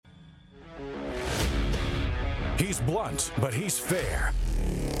He's blunt, but he's fair.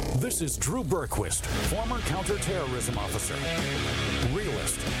 This is Drew Berquist, former counterterrorism officer,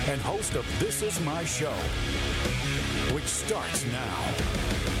 realist, and host of This Is My Show, which starts now.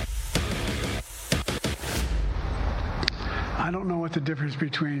 I don't know what the difference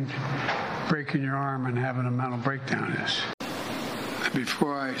between breaking your arm and having a mental breakdown is.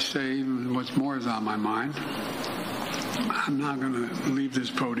 Before I say even what's more is on my mind, I'm not going to leave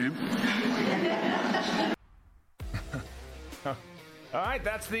this podium. All right,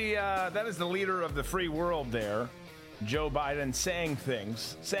 that is the leader of the free world there, Joe Biden, saying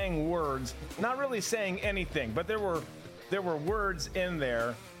things, saying words, not really saying anything, but there were words in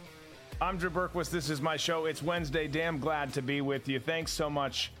there. I'm Drew Berquist. This is my show. It's Wednesday. Damn glad to be with you. Thanks so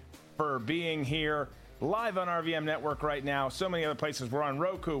much for being here. Live on RVM Network right now. So many other places. We're on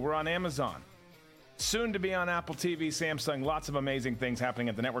Roku. We're on Amazon. Soon to be on Apple TV, Samsung. Lots of amazing things happening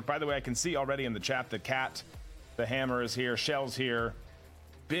at the network. By the way, I can see already in the chat the cat, the hammer is here, Shell's here.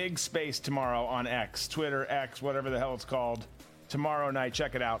 Big space tomorrow on X, Twitter, X, whatever the hell it's called. Tomorrow night,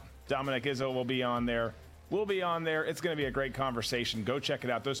 check it out. Dominic Izzo will be on there. We'll be on there. It's going to be a great conversation. Go check it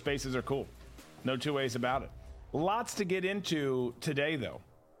out. Those spaces are cool. No two ways about it. Lots to get into today, though.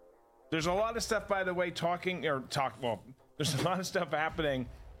 There's a lot of stuff, by the way, there's a lot of stuff happening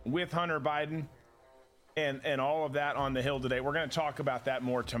with Hunter Biden and all of that on the Hill today. We're going to talk about that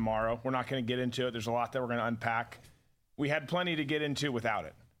more tomorrow. We're not going to get into it. There's a lot that we're going to unpack. We had plenty to get into without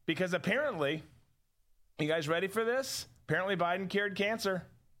it. Because apparently, you guys ready for this? Apparently Biden cured cancer.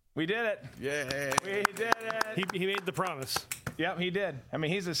 We did it. Yeah. We did it. He made the promise. Yep, he did. I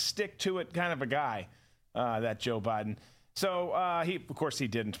mean, he's a stick-to-it kind of a guy, that Joe Biden. So, of course, he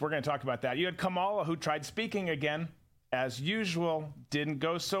didn't. We're going to talk about that. You had Kamala, who tried speaking again. As usual, didn't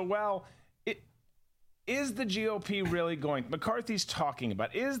go so well. Is the GOP really going? McCarthy's talking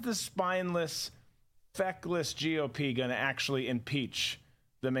about, is the spineless, feckless GOP going to actually impeach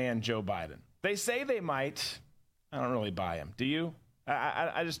the man Joe Biden? They say they might. I don't really buy him. Do you?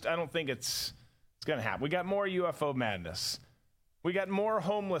 I don't think it's going to happen. We got more UFO madness. We got more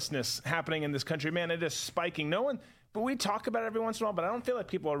homelessness happening in this country. Man, it is spiking. But we talk about it every once in a while, but I don't feel like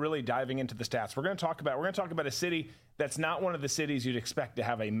people are really diving into the stats. We're going to talk about a city that's not one of the cities you'd expect to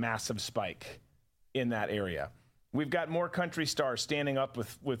have a massive spike in that area. We've got more country stars standing up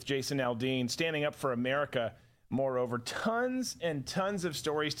with Jason Aldean, standing up for America. Moreover, tons and tons of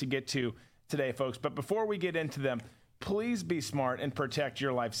stories to get to today, folks. But before we get into them, please be smart and protect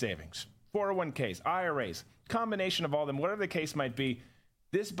your life savings. 401ks, IRAs, combination of all of them, whatever the case might be.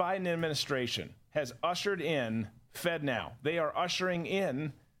 This Biden administration has ushered in FedNow. They are ushering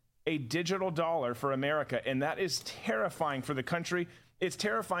in a digital dollar for America, and that is terrifying for the country. It's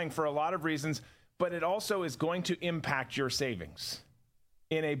terrifying for a lot of reasons, but it also is going to impact your savings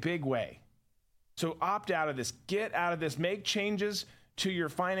in a big way. So opt out of this. Get out of this. Make changes to your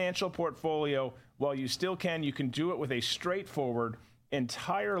financial portfolio while you still can. You can do it with a straightforward,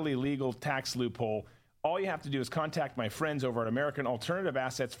 entirely legal tax loophole. All you have to do is contact my friends over at American Alternative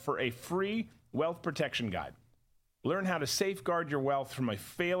Assets for a free wealth protection guide. Learn how to safeguard your wealth from a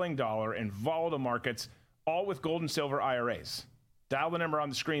failing dollar and volatile markets, all with gold and silver IRAs. Dial the number on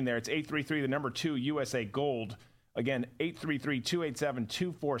the screen there. It's 833, the number 2, USA Gold. Again,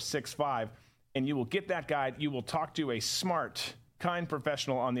 833-287-2465. And you will get that guide. You will talk to a smart, kind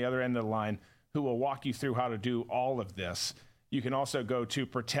professional on the other end of the line who will walk you through how to do all of this. You can also go to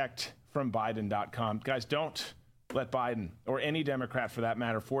protectfrombiden.com. Guys, don't let Biden, or any Democrat for that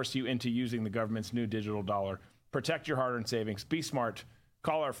matter, force you into using the government's new digital dollar. Protect your hard-earned savings. Be smart.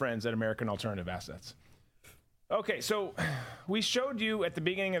 Call our friends at American Alternative Assets. Okay, so we showed you at the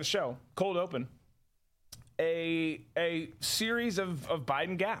beginning of the show, cold open, a series of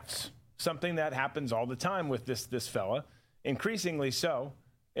Biden gaffes, something that happens all the time with this fella, increasingly so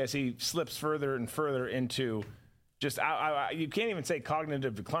as he slips further and further into just, you can't even say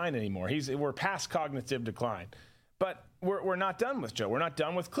cognitive decline anymore. We're past cognitive decline. But we're not done with Joe. We're not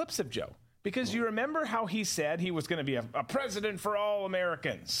done with clips of Joe. Because you remember how he said he was going to be a president for all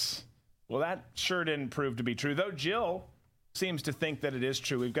Americans. Well, that sure didn't prove to be true, though Jill seems to think that it is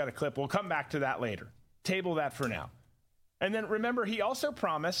true. We've got a clip. We'll come back to that later. Table that for now. And then remember, he also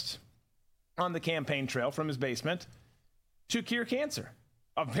promised on the campaign trail from his basement to cure cancer.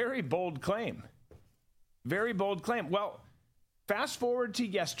 A very bold claim. Very bold claim. Well, fast forward to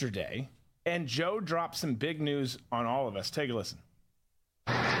yesterday, and Joe dropped some big news on all of us. Take a listen.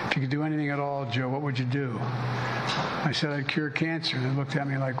 If you could do anything at all, Joe, what would you do? I said I'd cure cancer. And they looked at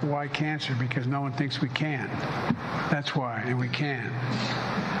me like, why cancer? Because no one thinks we can. That's why, and we can.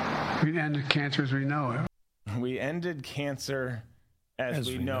 We ended cancer as we know it. We ended cancer as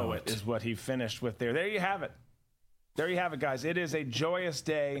we know it, is what he finished with there. There you have it. There you have it, guys. It is a joyous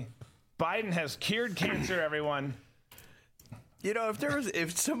day. Biden has cured cancer, everyone. You know,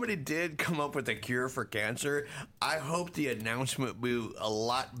 if somebody did come up with a cure for cancer, I hope the announcement would be a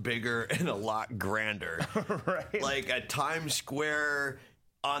lot bigger and a lot grander. Right. Like a Times Square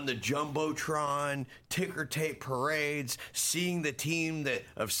on the Jumbotron, ticker tape parades, seeing the team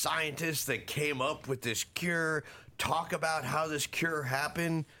of scientists that came up with this cure, talk about how this cure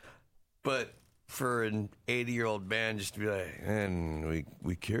happened. But for an 80-year-old man just to be like, and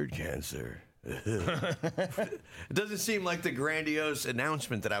we cured cancer. It doesn't seem like the grandiose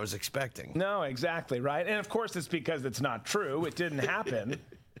announcement that I was expecting. No, exactly, right? And of course it's because it's not true. It didn't happen.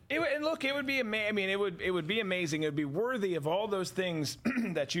 And look, it would be it would be amazing. It would be worthy of all those things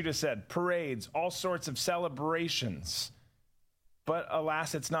that you just said, parades, all sorts of celebrations. But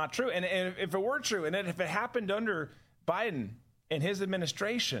alas, it's not true. And if it were true, and if it happened under Biden and his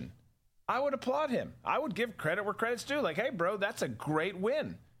administration, I would applaud him. I would give credit where credit's due. Like, hey, bro, that's a great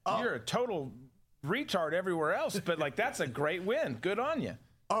win. Oh. You're a total retard everywhere else, but like that's a great win. Good on you.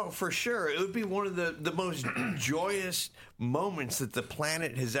 Oh, for sure. It would be one of the most joyous moments that the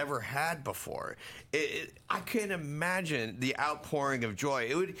planet has ever had before. I can't imagine the outpouring of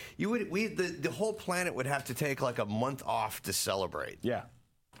joy. The whole planet would have to take like a month off to celebrate. Yeah,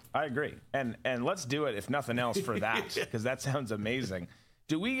 I agree. And let's do it if nothing else for that, because that sounds amazing.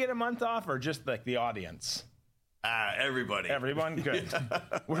 Do we get a month off or just like the audience? Everybody. Everyone? Good.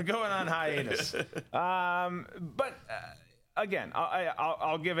 We're going on hiatus. But again,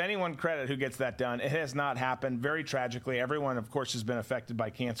 I'll give anyone credit who gets that done. It has not happened. Very tragically, everyone, of course, has been affected by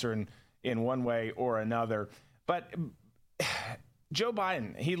cancer in one way or another. But Joe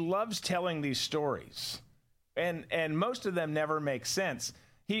Biden, he loves telling these stories, and most of them never make sense.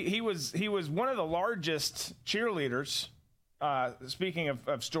 He was one of the largest cheerleaders. Speaking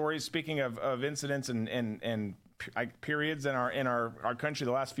of stories, speaking of incidents and periods in our country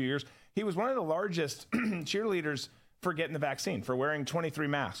the last few years, he was one of the largest cheerleaders for getting the vaccine, for wearing 23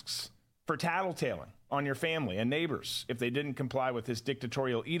 masks, for tattletaling on your family and neighbors if they didn't comply with his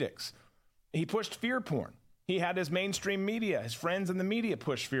dictatorial edicts. He pushed fear porn. He had his mainstream media, his friends in the media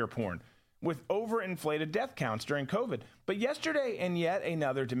push fear porn with overinflated death counts during COVID. But yesterday, in yet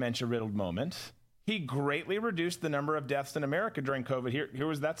another dementia-riddled moment, he greatly reduced the number of deaths in America during COVID. Here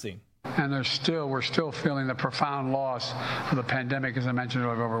was that scene. And we're still feeling the profound loss of the pandemic. As I mentioned,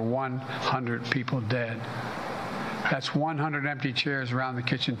 over 100 people dead. That's 100 empty chairs around the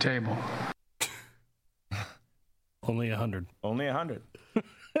kitchen table. Only 100. Only 100.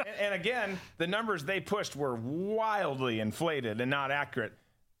 And again, the numbers they pushed were wildly inflated and not accurate.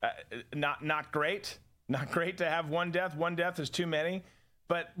 Not great. Not great to have one death. One death is too many.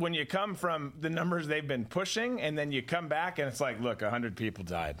 But when you come from the numbers they've been pushing and then you come back and it's like, look, 100 people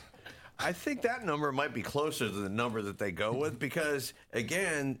died. I think that number might be closer to the number that they go with because,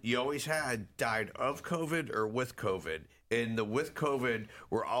 again, you always had died of COVID or with COVID. And the with COVID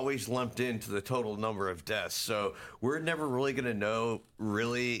were always lumped into the total number of deaths. So we're never really going to know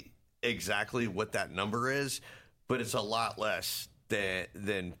really exactly what that number is, but it's a lot less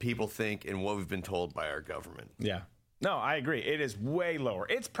than people think and what we've been told by our government. Yeah. No, I agree. It is way lower.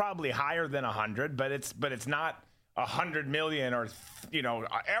 It's probably higher than 100, but it's not 100 million or,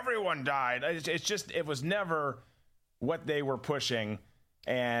 everyone died. It's just, it was never what they were pushing.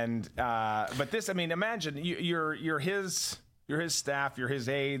 And, but this, I mean, imagine you're his staff, you're his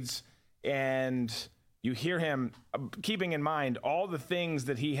aides, and you hear him keeping in mind all the things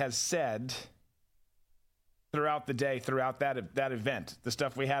that he has said throughout the day, throughout that event, the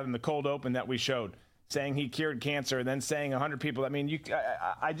stuff we had in the cold open that we showed, saying he cured cancer, and then saying 100 people. I mean,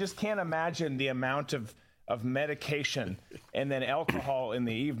 I just can't imagine the amount of medication and then alcohol in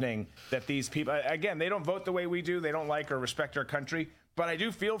the evening that these people, again, they don't vote the way we do. They don't like or respect our country. But I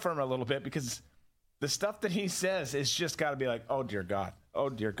do feel for him a little bit because the stuff that he says is just got to be like, oh, dear God. Oh,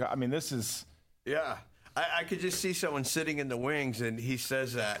 dear God. I mean, this is. Yeah. I could just see someone sitting in the wings and he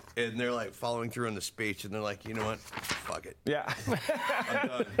says that and they're like following through on the speech and they're like, you know what? Fuck it. Yeah. I'm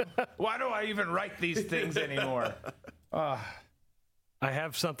done. Why do I even write these things anymore? I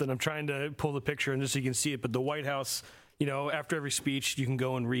have something. I'm trying to pull the picture and just so you can see it. But the White House, after every speech, you can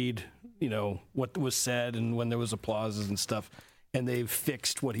go and read, what was said and when there was applauses and stuff. And they've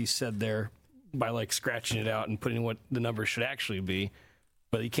fixed what he said there by like scratching it out and putting what the numbers should actually be.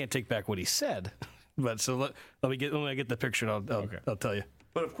 But you can't take back what he said. But so let me get the picture and I'll tell you.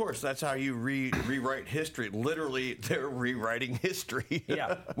 But of course, that's how you rewrite history. Literally, they're rewriting history.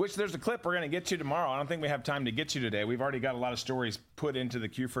 Yeah, which there's a clip we're going to get to tomorrow. I don't think we have time to get to today. We've already got a lot of stories put into the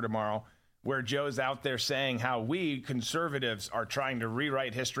queue for tomorrow where Joe's out there saying how we conservatives are trying to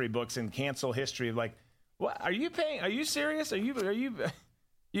rewrite history books and cancel history. Like, What are you paying? Are you serious? Are you?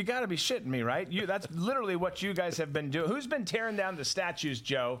 You got to be shitting me, right? That's literally what you guys have been doing. Who's been tearing down the statues,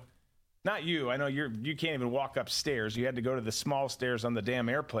 Joe? Not you. I know you can't even walk upstairs. You had to go to the small stairs on the damn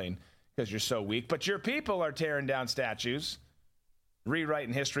airplane because you're so weak. But your people are tearing down statues,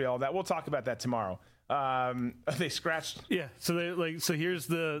 rewriting history, all that. We'll talk about that tomorrow. They scratched. Yeah. So so here's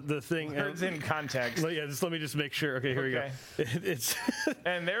the thing. It's in context. Yeah. Let me just make sure. Okay. Here we go. It's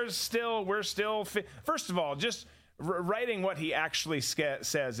and we're still. First of all, just writing what he actually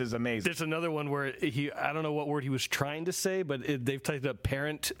says is amazing. There's another one where I don't know what word he was trying to say, but they've typed up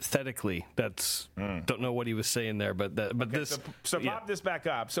parenthetically. That's don't know what he was saying there, but this. So pop this back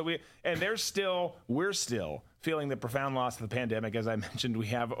up. So we're still feeling the profound loss of the pandemic. As I mentioned, we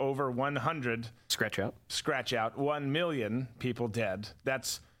have over 100 scratch out 1 million people dead.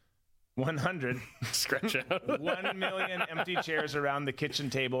 That's 100 scratch out 1 million empty chairs around the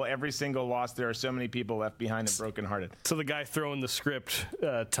kitchen table. Every single loss. There are so many people left behind and brokenhearted. So the guy throwing the script,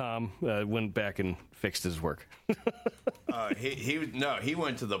 Tom, went back and fixed his work. He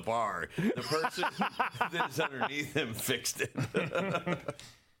went to the bar. The person that's underneath him fixed it.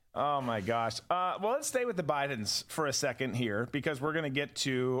 Oh my gosh. Well, let's stay with the Bidens for a second here because we're going to get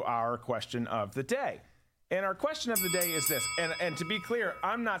to our question of the day. And our question of the day is this, and to be clear,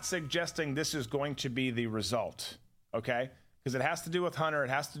 I'm not suggesting this is going to be the result, okay? Because it has to do with Hunter. It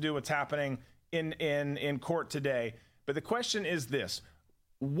has to do with what's happening in court today. But the question is this: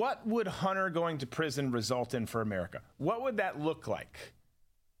 what would Hunter going to prison result in for America? What would that look like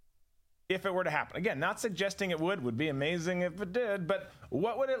if it were to happen? Again, not suggesting it would be amazing if it did, but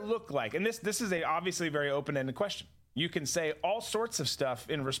what would it look like? And this is a obviously very open-ended question. You can say all sorts of stuff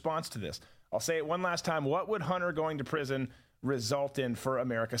in response to this. I'll say it one last time. What would Hunter going to prison result in for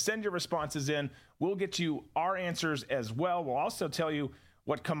America? Send your responses in. We'll get you our answers as well. We'll also tell you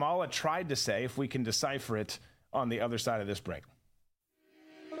what Kamala tried to say, if we can decipher it, on the other side of this break.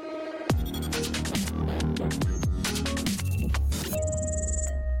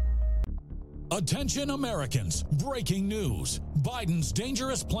 Attention Americans, breaking news. Biden's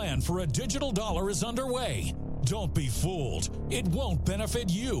dangerous plan for a digital dollar is underway. Don't be fooled. It won't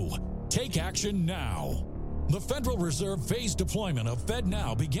benefit you. Take action now. The Federal Reserve phased deployment of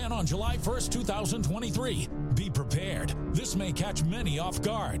FedNow began on July 1st, 2023. Be prepared. This may catch many off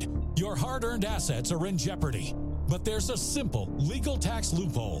guard. Your hard-earned assets are in jeopardy. But there's a simple legal tax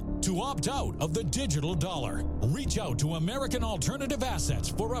loophole to opt out of the digital dollar. Reach out to American Alternative Assets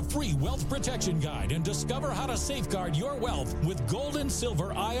for a free wealth protection guide and discover how to safeguard your wealth with gold and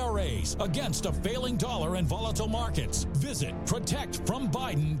silver IRAs against a failing dollar and volatile markets. Visit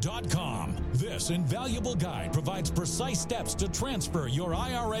protectfrombiden.com. This invaluable guide provides precise steps to transfer your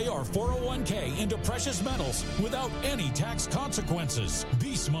IRA or 401k into precious metals without any tax consequences.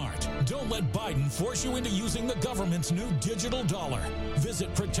 Be smart. Don't let Biden force you into using the government's new digital dollar.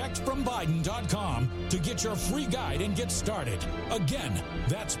 Visit protectfrombiden.com to get your free guide and get started. Again,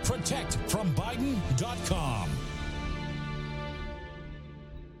 that's protectfrombiden.com.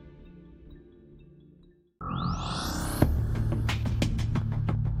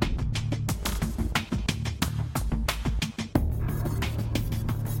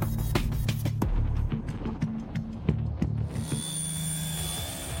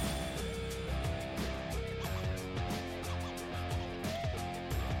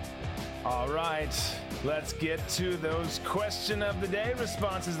 All right, let's get to those question of the day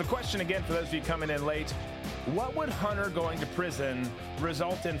responses. The question again, for those of you coming in late, what would Hunter going to prison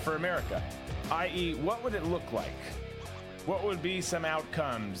result in for America? I.e., what would it look like? What would be some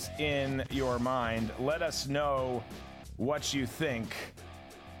outcomes in your mind? Let us know what you think.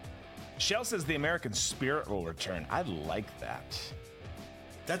 Shell says the American spirit will return. I like that.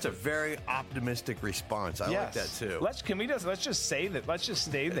 That's a very optimistic response. I like that too. Let's just say that. Let's just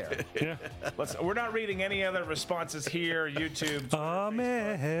stay there. Yeah. We're not reading any other responses here. YouTube, Twitter,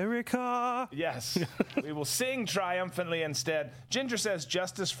 America. Facebook. Yes. We will sing triumphantly instead. Ginger says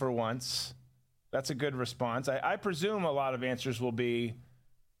justice for once. That's a good response. I presume a lot of answers will be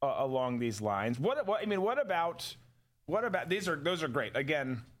along these lines. What about those are great.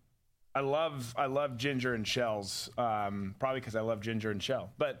 Again, I love Ginger and Shell's, probably because I love Ginger and Shell.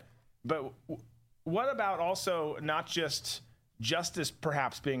 But what about also not just justice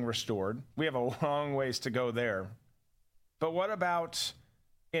perhaps being restored? We have a long ways to go there. But what about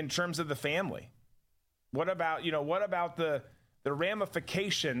in terms of the family? What about the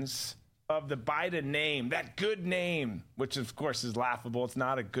ramifications of the Biden name, that good name, which of course is laughable. It's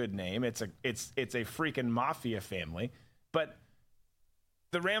not a good name. It's a freaking mafia family. But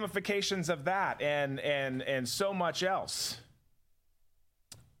the ramifications of that and so much else.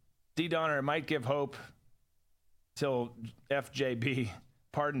 D. Donner, it might give hope till FJB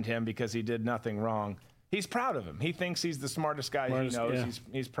pardoned him because he did nothing wrong. He's proud of him. He thinks he's the smartest guy he knows. Yeah.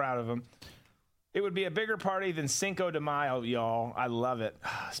 He's proud of him. It would be a bigger party than Cinco de Mayo, y'all. I love it.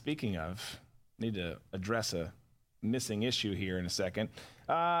 Speaking of, need to address a missing issue here in a second.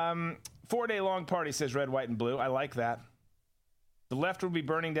 4-day-long party, says Red, White, and Blue. I like that. The left would be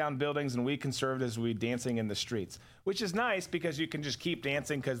burning down buildings, and we conservatives would be dancing in the streets, which is nice because you can just keep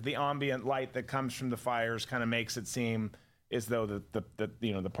dancing because the ambient light that comes from the fires kind of makes it seem as though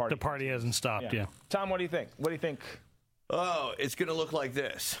the party hasn't stopped. Yeah. Tom, what do you think? What do you think? Oh, it's going to look like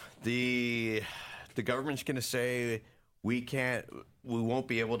this. The government's going to say we won't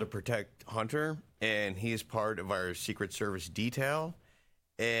be able to protect Hunter, and he's part of our Secret Service detail.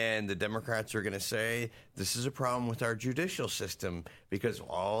 And the Democrats are going to say this is a problem with our judicial system because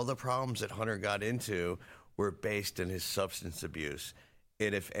all the problems that Hunter got into were based in his substance abuse.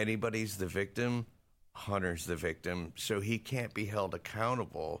 And if anybody's the victim, Hunter's the victim. So he can't be held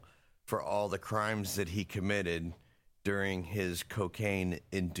accountable for all the crimes that he committed during his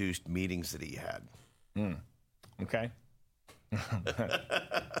cocaine-induced meetings that he had. Okay.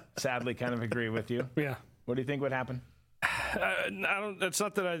 Sadly, kind of agree with you. Yeah. What do you think would happen? That's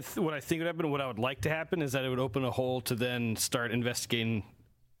not that what I think would happen. What I would like to happen is that it would open a hole to then start investigating,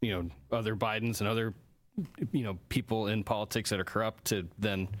 other Bidens and other, people in politics that are corrupt to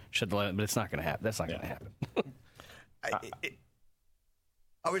then shed the light. But it's not going to happen. That's not going to happen.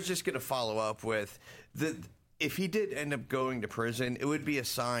 I was just going to follow up with if he did end up going to prison, it would be a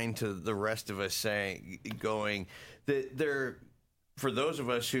sign to the rest of us that for those of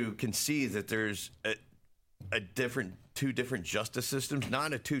us who can see that there's two different justice systems,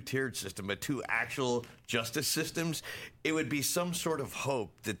 not a two-tiered system, but two actual justice systems, it would be some sort of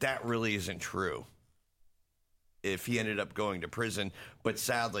hope that really isn't true if he ended up going to prison. But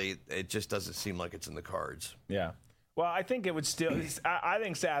sadly, it just doesn't seem like it's in the cards. Yeah. Well, I think it would still, I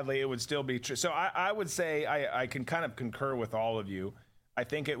think sadly it would still be true. So I would say I can kind of concur with all of you. I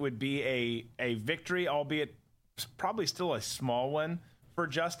think it would be a victory, albeit probably still a small one for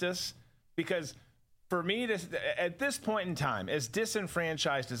justice, because for me, at this point in time, as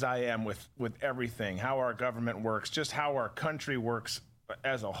disenfranchised as I am with everything, how our government works, just how our country works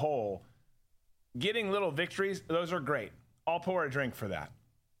as a whole, getting little victories, those are great. I'll pour a drink for that.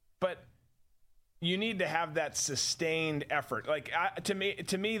 But you need to have that sustained effort. Like to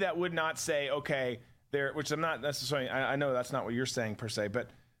me, that would not say, okay, which I'm not necessarily, I know that's not what you're saying per se,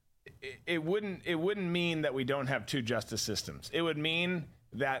 but it wouldn't mean that we don't have two justice systems. It would mean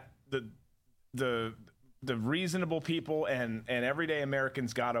that the reasonable people and everyday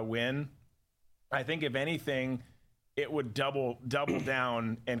Americans got to win. I think if anything, it would double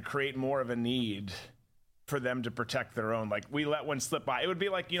down and create more of a need for them to protect their own. Like, we let one slip by. It would be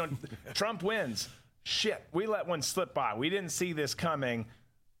like, Trump wins. Shit, we let one slip by. We didn't see this coming.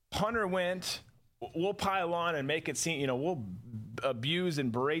 Hunter went. We'll pile on and make it seem, we'll abuse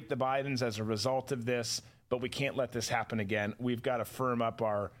and berate the Bidens as a result of this, but we can't let this happen again. We've got to firm up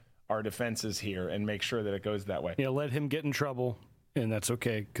our defenses here and make sure that it goes that way. Let him get in trouble, and that's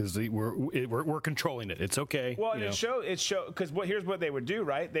okay because we're controlling it. It's okay. Well, it show because here's what they would do,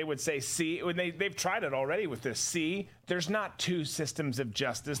 right? They would say, see, when they've tried it already with this. See, there's not two systems of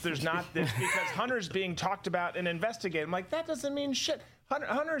justice. There's not this because Hunter's being talked about and investigated. I'm like, that doesn't mean shit.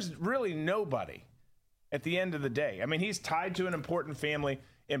 Hunter's really nobody at the end of the day. I mean, he's tied to an important family,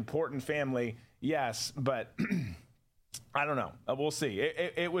 yes, but I don't know. We'll see.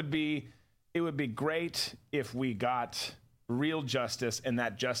 It would be great if we got real justice and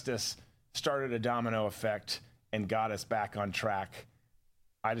that justice started a domino effect and got us back on track.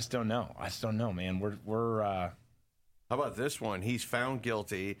 I just don't know. Man. We're How about this one? He's found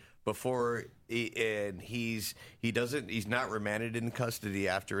guilty before, and he's not remanded in custody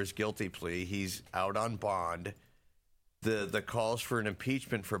after his guilty plea. He's out on bond. The calls for an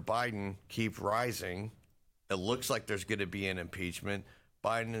impeachment for Biden keep rising. It looks like there's going to be an impeachment.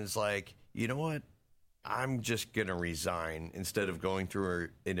 Biden is like, you know what? I'm just going to resign instead of going through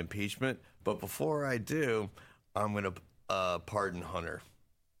an impeachment. But before I do, I'm going to pardon Hunter.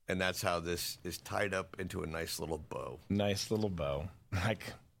 And that's how this is tied up into a nice little bow. Nice little bow. Like,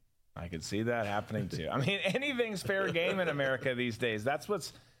 I could see that happening too. I mean, anything's fair game in America these days. That's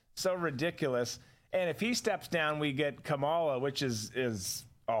what's so ridiculous. And if he steps down, we get Kamala, which is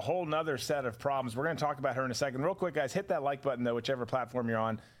a whole nother set of problems. We're going to talk about her in a second. Real quick, guys, hit that like button, though, whichever platform you're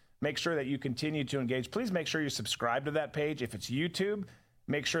on. Make sure that you continue to engage. Please make sure you subscribe to that page. If it's YouTube,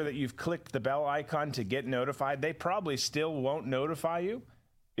 make sure that you've clicked the bell icon to get notified. They probably still won't notify you.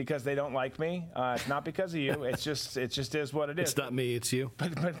 because they don't like me. It's not because of you. It just is what it is. It's not me, it's you.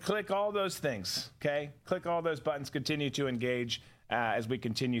 But click all those things, okay? Click all those buttons. Continue to engage as we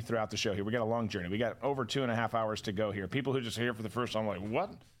continue throughout the show here. We got a long journey. We got over 2.5 hours to go here. People who just are here for the first time, like,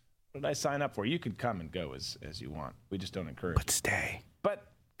 what did I sign up for? You can come and go as you want. We just don't encourage. But stay. But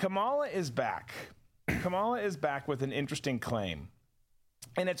Kamala is back. Kamala is back with an interesting claim.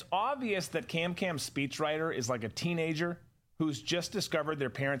 And it's obvious that Cam's speechwriter is like a teenager who's just discovered their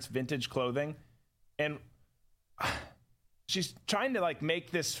parents' vintage clothing. And she's trying to like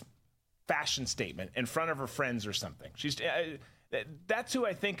make this fashion statement in front of her friends or something. That's who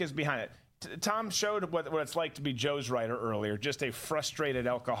I think is behind it. Tom showed what it's like to be Joe's writer earlier, just a frustrated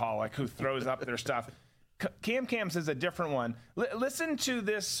alcoholic who throws up their stuff. Cam's is a different one. Listen to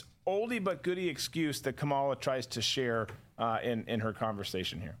this oldie but goodie excuse that Kamala tries to share in her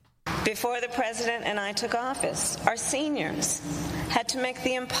conversation here. Before the president and I took office, our seniors had to make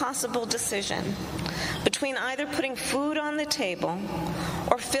the impossible decision between either putting food on the table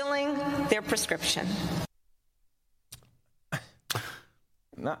or filling their prescription.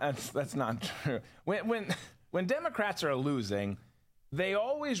 That's not true. When Democrats are losing, they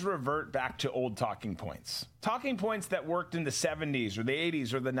always revert back to old talking points that worked in the 70s or the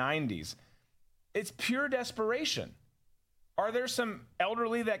 80s or the 90s. It's pure desperation. Are there some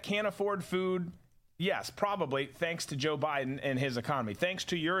elderly that can't afford food? Yes, probably, thanks to Joe Biden and his economy, thanks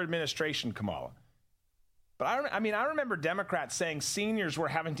to your administration, Kamala. But I remember Democrats saying seniors were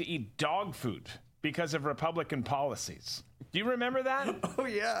having to eat dog food because of Republican policies. Do you remember that? Oh,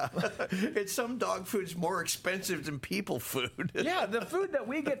 yeah. It's some dog food's more expensive than people food. Yeah, the food that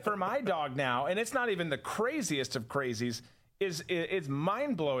we get for my dog now, and it's not even the craziest of crazies, is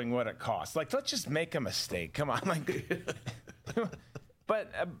mind-blowing what it costs. Like, let's just make a mistake. Come on. Like, but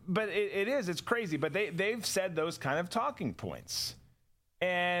it's crazy. But they've said those kind of talking points.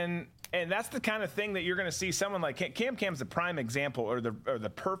 And that's the kind of thing that you're going to see someone like Cam's a prime example or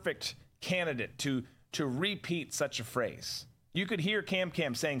the perfect candidate to repeat such a phrase. You could hear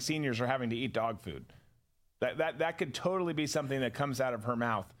Cam saying seniors are having to eat dog food. That could totally be something that comes out of her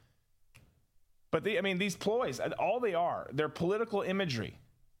mouth. But these ploys, they're political imagery.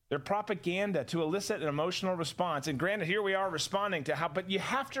 They're propaganda to elicit an emotional response. And granted, here we are responding to but you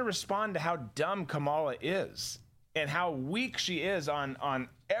have to respond to how dumb Kamala is and how weak she is on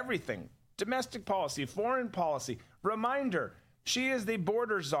everything. Domestic policy, foreign policy. Reminder, she is the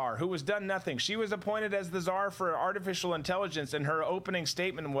border czar who has done nothing. She was appointed as the czar for artificial intelligence, and her opening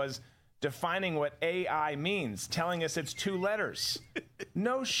statement was defining what AI means, telling us it's 2 letters.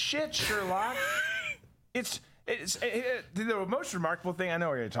 No shit, Sherlock. The most remarkable thing, I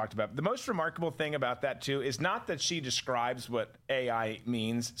know we already talked about, the most remarkable thing about that, too, is not that she describes what AI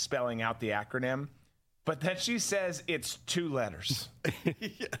means, spelling out the acronym, but that she says it's 2 letters.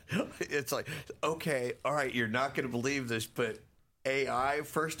 Yeah. It's like, okay, all right, you're not going to believe this, but AI,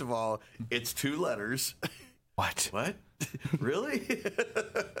 first of all, it's 2 letters. What? Really?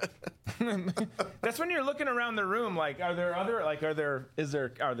 That's when you're looking around the room like, are there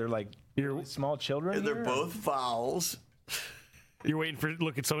small children And they're here? both vowels. You're waiting for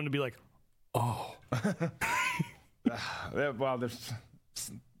someone to be like, oh. Well,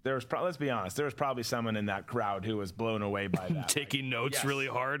 let's be honest. There was probably someone in that crowd who was blown away by that. Taking notes yes. really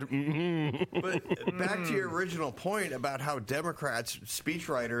hard. But back to your original point about how Democrats,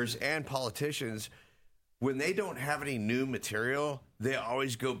 speechwriters, and politicians, when they don't have any new material, they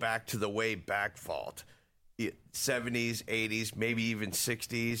always go back to the way back vault. 70s, 80s, maybe even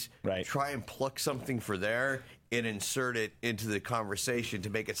 60s. Right. Try and pluck something for there and insert it into the conversation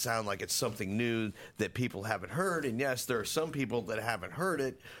to make it sound like it's something new that people haven't heard. And yes, there are some people that haven't heard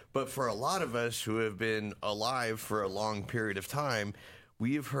it, but for a lot of us who have been alive for a long period of time,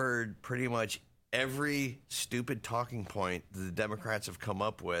 we've heard pretty much every stupid talking point that the Democrats have come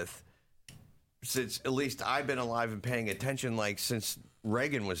up with since at least I've been alive and paying attention, like since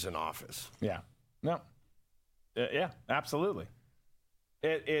Reagan was in office. Yeah. No. Yeah, absolutely.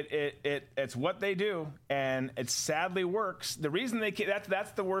 It's what they do, and it sadly works. The reason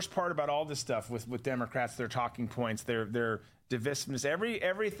that's the worst part about all this stuff with Democrats, their talking points, their divisiveness,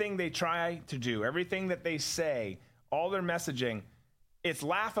 everything they try to do, everything that they say, all their messaging, it's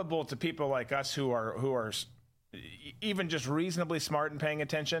laughable to people like us who are even just reasonably smart and paying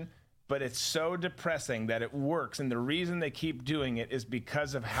attention. But it's so depressing that it works, and the reason they keep doing it is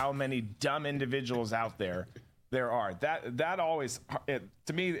because of how many dumb individuals out there are. That always,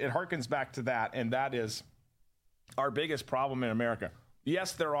 to me, it harkens back to that, and that is our biggest problem in America.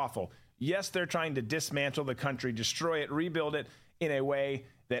 Yes, they're awful. Yes, they're trying to dismantle the country, destroy it, rebuild it in a way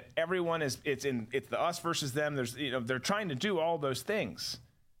that everyone it's the us versus them. They're trying to do all those things.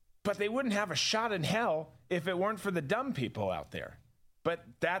 but they wouldn't have a shot in hell if it weren't for the dumb people out there. But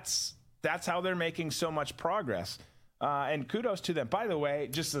that's how they're making so much progress. And kudos to them. By the way,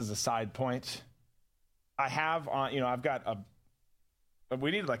 just as a side point, I have I've got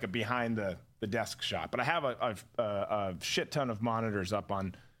we need like a behind the desk shot, but I have a shit ton of monitors up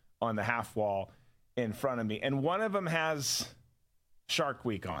on the half wall in front of me, and one of them has Shark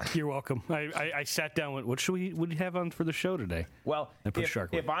Week on. You're welcome. I sat down with, what do you have on for the show today? Well, I put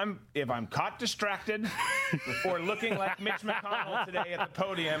Shark Week. if I'm caught distracted or looking like Mitch McConnell today at the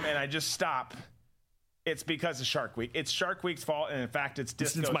podium and I just stop, it's because of Shark Week. It's Shark Week's fault, and in fact, it's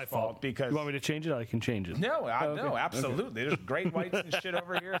Disco's my fault. Because you want me to change it? I can change it. No, no, absolutely. Okay. There's great whites and shit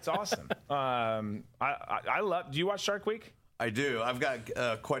over here. It's awesome. I love. Do you watch Shark Week? I do. I've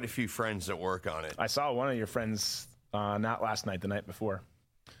got quite a few friends that work on it. I saw one of your friends not last night, the night before.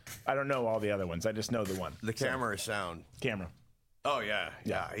 I don't know all the other ones. I just know the one. The camera sound. Camera. Oh yeah.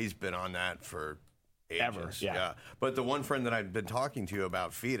 He's been on that for ages. Ever. Yeah. But the one friend that I've been talking to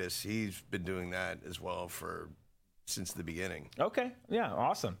about Fetus, he's been doing that as well since the beginning. Okay. Yeah.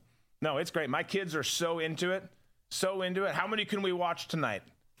 Awesome. No, it's great. My kids are so into it. So into it. How many can we watch tonight?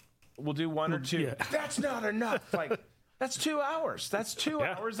 We'll do one or two. Yeah. That's not enough. Like, that's 2 hours. That's 2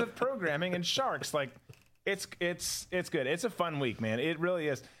 hours of programming and sharks. Like, it's good. It's a fun week, man. It really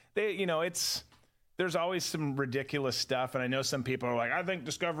is. There's always some ridiculous stuff, and I know some people are like, I think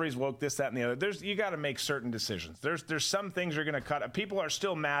Discovery's woke, this, that, and the other. You got to make certain decisions. There's some things you're going to cut. People are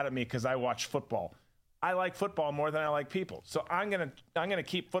still mad at me because I watch football. I like football more than I like people, so I'm gonna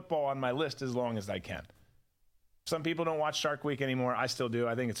keep football on my list as long as I can. Some people don't watch Shark Week anymore. I still do.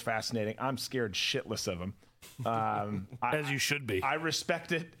 I think it's fascinating. I'm scared shitless of them. As you should be. I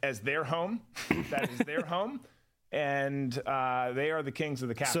respect it as their home. That is their home. And they are the kings of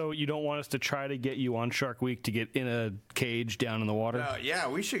the castle. So you don't want us to try to get you on Shark Week to get in a cage down in the water? Yeah,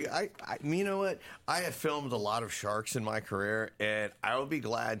 we should. You know what? I have filmed a lot of sharks in my career, and I will be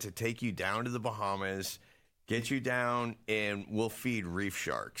glad to take you down to the Bahamas, get you down, and we'll feed reef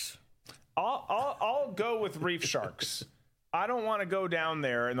sharks. I'll go with reef sharks. I don't want to go down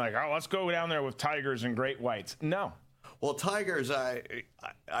there and let's go down there with tigers and great whites. No. Well, tigers, I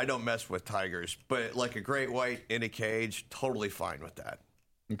don't mess with tigers, but like a great white in a cage, totally fine with that.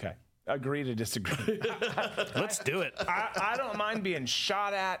 Okay. Agree to disagree. Let's do it. I don't mind being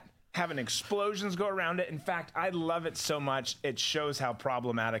shot at, having explosions go around it. In fact, I love it so much. It shows how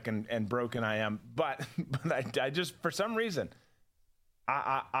problematic and broken I am. But I just, for some reason,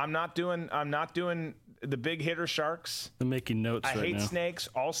 I'm not doing the big hitter sharks. I'm making notes I right hate now. snakes.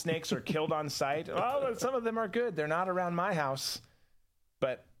 All snakes are killed on sight. Oh, some of them are good. They're not around my house.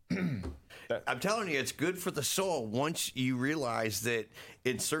 But I'm telling you, it's good for the soul once you realize that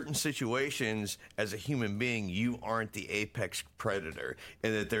in certain situations, as a human being, you aren't the apex predator,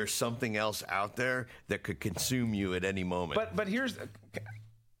 and that there's something else out there that could consume you at any moment. But here's...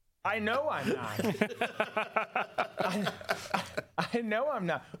 I know I'm not. I know I'm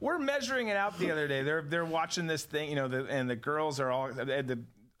not. We're measuring it out the other day. They're watching this thing, and the girls are all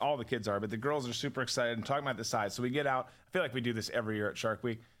the kids are, but the girls are super excited and talking about the size. So we get out. I feel like we do this every year at Shark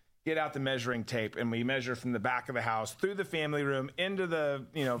Week. Get out the measuring tape, and we measure from the back of the house through the family room into the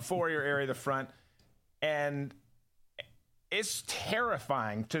foyer area, the front, and it's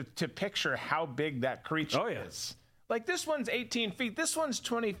terrifying to picture how big that creature is. Like, this one's 18 feet. This one's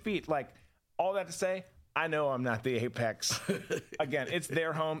 20 feet. Like, all that to say, I know I'm not the apex. Again, it's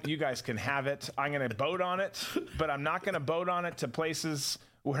their home. You guys can have it. I'm going to boat on it, but I'm not going to boat on it to places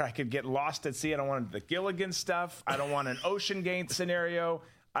where I could get lost at sea. I don't want the Gilligan stuff. I don't want an Ocean Gate scenario.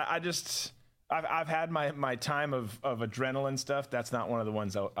 I've had my time of adrenaline stuff. That's not one of the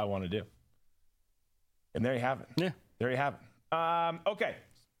ones I want to do. And there you have it. Yeah. There you have it. Okay.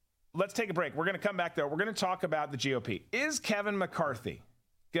 Let's take a break. We're going to come back, though. We're going to talk about the GOP. Is Kevin McCarthy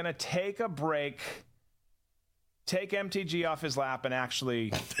going to take a break, take MTG off his lap, and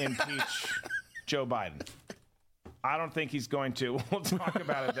actually impeach Joe Biden? I don't think he's going to. We'll talk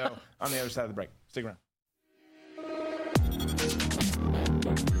about it, though, on the other side of the break. Stick around.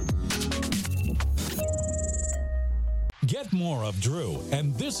 Get more of Drew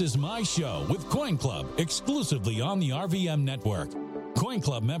and This Is My Show with Coin Club exclusively on the RVM network. Coin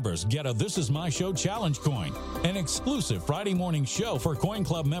Club members get a This Is My Show challenge coin, an exclusive Friday morning show for Coin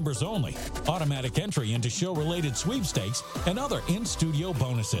Club members only, automatic entry into show-related sweepstakes, and other in-studio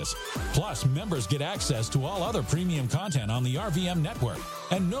bonuses. Plus, members get access to all other premium content on the RVM network.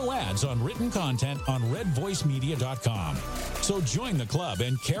 and no ads on written content on redvoicemedia.com. So join the club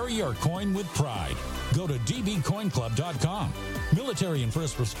and carry your coin with pride. Go to dbcoinclub.com. Military and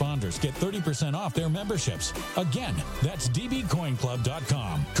first responders get 30% off their memberships. Again, that's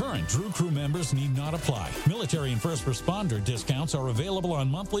dbcoinclub.com. Current Drew Crew members need not apply. Military and first responder discounts are available on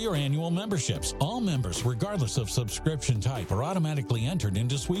monthly or annual memberships. All members, regardless of subscription type, are automatically entered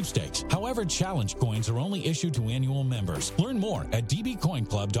into sweepstakes. However, challenge coins are only issued to annual members. Learn more at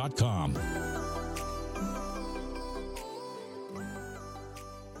dbcoinclub.com.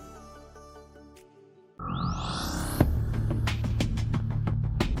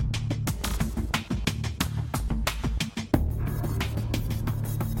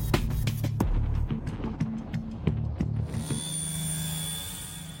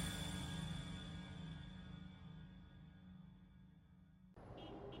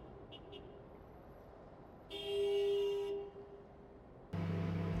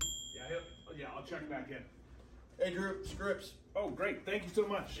 Yeah, I'll check back in. Hey, Drew, scripts. Oh, great. Thank you so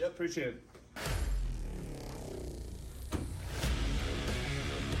much. Yep. Appreciate it.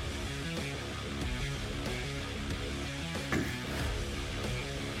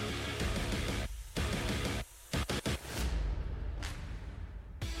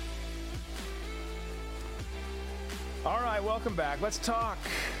 All right, welcome back. Let's talk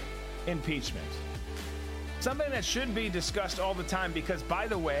impeachment. Something that should be discussed all the time because, by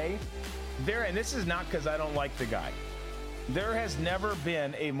the way, and this is not because I don't like the guy, there has never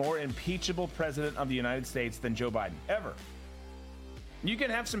been a more impeachable president of the United States than Joe Biden, ever. You can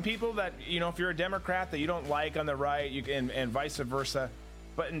have some people that, if you're a Democrat that you don't like on the right, and vice versa,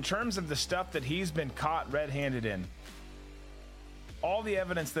 but in terms of the stuff that he's been caught red-handed in, all the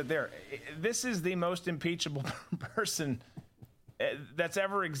evidence this is the most impeachable person that's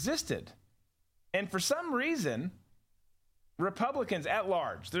ever existed. And for some reason, Republicans at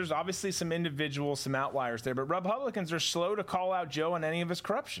large, there's obviously some individuals, some outliers there, but Republicans are slow to call out Joe on any of his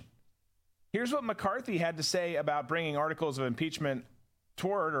corruption. Here's what McCarthy had to say about bringing articles of impeachment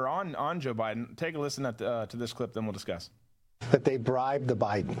toward or on Joe Biden. Take a listen to this clip, then we'll discuss. That they bribed the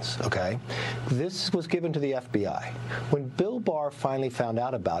Bidens, okay? This was given to the FBI. When Bill Barr finally found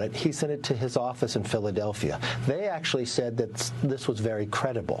out about it, he sent it to his office in Philadelphia. They actually said that this was very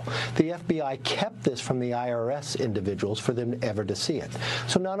credible. The FBI kept this from the IRS individuals for them ever to see it.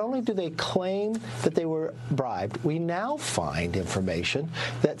 So not only do they claim that they were bribed, we now find information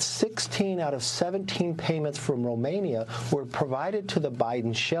that 16 out of 17 payments from Romania were provided to the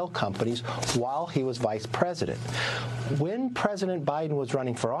Biden shell companies while he was vice president. When President Biden was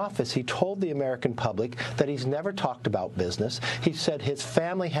running for office, he told the American public that he's never talked about business. He said his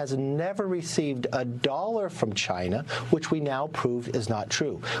family has never received $1 from China, which we now proved is not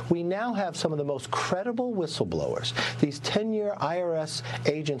true. We now have some of the most credible whistleblowers. These 10-year IRS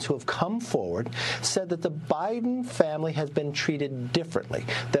agents who have come forward said that the Biden family has been treated differently,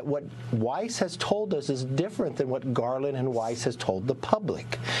 that what Weiss has told us is different than what Garland and Weiss has told the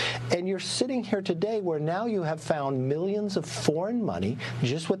public. And you're sitting here today where now you have found millions of foreign money,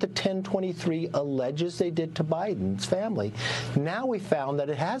 just what the 1023 alleges they did to Biden's family. Now we found that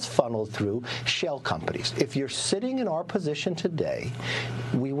it has funneled through shell companies. If you're sitting in our position today,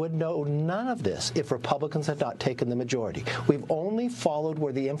 we would know none of this if Republicans had not taken the majority. We've only followed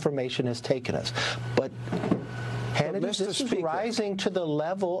where the information has taken us. But Hannity, this is rising to the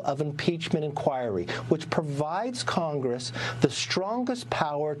level of impeachment inquiry, which provides Congress the strongest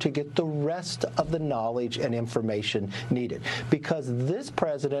power to get the rest of the knowledge and information needed. Because this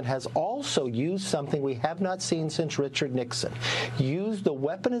president has also used something we have not seen since Richard Nixon, used the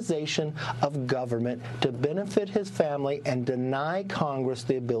weaponization of government to benefit his family and deny Congress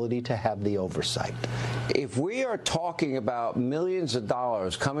the ability to have the oversight. If we are talking about millions of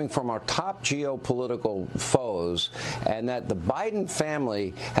dollars coming from our top geopolitical foes, and that the Biden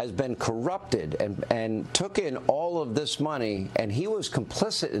family has been corrupted and took in all of this money, and he was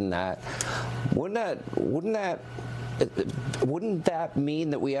complicit in that, wouldn't that mean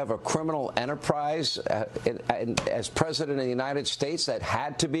that we have a criminal enterprise as president of the United States that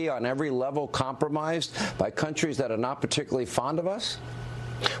had to be on every level compromised by countries that are not particularly fond of us?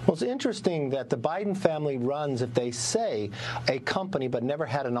 Well, it's interesting that the Biden family runs, if they say, a company but never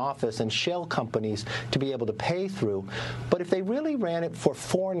had an office and shell companies to be able to pay through. But if they really ran it for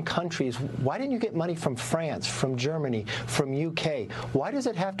foreign countries, why didn't you get money from France, from Germany, from UK? Why does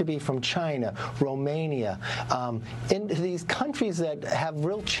it have to be from China, Romania, in these countries that have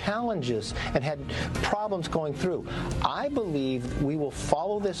real challenges and had problems going through? I believe we will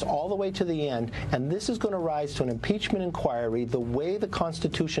follow this all the way to the end, and this is going to rise to an impeachment inquiry the way the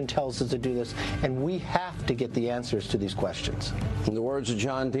Constitution Constitution tells us to do this, and we have to get the answers to these questions. In the words of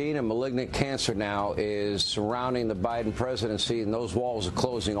John Dean, a malignant cancer now is surrounding the Biden presidency, and those walls are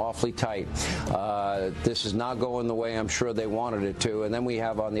closing awfully tight. This is not going the way I'm sure they wanted it to. And then we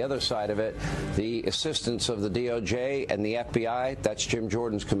have on the other side of it the assistance of the DOJ and the FBI. That's Jim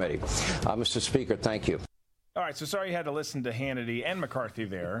Jordan's committee. Mr. Speaker, thank you. All right, so sorry you had to listen to Hannity and McCarthy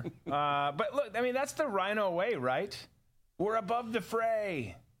there. But look, I mean, that's the Rhino way, right? We're above the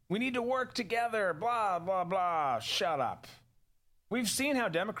fray. We need to work together, blah, blah, blah. Shut up. We've seen how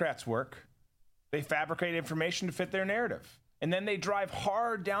Democrats work. They fabricate information to fit their narrative. And then they drive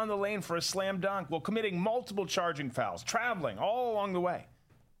hard down the lane for a slam dunk while committing multiple charging fouls, traveling all along the way.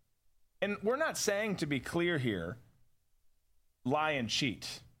 And we're not saying, to be clear here, lie and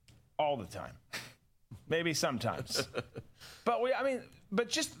cheat all the time. Maybe sometimes. But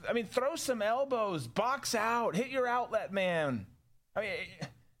throw some elbows, box out, hit your outlet man. I mean,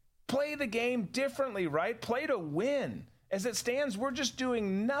 play the game differently, right? Play to win. As it stands, we're just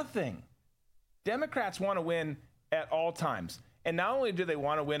doing nothing. Democrats want to win at all times. And not only do they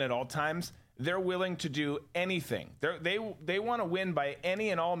want to win at all times, they're willing to do anything. They want to win by any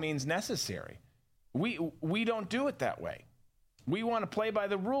and all means necessary. We don't do it that way. We want to play by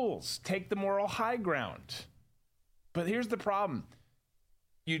the rules, take the moral high ground. But here's the problem.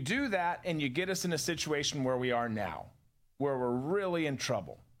 You do that and you get us in a situation where we are now, where we're really in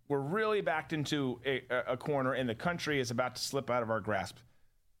trouble. We're really backed into a corner and the country is about to slip out of our grasp.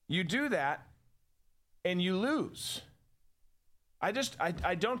 You do that and you lose. I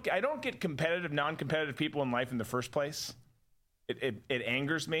don't get competitive, non-competitive people in life in the first place. It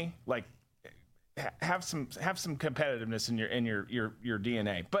angers me. Like, have some competitiveness in your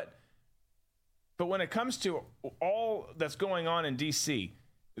DNA. But when it comes to all that's going on in D.C.,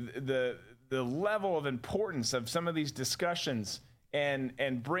 the level of importance of some of these discussions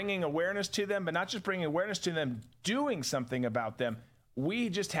and bringing awareness to them, but not just bringing awareness to them, doing something about them, we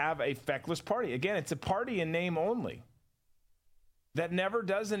just have a feckless party. Again, it's a party in name only that never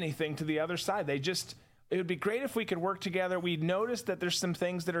does anything to the other side. It would be great if we could work together. We notice that there's some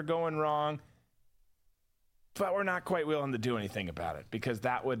things that are going wrong, but we're not quite willing to do anything about it because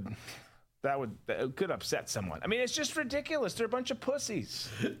that could upset someone. I mean, it's just ridiculous. They're a bunch of pussies.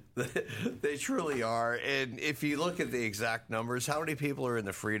 They truly are. And if you look at the exact numbers, how many people are in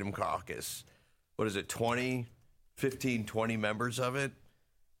the Freedom Caucus? What is it, 20 members of it?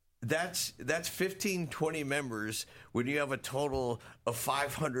 That's 15, 20 members when you have a total of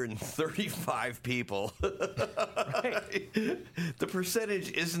 535 people. Right. The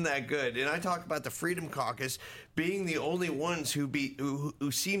percentage isn't that good. And I talk about the Freedom Caucus being the only ones who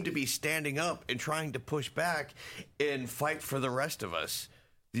seem to be standing up and trying to push back and fight for the rest of us.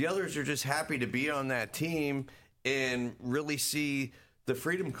 The others are just happy to be on that team and really see the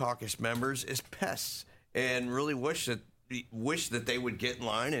Freedom Caucus members as pests and really wish that they would get in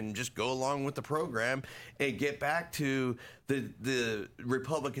line and just go along with the program and get back to the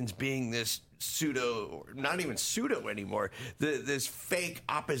Republicans being this pseudo, not even pseudo anymore, this fake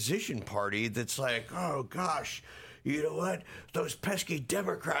opposition party that's like, oh gosh, you know what? Those pesky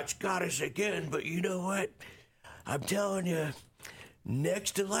Democrats got us again, but you know what? I'm telling you,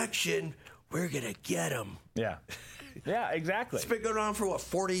 next election, we're going to get them. Yeah. Yeah, exactly. It's been going on for,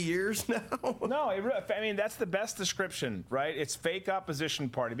 40 years now? No, I mean, that's the best description, right? It's fake opposition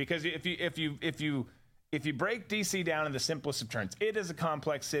party. Because if you break D.C. down in the simplest of terms, it is a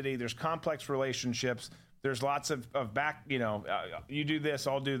complex city. There's complex relationships. There's lots of back, you do this,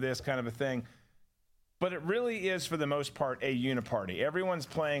 I'll do this kind of a thing. But it really is, for the most part, a uniparty. Everyone's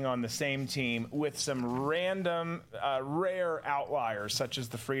playing on the same team with some random, rare outliers, such as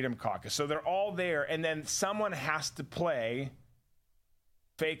the Freedom Caucus. So they're all there, and then someone has to play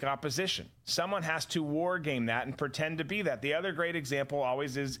fake opposition. Someone has to war game that and pretend to be that. The other great example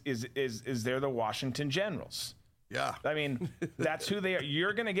always is they're the Washington Generals. Yeah. I mean, that's who they are.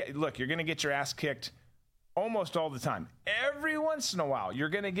 You're going to get your ass kicked almost all the time. Every once in a while, you're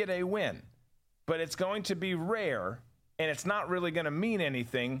going to get a win. But it's going to be rare, and it's not really going to mean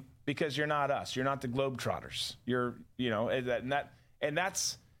anything because you're not us. You're not the Globetrotters. And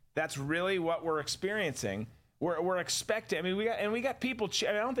that's really what we're experiencing. We're expecting. I mean, we got people.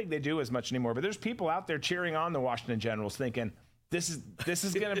 I don't think they do as much anymore. But there's people out there cheering on the Washington Generals, thinking this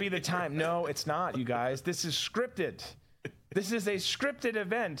is going to be the time. No, it's not, you guys. This is scripted. This is a scripted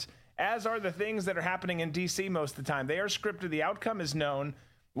event, as are the things that are happening in D.C. most of the time. They are scripted. The outcome is known.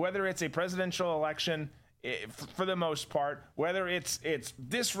 Whether it's a presidential election, for the most part, whether it's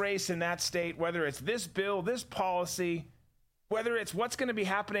this race in that state, whether it's this bill, this policy, whether it's what's going to be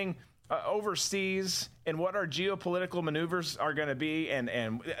happening overseas and what our geopolitical maneuvers are going to be,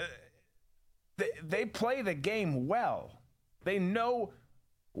 and they play the game well. They know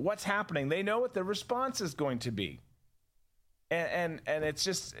what's happening. They know what the response is going to be. And it's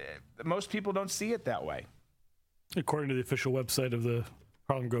just, most people don't see it that way. According to the official website of the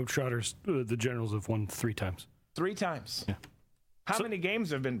Harlem Globetrotters, the Generals have won 3 times. 3 times? Yeah. How many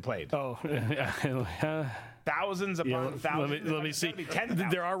games have been played? Thousands upon thousands. Let me see.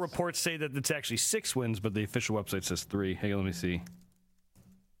 There are reports say that it's actually 6 wins, but the official website says 3. Hey, let me see.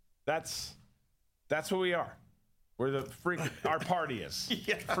 That's who we are. We're our party is.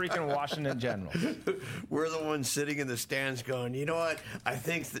 Yeah. Freaking Washington Generals. We're the ones sitting in the stands going, you know what? I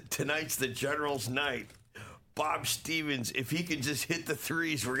think that tonight's the Generals' night. Bob Stevens, if he can just hit the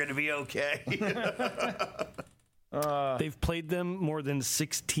threes, we're going to be okay. They've played them more than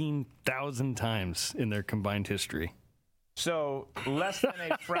 16,000 times in their combined history. So less than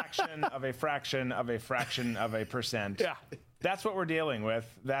a fraction of a fraction of a fraction of a percent. Yeah. That's what we're dealing with.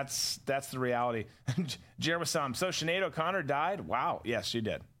 That's the reality. Jared Wassam. So Sinead O'Connor died? Wow. Yes, she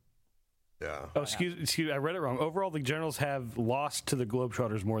did. Yeah. Oh, excuse me. I read it wrong. Overall, the Generals have lost to the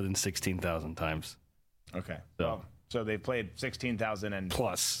Globetrotters more than 16,000 times. Okay. So they played 16,000 and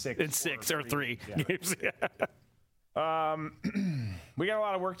plus 6 or 3 games. Yeah. We got a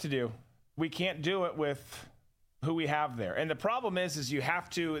lot of work to do. We can't do it with who we have there. And the problem is you have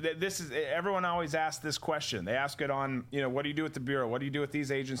to, everyone always asks this question. They ask it on, what do you do with the Bureau? What do you do with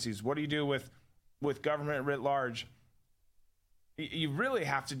these agencies? What do you do with government writ large? You really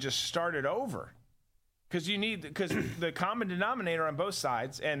have to just start it over. Because the common denominator on both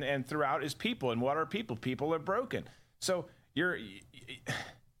sides and throughout is people. And what are people? People are broken. So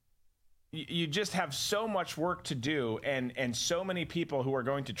you just have so much work to do and so many people who are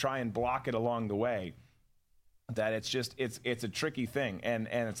going to try and block it along the way that it's a tricky thing. And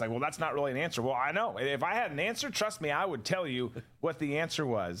it's like, well, that's not really an answer. Well, I know. If I had an answer, trust me, I would tell you what the answer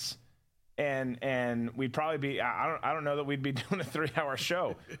was. And we'd probably be, I don't know that we'd be doing a 3-hour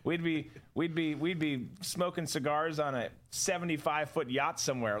show. We'd be smoking cigars on a 75-foot yacht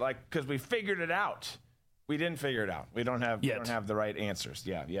somewhere, because we figured it out. We didn't figure it out. We don't have the right answers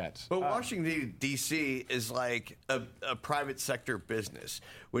yet. But Washington, D.C. is like a private sector business.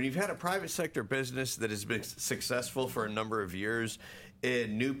 When you've had a private sector business that has been successful for a number of years,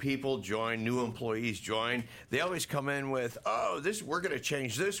 and new people join, new employees join, they always come in with, we're going to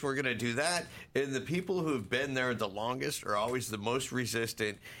change this, we're going to do that. And the people who have been there the longest are always the most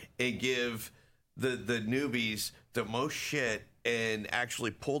resistant and give the newbies the most shit and actually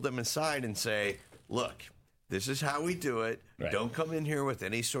pull them aside and say, look, this is how we do it. Right. Don't come in here with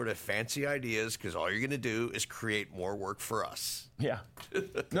any sort of fancy ideas because all you're going to do is create more work for us. Yeah.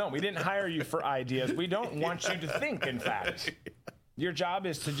 No, we didn't hire you for ideas. We don't want you to think, in fact. Your job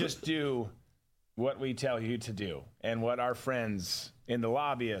is to just do what we tell you to do and what our friends in the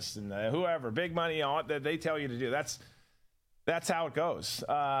lobbyists and whoever, big money, that they tell you to do. That's how it goes.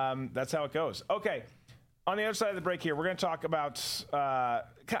 That's how it goes. Okay. On the other side of the break here, we're going to talk about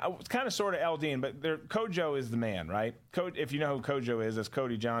kind of sort of Eldine, but Kojo is the man, right? If you know who Kojo is, that's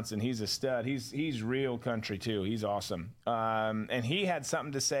Cody Johnson. He's a stud. He's real country, too. He's awesome. And he had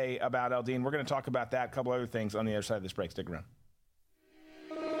something to say about Eldine. We're going to talk about that, a couple other things on the other side of this break. Stick around.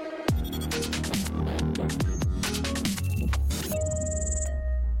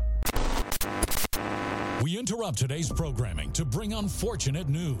 We interrupt today's programming to bring unfortunate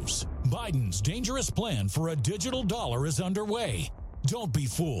news. Biden's dangerous plan for a digital dollar is underway. Don't be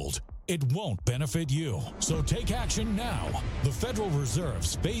fooled. It won't benefit you. So take action now. The Federal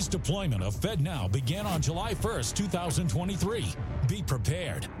Reserve's phased deployment of FedNow began on July 1st, 2023. Be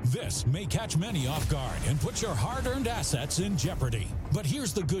prepared. This may catch many off guard and put your hard-earned assets in jeopardy. But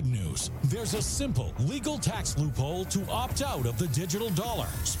here's the good news. There's a simple legal tax loophole to opt out of the digital dollar.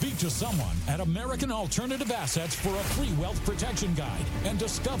 Speak to someone at American Alternative Assets for a free wealth protection guide and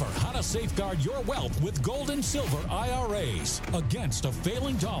discover how to safeguard your wealth with gold and silver IRAs against a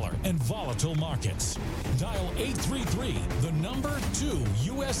failing dollar and volatile markets. Dial 833, the number 2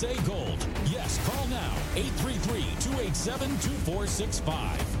 USA Gold. Yes, call now, 833-287-2465.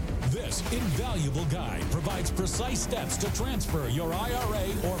 This invaluable guide provides precise steps to transfer your IRA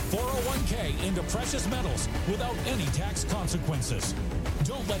or 401k into precious metals without any tax consequences.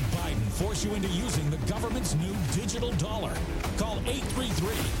 Don't let Biden force you into using the government's new digital dollar. Call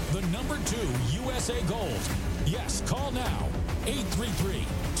 833, the number 2 USA Gold. Yes, call now,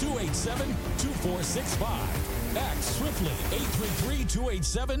 833-287-2465. Act swiftly,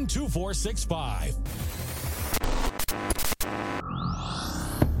 833-287-2465.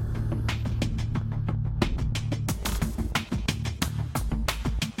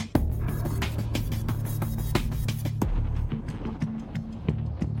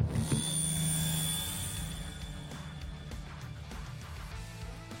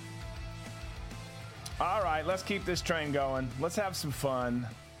 right, let's keep this train going. Let's have some fun.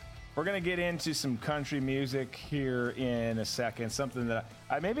 We're going to get into some country music here in a second. Something that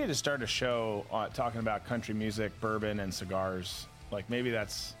I maybe to start a show talking about country music, bourbon, and cigars. Like maybe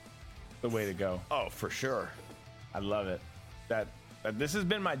that's the way to go. Oh, for sure. I love it. This has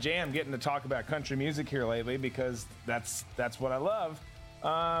been my jam, getting to talk about country music here lately, because that's what I love.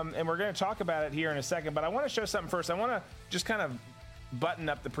 And we're going to talk about it here in a second. But I want to show something first. I want to just kind of button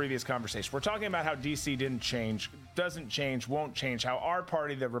up the previous conversation. We're talking about how D.C. didn't change, doesn't change, won't change, how our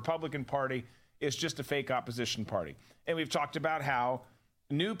party, the Republican Party, is just a fake opposition party. And we've talked about how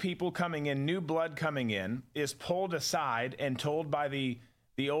new people coming in, new blood coming in, is pulled aside and told by the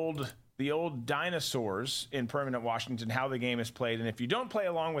old dinosaurs in permanent Washington how the game is played. And if you don't play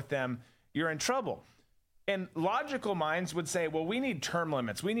along with them, you're in trouble. And logical minds would say, well, we need term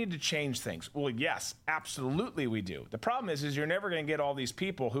limits. We need to change things. Well, yes, absolutely we do. The problem is you're never going to get all these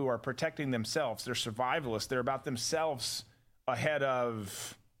people who are protecting themselves. They're survivalists. They're about themselves ahead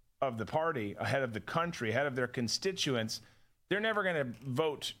of the party, ahead of the country, ahead of their constituents. They're never going to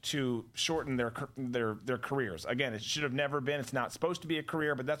vote to shorten their careers. Again, it should have never been. It's not supposed to be a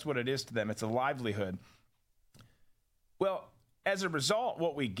career, but that's what it is to them. It's a livelihood. Well, as a result,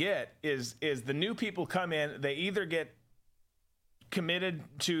 what we get is the new people come in. They either get committed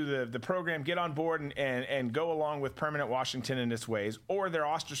to the program, get on board and go along with permanent Washington in its ways, or they're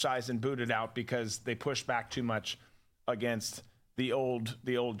ostracized and booted out because they push back too much against the old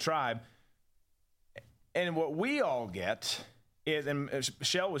tribe. And what we all get is, and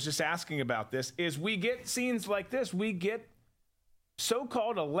Michelle was just asking about this, is we get scenes like this. We get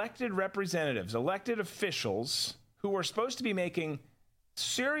so-called elected representatives, elected officials who are supposed to be making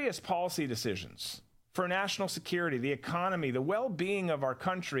serious policy decisions for national security, the economy, the well-being of our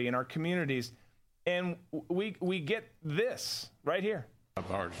country and our communities. And we get this right here.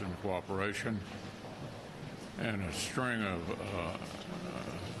 Bipartisan cooperation and a string of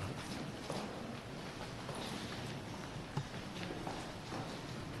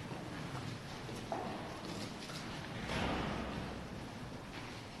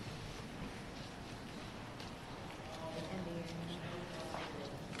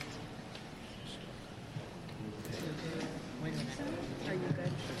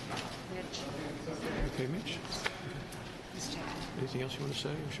Mitch? Anything else you want to say,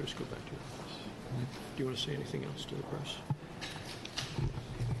 or should we just go back to your office? Do you want to say anything else to the press?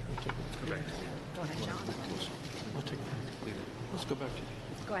 Go back. Go ahead, John. I'll take it. Let's go back to you.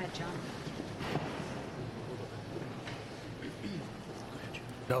 Go ahead, John.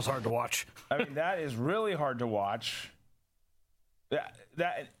 That was hard to watch. I mean, that is really hard to watch.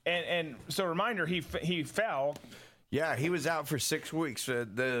 And so reminder, he fell. Yeah, he was out for 6 weeks.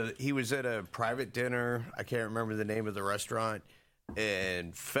 He was at a private dinner. I can't remember the name of the restaurant,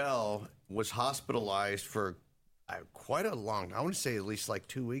 and was hospitalized for quite a long, I want to say at least like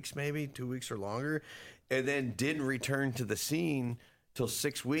 2 weeks, maybe 2 weeks or longer, and then didn't return to the scene till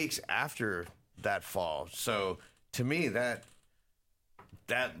 6 weeks after that fall. So to me, that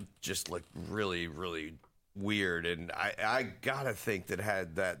just looked really, really weird, and I gotta think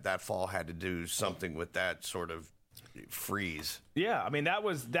that fall had to do something with that sort of freeze. Yeah, I mean that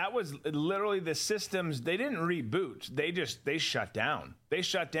was literally the systems. They didn't reboot. They shut down. They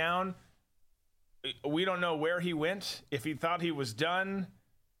shut down. We don't know where he went, if he thought he was done,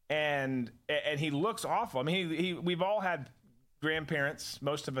 and he looks awful. I mean, we've all had grandparents.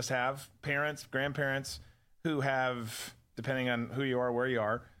 Most of us have parents, grandparents who have, depending on who you are, where you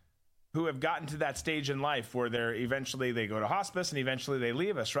are, who have gotten to that stage in life where eventually they go to hospice and eventually they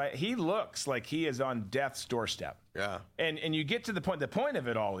leave us, right? He looks like he is on death's doorstep. Yeah. And you get to the point of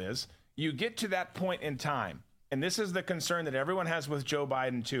it all is, you get to that point in time. And this is the concern that everyone has with Joe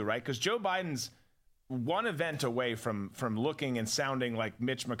Biden too, right? Because Joe Biden's one event away from looking and sounding like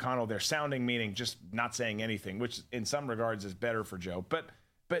Mitch McConnell. They're sounding, meaning just not saying anything, which in some regards is better for Joe. But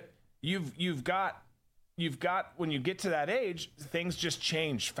you've got when you get to that age, things just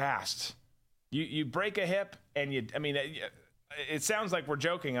change fast. You break a hip and it sounds like we're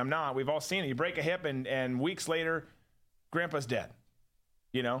joking. I'm not. We've all seen it. You break a hip and weeks later, grandpa's dead.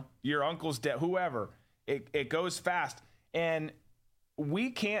 You know, your uncle's dead, whoever. It goes fast. And we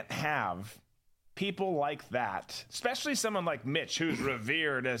can't have people like that, especially someone like Mitch, who's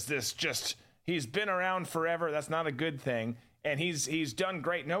revered as this he's been around forever. That's not a good thing. And he's done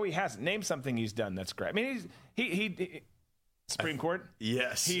great. No, he hasn't. Name something he's done that's great. I mean, he Supreme Court.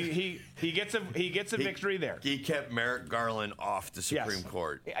 Yes. He gets a victory there. He kept Merrick Garland off the Supreme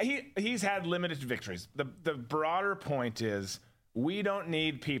Court. He's had limited victories. The broader point is, we don't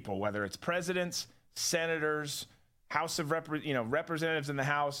need people, whether it's presidents, senators, House of representatives in the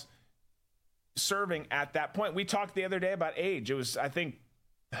House. serving at that point. We talked the other day about age. It was, I think,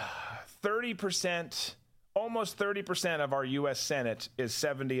 30%, almost 30% of our U.S. Senate is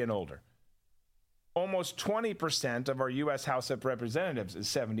 70 and older. Almost 20% of our U.S. House of Representatives is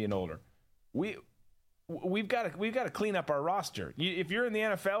 70 and older. We've got to clean up our roster. If you're in the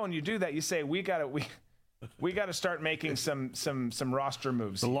NFL and you do that, you say we got to start making some roster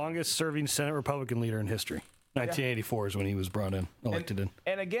moves. The longest serving Senate Republican leader in history. 1984 is when he was brought in, elected in.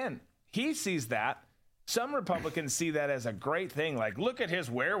 And again, he sees that. Some Republicans see that as a great thing. Like, look at his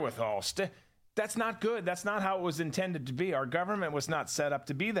wherewithal. That's not good. That's not how it was intended to be. Our government was not set up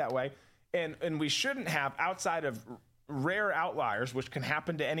to be that way. And we shouldn't have, outside of rare outliers, which can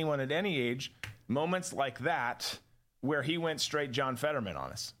happen to anyone at any age, moments like that where he went straight John Fetterman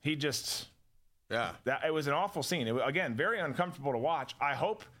on us. He just... Yeah. It was an awful scene. It was, again, very uncomfortable to watch. I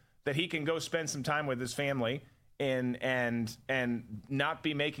hope that he can go spend some time with his family and not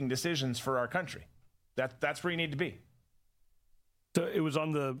be making decisions for our country. That's where you need to be. So it was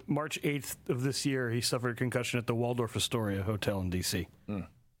on the March 8th of this year he suffered a concussion at the Waldorf Astoria Hotel in D.C.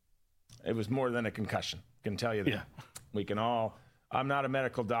 It was more than a concussion. I can tell you that. Yeah. We can all... I'm not a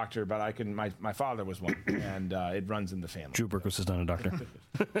medical doctor, but I can. My father was one, and it runs in the family. Drew Berquist is not a doctor.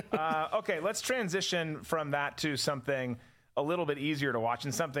 Okay, let's transition from that to something a little bit easier to watch,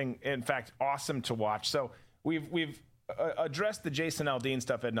 and something, in fact, awesome to watch. So we've addressed the Jason Aldean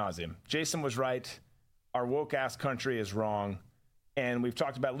stuff ad nauseum. Jason was right. Our woke-ass country is wrong. And we've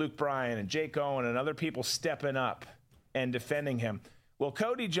talked about Luke Bryan and Jake Owen and other people stepping up and defending him. Well,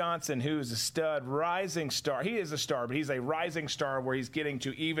 Cody Johnson, who's a stud, rising star, he is a star, but he's a rising star where he's getting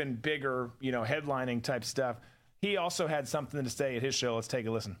to even bigger, headlining type stuff. He also had something to say at his show. Let's take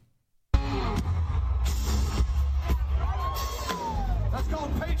a listen. That's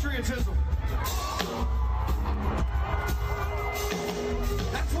called patriotism.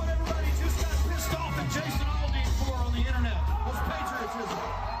 That's what everybody just got pissed off at Jason Aldean for on the internet. Was patriotism.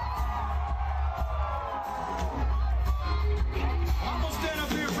 I'm going to stand up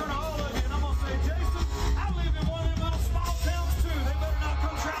here in front of all of you and I'm going to say, Jason, I live in one of them little small towns too. They better not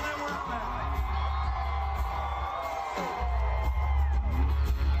come try that where I'm at.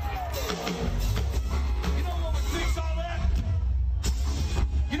 You know what would fix all that?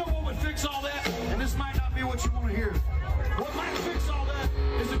 You know what would fix all that? And this might not be what you want to hear. What might fix all that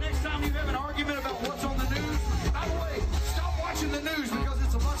is the next time you have an argument about what's on the news. By the way, stop watching the news because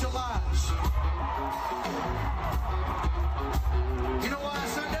it's a bunch of lies. You know why I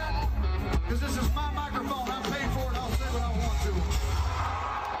said that? Because this is my microphone. I'm paid for it. I'll say what I want to.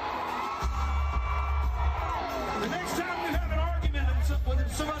 The next time you have an argument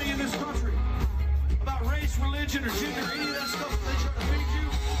with somebody in this country about race, religion, or gender, any of that stuff that they try to feed you,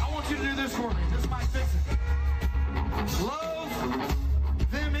 I want you to do this for me. This might fix it. Love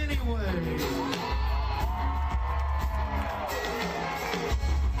them anyway. It's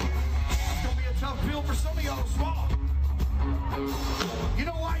going to be a tough pill for some of y'all to swallow. You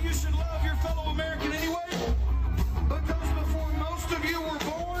know why you should love your fellow American anyway? Because before most of you were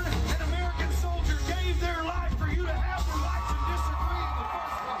born, an American soldier gave their life for you to have the right to disagree in the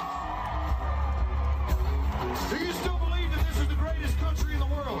first place. Do you still believe that this is the greatest country in the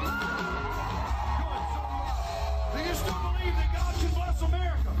world? Good, so do I. Do you still believe that God can bless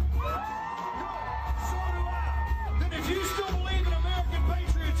America? Good, so do I. Then if you still believe in American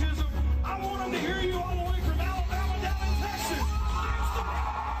patriotism, I want them to hear you all the way from Alabama down in Texas.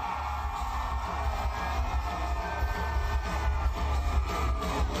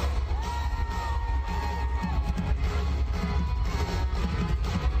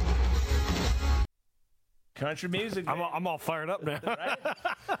 Country music. I'm all fired up now. Right?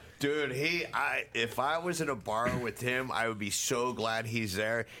 Dude, if I was in a bar with him, I would be so glad he's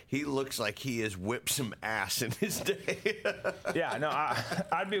there. He looks like he has whipped some ass in his day. Yeah, no,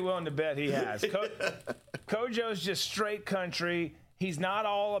 I'd be willing to bet he has. Kojo's just straight country. He's not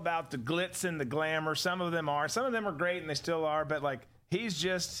all about the glitz and the glamour. Some of them are. Some of them are great, and they still are. But he's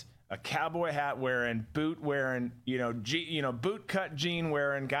just a cowboy hat wearing, boot wearing, boot cut jean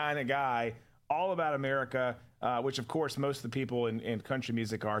wearing kind of guy. All about America, which, of course, most of the people in country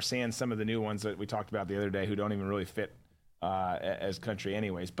music are, sans some of the new ones that we talked about the other day who don't even really fit as country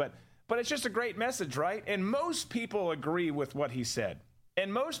anyways. But it's just a great message, right? And most people agree with what he said.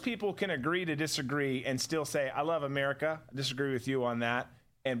 And most people can agree to disagree and still say, I love America, I disagree with you on that,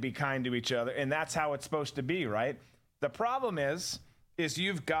 and be kind to each other. And that's how it's supposed to be, right? The problem is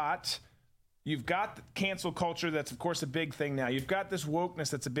you've got cancel culture that's, of course, a big thing now. You've got this wokeness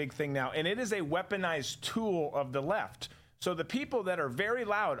that's a big thing now. And it is a weaponized tool of the left. So the people that are very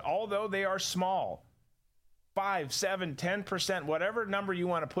loud, although they are small, 5, 7, 10%, whatever number you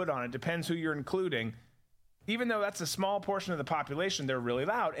want to put on it, depends who you're including. Even though that's a small portion of the population, they're really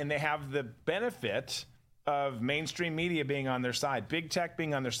loud, and they have the benefit of mainstream media being on their side, big tech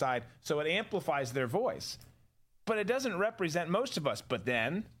being on their side, so it amplifies their voice. But it doesn't represent most of us. But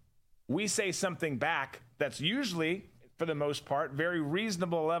then we say something back that's usually, for the most part, very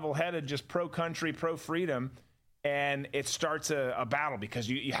reasonable, level-headed, just pro-country, pro-freedom, and it starts a battle because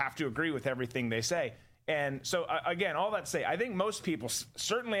you have to agree with everything they say. And so, again, all that to say, I think most people,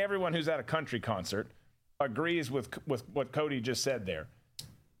 certainly everyone who's at a country concert, agrees with what Cody just said there.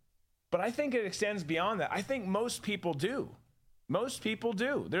 But I think it extends beyond that. I think most people do. Most people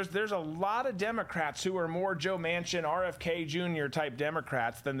do. There's a lot of Democrats who are more Joe Manchin, RFK Jr. type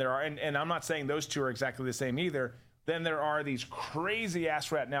Democrats than there are, and I'm not saying those two are exactly the same either, than there are these crazy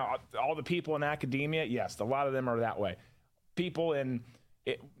ass rat. Now, all the people in academia, yes, a lot of them are that way. People in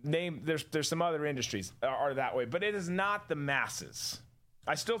there's some other industries are that way, but it is not the masses.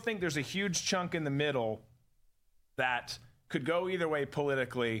 I still think there's a huge chunk in the middle that could go either way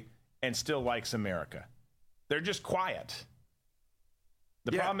politically and still likes America. They're just quiet.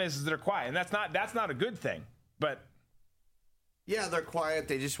 The problem is they're quiet, and that's not a good thing. But yeah, they're quiet.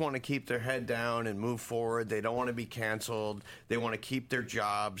 They just want to keep their head down and move forward. They don't want to be canceled. They want to keep their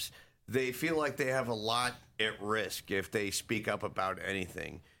jobs. They feel like they have a lot at risk if they speak up about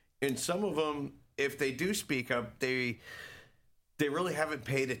anything. And some of them, if they do speak up, they really haven't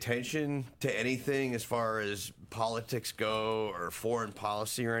paid attention to anything as far as politics go or foreign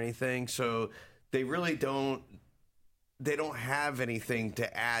policy or anything. So they really don't have anything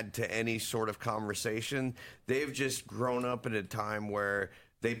to add to any sort of conversation. They've just grown up in a time where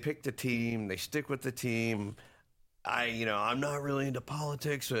they pick the team, they stick with the team. I'm not really into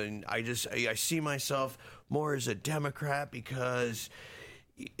politics, and I see myself more as a Democrat because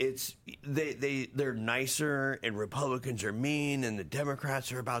they're nicer and Republicans are mean and the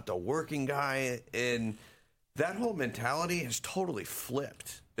Democrats are about the working guy, and that whole mentality has totally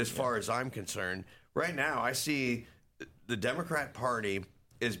flipped as far as I'm concerned. Right now, I see the Democrat Party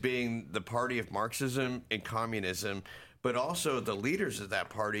as being the party of Marxism and communism, but also the leaders of that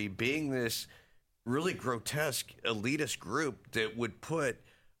party being this really grotesque elitist group that would put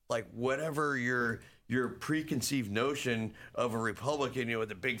like whatever your preconceived notion of a Republican,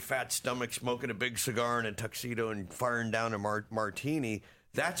 with a big fat stomach, smoking a big cigar and a tuxedo and firing down a martini,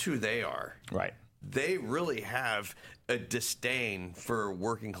 that's who they are. Right. They really have a disdain for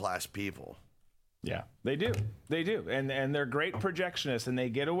working class people. Yeah, they do. They do. And they're great projectionists, and they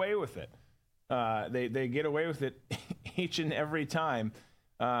get away with it. They get away with it each and every time,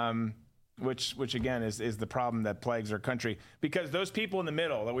 which again is the problem that plagues our country. Because those people in the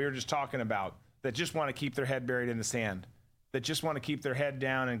middle that we were just talking about, that just want to keep their head buried in the sand, that just want to keep their head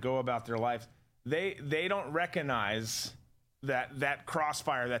down and go about their life, they don't recognize that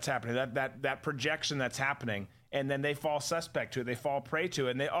crossfire that's happening, that projection that's happening. And then they fall suspect to it. They fall prey to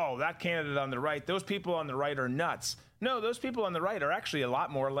it. And that candidate on the right, those people on the right are nuts. No, those people on the right are actually a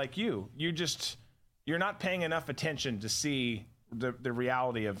lot more like you. You're not paying enough attention to see the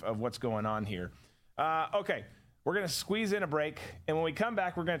reality of what's going on here. Okay, we're going to squeeze in a break. And when we come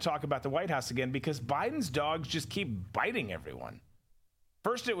back, we're going to talk about the White House again because Biden's dogs just keep biting everyone.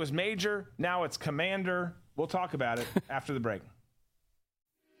 First it was Major, now it's Commander. We'll talk about it after the break.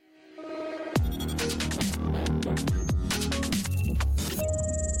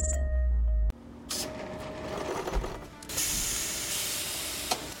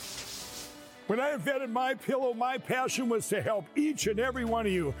 When I invented MyPillow, my passion was to help each and every one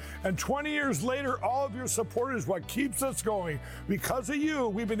of you. And 20 years later, all of your support is what keeps us going. Because of you,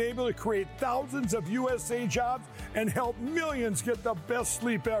 we've been able to create thousands of USA jobs and help millions get the best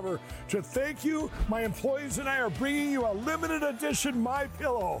sleep ever. To thank you, my employees and I are bringing you a limited edition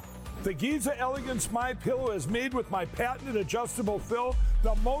MyPillow. The Giza Elegance MyPillow is made with my patented adjustable fill,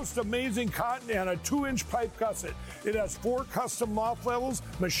 the most amazing cotton, and a 2-inch pipe gusset. It has 4 custom loft levels,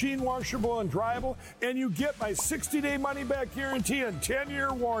 machine washable and dryable, and you get my 60-day money-back guarantee and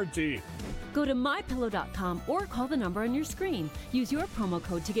 10-year warranty. Go to MyPillow.com or call the number on your screen. Use your promo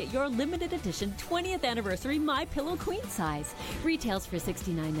code to get your limited edition 20th anniversary MyPillow queen size. Retails for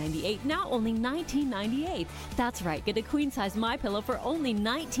 $69.98, now only $19.98. That's right, get a queen size MyPillow for only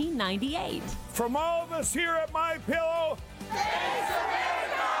 $19.98. From all of us here at MyPillow, thanks America!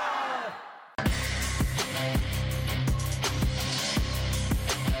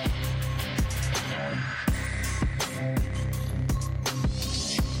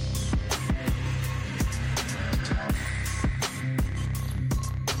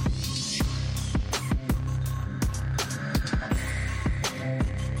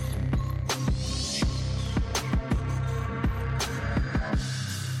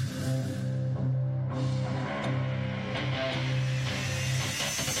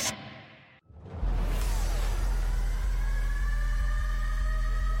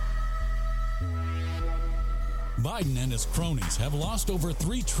 Biden and his cronies have lost over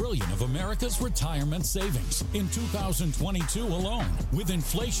 $3 trillion of America's retirement savings in 2022 alone. With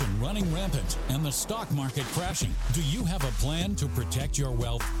inflation running rampant and the stock market crashing, do you have a plan to protect your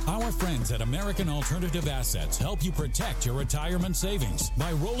wealth? Our friends at American Alternative Assets help you protect your retirement savings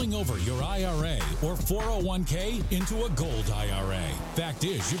by rolling over your IRA or 401k into a gold IRA. Fact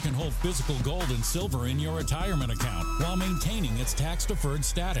is, you can hold physical gold and silver in your retirement account while maintaining its tax-deferred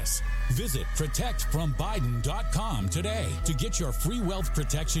status. Visit protectfrombiden.com today to get your free wealth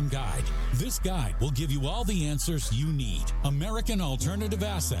protection guide. This guide will give you all the answers you need. American Alternative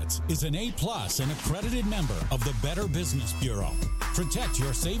Assets is an A+ and accredited member of the Better Business Bureau. Protect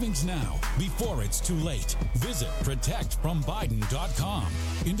your savings now before it's too late. Visit protectfrombiden.com.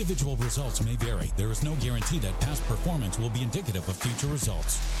 Individual results may vary. There is no guarantee that past performance will be indicative of future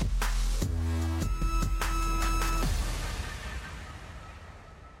results.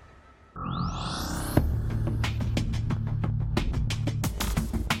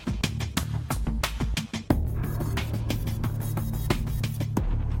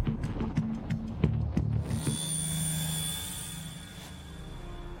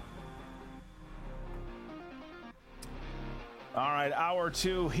 All right, hour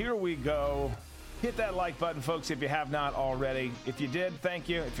two, here we go. Hit that like button, folks, if you have not already. If you did, thank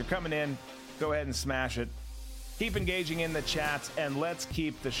you. If you're coming in, go ahead and smash it. Keep engaging in the chats, and let's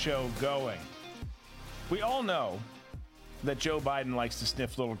keep the show going. We all know that Joe Biden likes to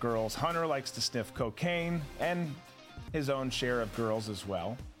sniff little girls. Hunter likes to sniff cocaine and his own share of girls as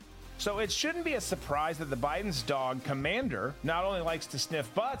well. So it shouldn't be a surprise that the Biden's dog, Commander, not only likes to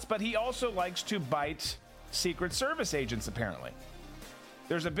sniff butts, but he also likes to bite Secret Service agents, apparently.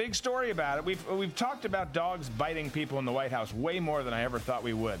 There's a big story about it. We've talked about dogs biting people in the White House way more than I ever thought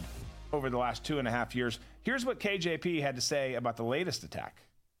we would over the last 2.5 years. Here's what KJP had to say about the latest attack.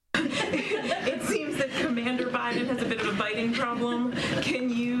 It seems that Commander Biden has a bit of a biting problem. Can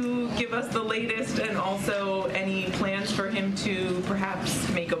you give us the latest and also any plans for him to perhaps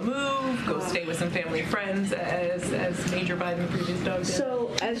make a move, go stay with some family and friends as Major Biden, the previous dog did? So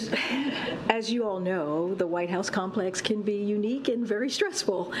as you all know, the White House complex can be unique and very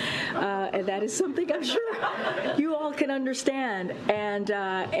stressful. And that is something I'm sure you all can understand. And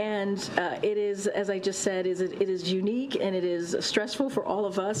it is, as I just said, it is unique and it is stressful for all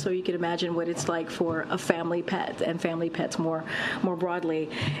of us. So you can imagine what it's like for a family pet and family pets more broadly.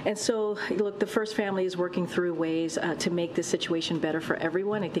 And so, look, the First Family is working through ways to make this situation better for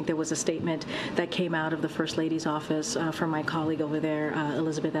everyone. I think there was a statement that came out of the First Lady's office from my colleague over there,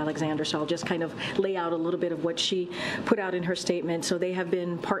 Elizabeth Alexander. So I'll just kind of lay out a little bit of what she put out in her statement. So they have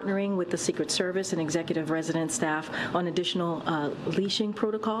been partnering with the Secret Service and executive resident staff on additional leashing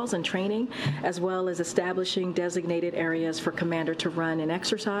protocols and training, as well as establishing designated areas for Commander to run and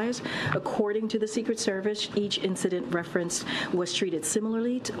exercise. According to the Secret Service, each incident referenced was treated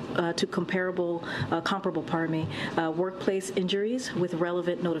similarly to comparable workplace injuries with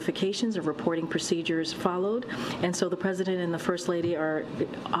relevant notifications of reporting procedures followed. And so the President and the First Lady are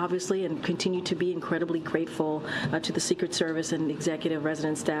obviously and continue to be incredibly grateful to the Secret Service and executive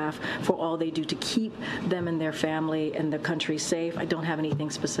resident staff for all they do to keep them and their family and the country safe. I don't have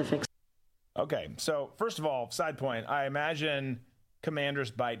anything specific. Okay, so first of all, side point, I imagine Commander's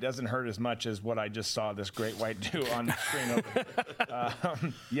bite doesn't hurt as much as what I just saw this great white do on the screen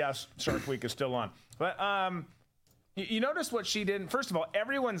over. Yes, Shark Week is still on. But you notice what she did? First of all,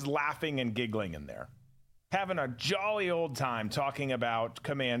 everyone's laughing and giggling in there, having a jolly old time talking about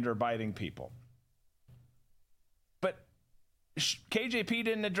Commander biting people. But KJP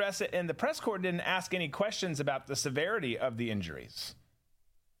didn't address it, and the press corps didn't ask any questions about the severity of the injuries.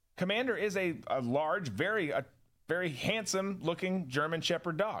 Commander is a large, very handsome-looking German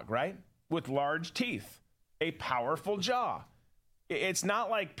Shepherd dog, right? With large teeth, a powerful jaw. It's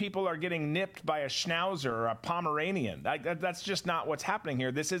not like people are getting nipped by a Schnauzer or a Pomeranian. That's just not what's happening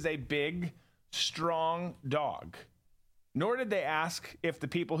here. This is a big, strong dog. Nor did they ask if the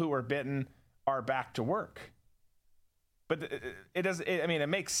people who were bitten are back to work. But it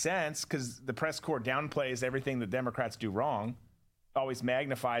makes sense because the press corps downplays everything the Democrats do wrong, always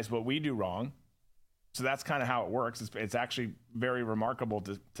magnifies what we do wrong. So that's kind of how it works. It's actually very remarkable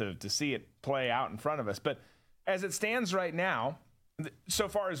to see it play out in front of us. But as it stands right now, so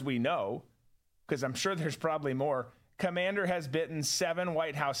far as we know, because I'm sure there's probably more, Commander has bitten 7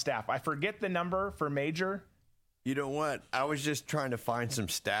 White House staff. I forget the number for Major. You know what? I was just trying to find some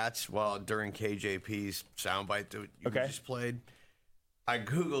stats during KJP's soundbite that you just played. I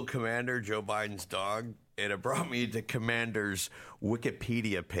Googled Commander, Joe Biden's dog, and it brought me to Commander's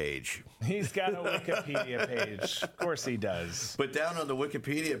Wikipedia page. He's got a Wikipedia page. Of course he does. But down on the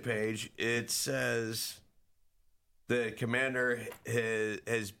Wikipedia page, it says the commander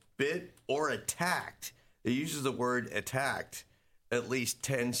has bit or attacked. It uses the word attacked at least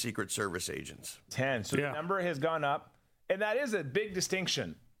 10 Secret Service agents. 10. So the number has gone up. And that is a big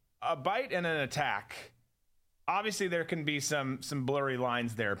distinction. A bite and an attack. Obviously, there can be some blurry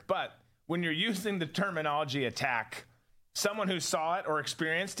lines there. But when you're using the terminology attack, someone who saw it or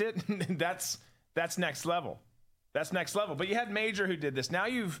experienced it, that's next level. That's next level. But you had Major who did this. Now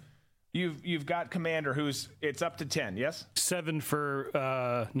you've got Commander it's up to 10, yes? 7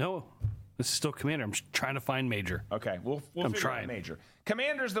 for, no. This is still Commander. I'm trying to find Major. Okay, we'll figure out Major.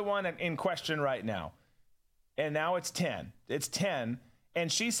 Commander's the one in question right now. And now it's 10. It's 10.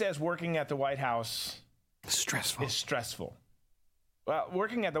 And she says working at the White House is stressful. Well,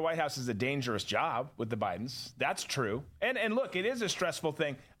 working at the White House is a dangerous job with the Bidens. That's true. And look, it is a stressful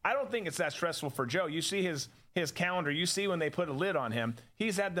thing. I don't think it's that stressful for Joe. You see his calendar. You see when they put a lid on him.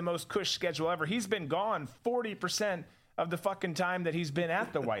 He's had the most cush schedule ever. He's been gone 40% of the fucking time that he's been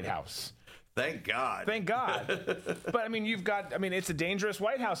at the White House. Thank God. Thank God. But, it's a dangerous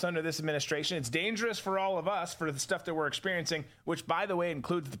White House under this administration. It's dangerous for all of us for the stuff that we're experiencing, which, by the way,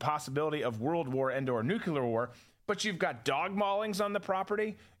 includes the possibility of world war and/or nuclear war. But you've got dog maulings on the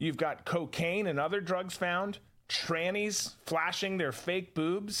property. You've got cocaine and other drugs found. Trannies flashing their fake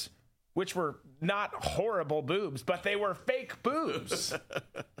boobs, which were not horrible boobs, but they were fake boobs.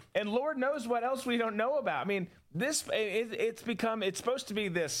 And Lord knows what else we don't know about. I mean, it's supposed to be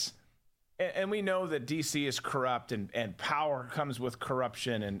this. And we know that D.C. is corrupt and power comes with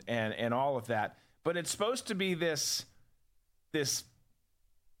corruption and all of that. But it's supposed to be this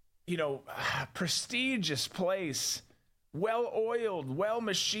prestigious place, well-oiled,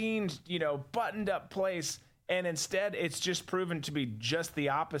 well-machined, buttoned-up place. And instead, it's just proven to be just the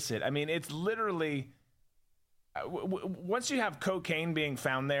opposite. I mean, it's literally... once you have cocaine being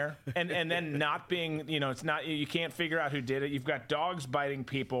found there and then not being, it's not, you can't figure out who did it. You've got dogs biting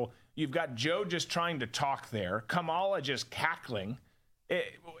people. You've got Joe just trying to talk there. Kamala just cackling.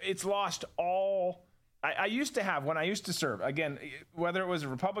 It's lost all. I used to have, when I used to serve, again, whether it was a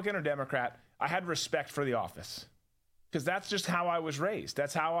Republican or Democrat, I had respect for the office because that's just how I was raised.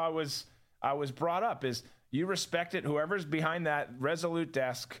 That's how I was brought up is you respect it. Whoever's behind that resolute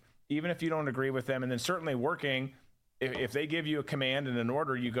desk, even if you don't agree with them, and then certainly working, if they give you a command and an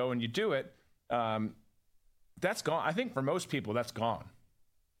order, you go and you do it. That's gone. I think for most people, that's gone.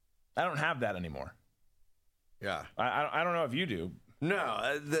 I don't have that anymore. Yeah. I don't know if you do.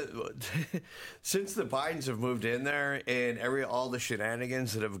 No. Since the Bidens have moved in there and all the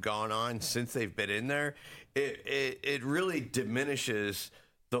shenanigans that have gone on since they've been in there, it really diminishes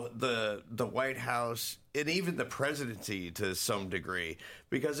the White House and even the presidency to some degree,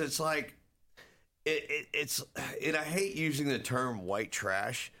 because it's like it's and I hate using the term white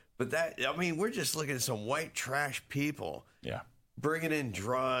trash, but we're just looking at some white trash people. Yeah. Bringing in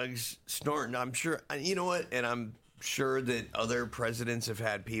drugs, snorting. I'm sure, you know what? And I'm sure that other presidents have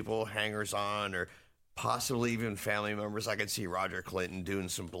had people hangers on or possibly even family members. I could see Roger Clinton doing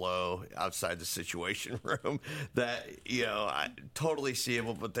some blow outside the Situation Room that, I totally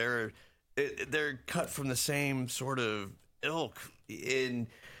seeable, but they're cut from the same sort of ilk.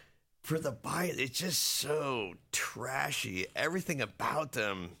 For the Biden, it's just so trashy. Everything about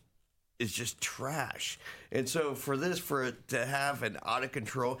them is just trash. And so for it to have an out of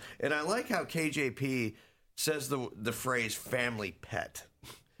control, and I like how KJP says the phrase family pet.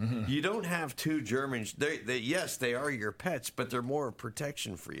 Mm-hmm. You don't have two Germans. Yes, they are your pets, but they're more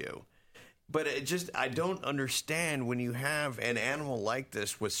protection for you. But I don't understand when you have an animal like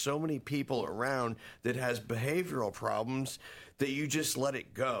this with so many people around that has behavioral problems that you just let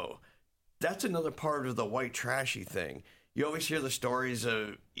it go. That's another part of the white trashy thing. You always hear the stories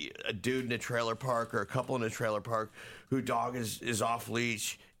of a dude in a trailer park or a couple in a trailer park who dog is off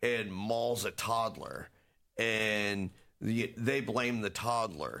leash and mauls a toddler, and they blame the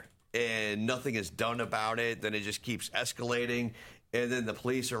toddler, and nothing is done about it. Then it just keeps escalating, and then the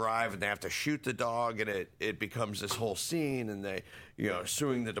police arrive and they have to shoot the dog, and it becomes this whole scene, and they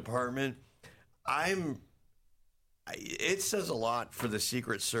suing the department. It says a lot for the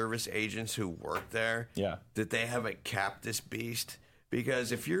Secret Service agents who work there that they haven't capped this beast.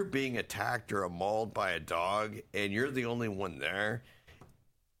 Because if you're being attacked or mauled by a dog and you're the only one there,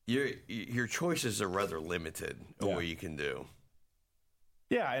 your choices are rather limited of what you can do.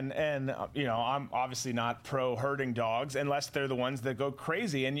 Yeah, and I'm obviously not pro herding dogs unless they're the ones that go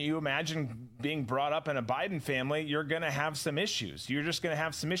crazy. And you imagine being brought up in a Biden family, you're going to have some issues. You're just going to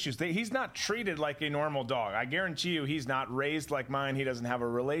have some issues. He's not treated like a normal dog. I guarantee you he's not raised like mine. He doesn't have a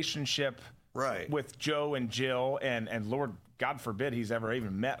relationship with Joe and Jill. And Lord God forbid he's ever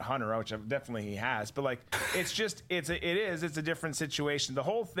even met Hunter, which definitely he has. But like, it's a different situation. The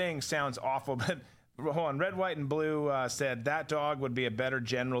whole thing sounds awful. But hold on, Red, White, and Blue said that dog would be a better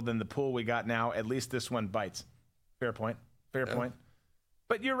general than the pool we got now. At least this one bites. Fair point. Fair point.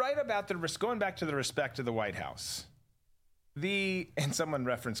 But you're right about going back to the respect of the White House. And someone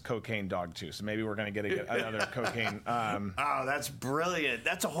referenced cocaine dog too, so maybe we're going to get another cocaine. Oh, that's brilliant!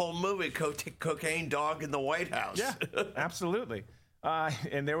 That's a whole movie, cocaine dog in the White House. Yeah, absolutely.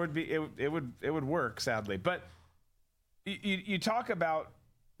 And there would be it would work, sadly. But you talk about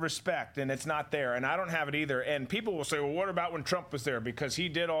respect, and it's not there, and I don't have it either. And people will say, "Well, what about when Trump was there? Because he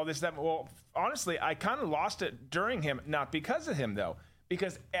did all this, that." Well, honestly, I kind of lost it during him, not because of him though.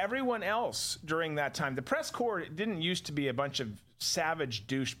 Because everyone else during that time, the press corps didn't used to be a bunch of savage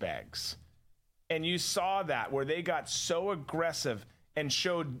douchebags. And you saw that where they got so aggressive and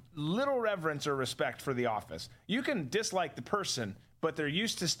showed little reverence or respect for the office. You can dislike the person, but there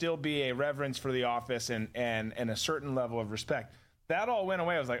used to still be a reverence for the office and a certain level of respect. That all went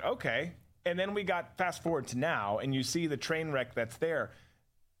away. I was like, okay. And then we got fast forward to now, and you see the train wreck that's there.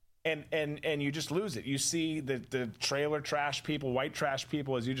 And you just lose it. You see the trailer trash people, white trash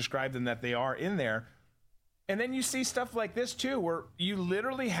people, as you described them, that they are in there. And then you see stuff like this, too, where you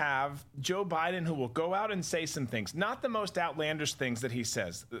literally have Joe Biden who will go out and say some things, not the most outlandish things that he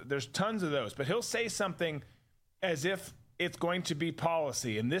says. There's tons of those. But he'll say something as if it's going to be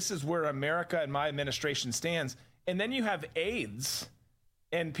policy. And this is where America and my administration stands. And then you have aides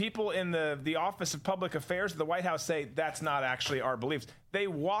and people in the Office of Public Affairs of the White House say that's not actually our beliefs. They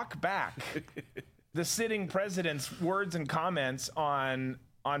walk back the sitting president's words and comments on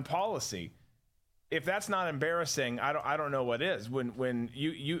policy. If that's not embarrassing, I don't know what is. When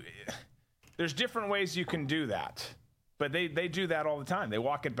you there's different ways you can do that, but they do that all the time. They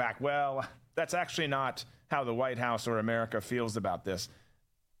walk it back. Well, that's actually not how the White House or America feels about this.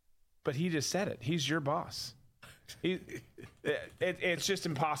 But he just said it. He's your boss. It's just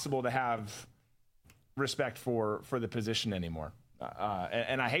impossible to have respect for the position anymore,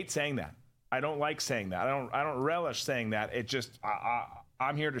 and I hate saying that. I don't like saying that. I don't relish saying that. It just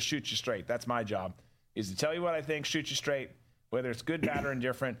I'm here to shoot you straight. That's my job, is to tell you what I think, shoot you straight, whether it's good, bad, or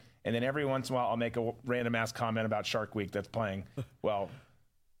indifferent. And then every once in a while, I'll make a random ass comment about Shark Week that's playing. Well.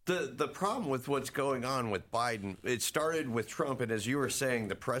 The problem with what's going on with Biden, it started with Trump, and as you were saying,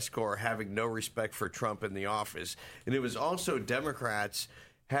 the press corps having no respect for Trump in the office. And it was also Democrats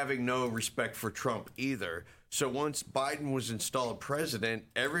having no respect for Trump either. So once Biden was installed president,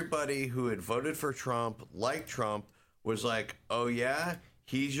 everybody who had voted for Trump, like Trump, was like, oh yeah,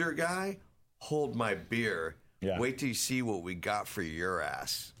 he's your guy? Hold my beer. Yeah. Wait till you see what we got for your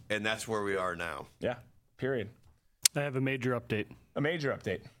ass. And that's where we are now. Yeah, period. I have a major update. A major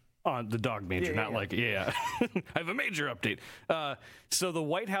update. On the dog major, I have a major update. So the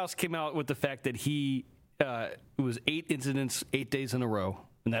White House came out with the fact that it was 8 incidents, 8 days in a row,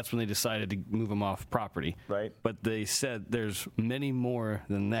 and that's when they decided to move him off property. Right. But they said there's many more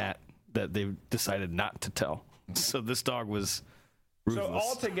than that they've decided not to tell. So this dog was ruthless. So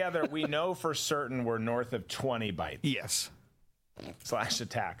altogether, we know for certain we're north of 20 bites. Yes. /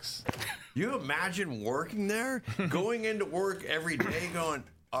 attacks. You imagine working there, going into work every day going,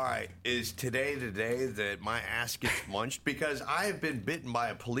 all right, is today the day that my ass gets munched? Because I have been bitten by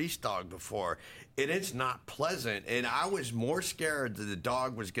a police dog before, and it's not pleasant. And I was more scared that the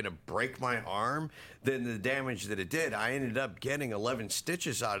dog was going to break my arm than the damage that it did. I ended up getting 11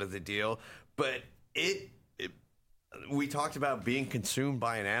 stitches out of the deal, but we talked about being consumed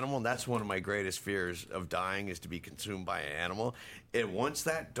by an animal, and that's one of my greatest fears of dying, is to be consumed by an animal. And once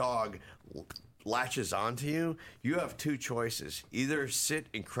that dog latches onto you, you have two choices. Either sit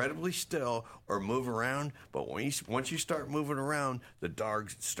incredibly still or move around, but once you start moving around, the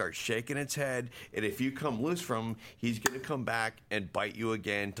dog starts shaking its head, and if you come loose from him, he's going to come back and bite you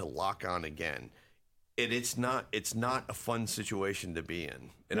again to lock on again. And it's not a fun situation to be in.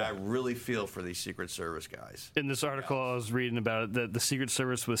 And I really feel for these Secret Service guys. In this article I was reading about it, that the Secret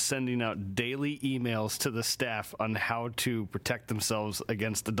Service was sending out daily emails to the staff on how to protect themselves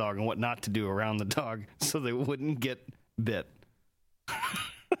against the dog and what not to do around the dog so they wouldn't get bit.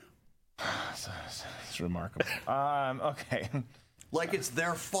 It's remarkable. Okay. Like it's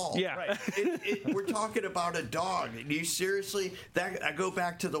their fault. Yeah. Right. We're talking about a dog. You seriously? I go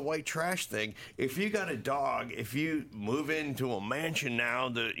back to the white trash thing. If you got a dog, if you move into a mansion now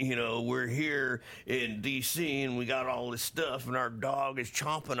that, we're here in D.C. and we got all this stuff and our dog is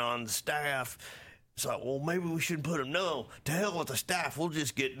chomping on the staff, So, well, maybe we shouldn't put them. No, to hell with the staff. We'll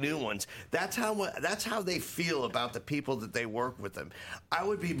just get new ones. That's how they feel about the people that they work with them. I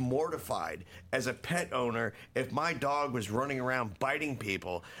would be mortified as a pet owner if my dog was running around biting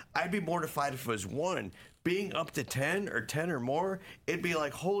people. I'd be mortified if it was one. Being up to 10 or more, it'd be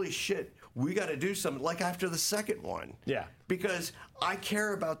like, holy shit, we got to do something. Like after the second one. Yeah. Because I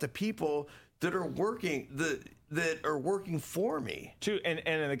care about the people that are working for me. And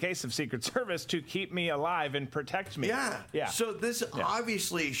in the case of Secret Service, to keep me alive and protect me. Yeah. So this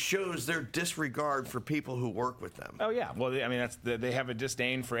obviously shows their disregard for people who work with them. Oh, yeah. Well, I mean, they have a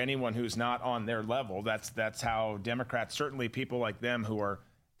disdain for anyone who's not on their level. That's how Democrats, certainly people like them who are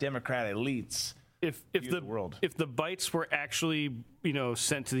Democrat elites, if the bites were actually,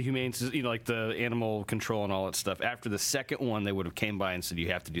 sent to the humane, like the animal control and all that stuff, after the second one, they would have came by and said,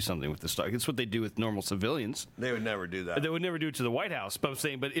 you have to do something with this dog. It's what they do with normal civilians. They would never do that. They would never do it to the White House. But I'm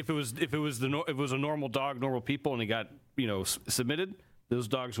saying, if it was a normal dog, normal people, and he got, submitted, those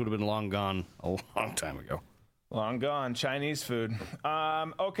dogs would have been long gone a long time ago. Long gone. Chinese food.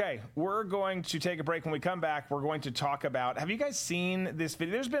 Okay, we're going to take a break. When we come back, we're going to talk about, have you guys seen this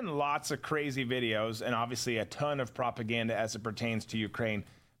video? There's been lots of crazy videos and obviously a ton of propaganda as it pertains to Ukraine.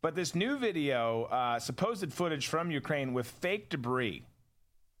 But this new video, supposed footage from Ukraine with fake debris,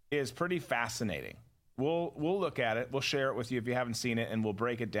 is pretty fascinating. We'll look at it. We'll share it with you if you haven't seen it, and we'll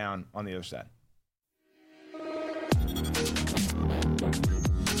break it down on the other side.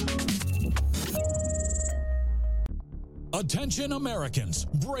 Attention Americans,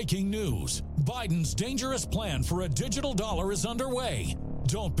 breaking news. Biden's dangerous plan for a digital dollar is underway.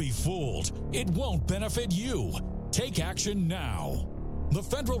 Don't be fooled. It won't benefit you. Take action now. The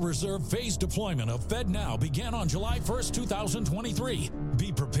Federal Reserve phased deployment of FedNow began on July 1st, 2023.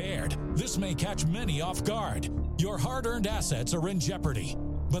 Be prepared. This may catch many off guard. Your hard-earned assets are in jeopardy.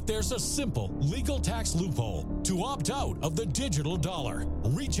 But there's a simple legal tax loophole to opt out of the digital dollar.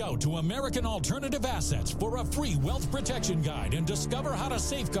 Reach out to American Alternative Assets for a free wealth protection guide and discover how to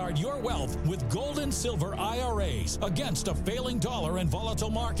safeguard your wealth with gold and silver IRAs against a failing dollar and volatile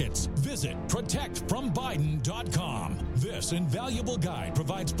markets. Visit protectfrombiden.com. This invaluable guide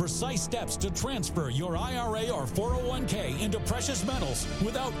provides precise steps to transfer your IRA or 401k into precious metals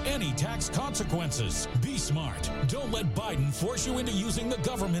without any tax consequences. Be smart. Don't let Biden force you into using the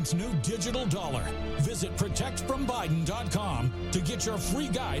government's new digital dollar. Visit protectfrombiden.com to get your free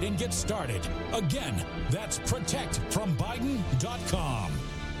guide and get started. Again, that's protectfrombiden.com.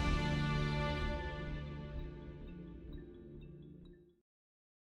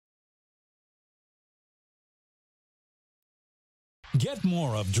 Get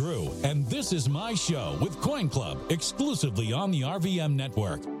more of Drew and This Is My Show with Coin Club exclusively on the RVM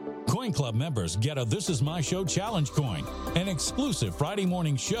network. Coin Club members get a This Is My Show challenge coin, an exclusive Friday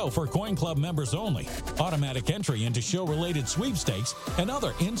morning show for Coin Club members only, automatic entry into show-related sweepstakes, and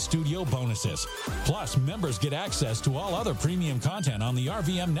other in-studio bonuses. Plus, members get access to all other premium content on the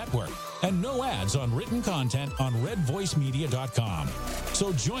RVM network and no ads on written content on redvoicemedia.com.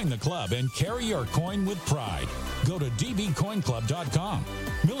 So join the club and carry your coin with pride. Go to dbcoinclub.com.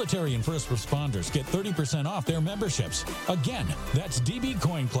 Military and first responders get 30% off their memberships. Again, that's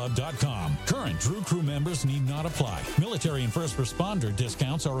dbcoinclub.com. Current Drew Crew members need not apply. Military and first responder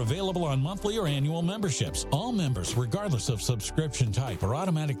discounts are available on monthly or annual memberships. All members, regardless of subscription type, are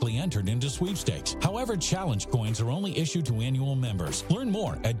automatically entered into sweepstakes. However, challenge coins are only issued to annual members. Learn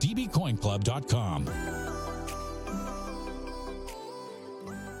more at dbcoinclub.com.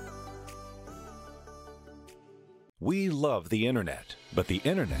 We love the internet, but the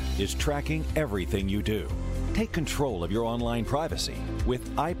internet is tracking everything you do. Take control of your online privacy with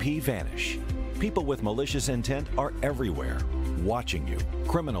IPVanish. People with malicious intent are everywhere, watching you.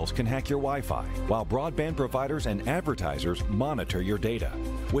 Criminals can hack your Wi-Fi, while broadband providers and advertisers monitor your data.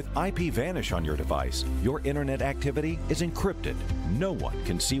 With IPVanish on your device, your internet activity is encrypted. No one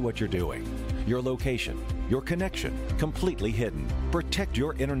can see what you're doing. Your location, your connection, completely hidden. Protect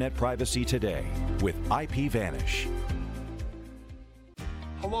your internet privacy today with IPVanish.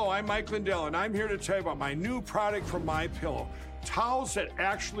 Hello, I'm Mike Lindell, and I'm here to tell you about my new product from MyPillow, towels that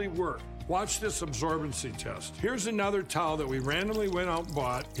actually work. Watch this absorbency test. Here's another towel that we randomly went out and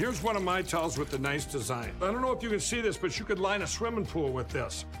bought. Here's one of my towels with the nice design. I don't know if you can see this, but you could line a swimming pool with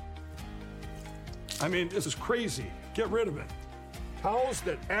this. I mean, this is crazy. Get rid of it. Towels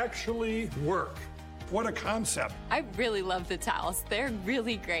that actually work. What a concept. I really love the towels. They're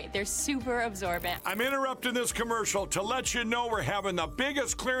really great. They're super absorbent. I'm interrupting this commercial to let you know we're having the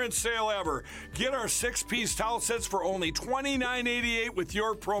biggest clearance sale ever. Get our 6-piece towel sets for only $29.88 with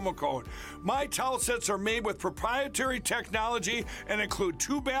your promo code. My towel sets are made with proprietary technology and include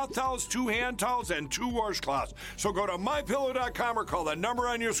 2 bath towels, 2 hand towels, and 2 washcloths. So go to mypillow.com or call the number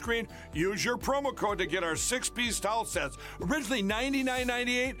on your screen. Use your promo code to get our 6-piece towel sets. Originally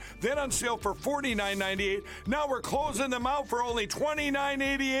 $99.98, then on sale for $49.98. Now we're closing them out for only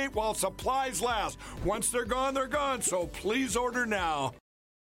 $29.88 while supplies last. Once they're gone, so please order now.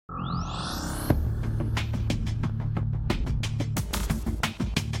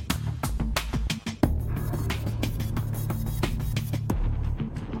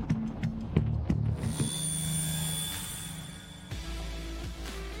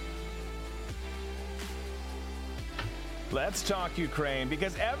 Let's talk Ukraine,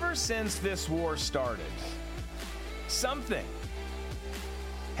 because ever since this war started, something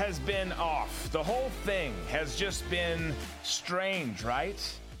has been off. The whole thing has just been strange, right?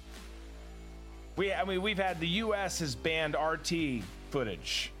 We've had the U.S. has banned RT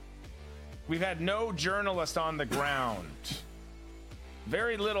footage. We've had no journalist on the ground.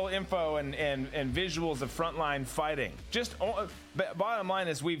 Very little info and visuals of frontline fighting. Just bottom line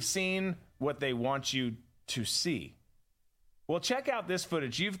is we've seen what they want you to see. Well, check out this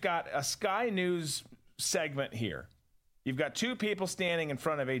footage. You've got a Sky News segment here. You've got 2 people standing in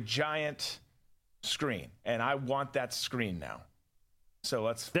front of a giant screen, and I want that screen now.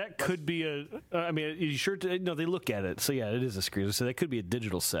 So could be a. I mean, you sure? No, they look at it. So yeah, it is a screen. So that could be a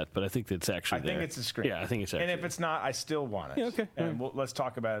digital set, but I think that's actually. I think it's a screen. Yeah, I think it's actually. And if it's not, I still want it. Yeah, okay. And let's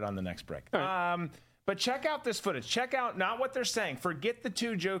talk about it on the next break. Right. But check out this footage. Check out not what they're saying. Forget the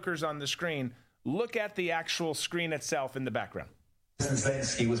 2 jokers on the screen. Look at the actual screen itself in the background. President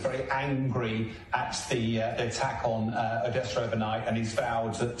Zelensky was very angry at the attack on Odessa overnight, and he's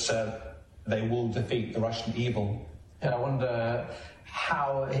vowed that they will defeat the Russian evil. And I wonder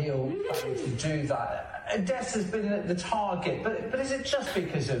how he'll plan to do that. Odessa's been the target, but is it just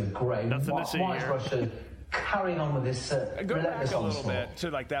because of grain? Why is Russia carrying on with this Go back a little bit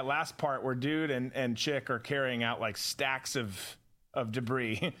to like that last part where dude and chick are carrying out like stacks of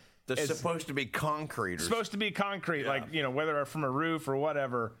debris. It's supposed to be concrete. Like, you know, whether from a roof or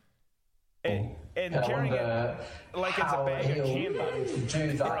whatever. And carrying it like it's a bag of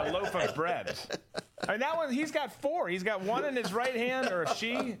candy or a loaf of bread. I mean, that one, he's got 4. He's got one in his right hand, or a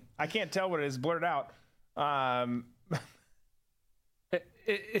she. I can't tell what it is, blurred out.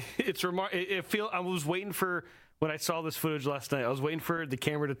 It's remarkable. I was waiting for, when I saw this footage last night, I was waiting for the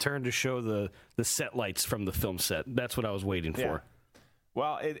camera to turn to show the set lights from the film set. That's what I was waiting for.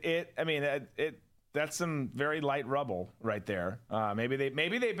 Well, that's some very light rubble right there. Maybe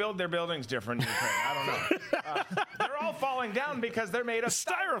they build their buildings different in Ukraine. I don't know. They're all falling down because they're made of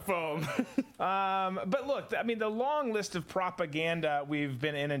styrofoam. But look, I mean, the long list of propaganda we've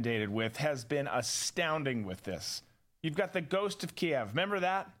been inundated with has been astounding with this. You've got the ghost of Kiev. Remember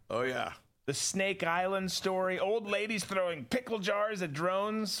that? Oh, yeah. The Snake Island story. Old ladies throwing pickle jars at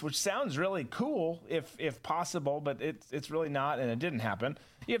drones, which sounds really cool if possible, but it's really not, and it didn't happen.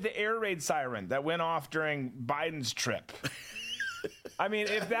 You have the air raid siren that went off during Biden's trip. I mean,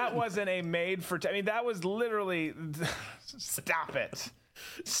 if that wasn't a that was literally stop it.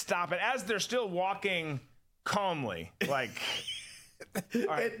 As they're still walking calmly, like.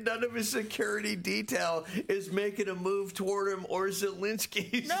 Right. And none of his security detail is making a move toward him or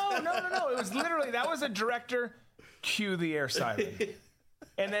Zelensky. No. It was literally, that was a director, cue the air siren.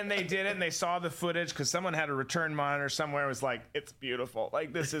 And then they did it, and they saw the footage because someone had a return monitor somewhere. It was like, it's beautiful.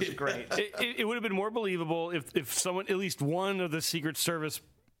 Like, this is great. It would have been more believable if someone, at least one of the Secret Service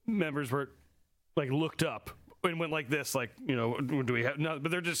members were, like, looked up and went like this, like, you know, do we have no?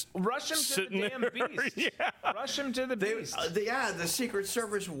 But they're just rush him to the damn beast. Yeah. Rush him to the beast. The Secret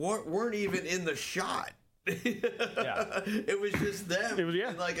Service weren't even in the shot. Yeah. It was just them.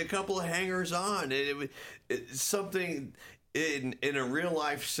 And like a couple of hangers on. It's something in a real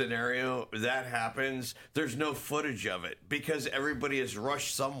life scenario that happens. There's no footage of it because everybody is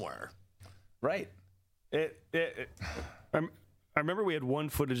rushed somewhere. Right. I remember we had one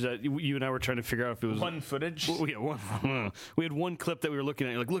footage that you and I were trying to figure out if it was... One footage? We had one clip that we were looking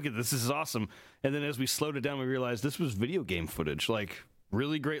at, like, look at this is awesome. And then as we slowed it down, we realized this was video game footage, like,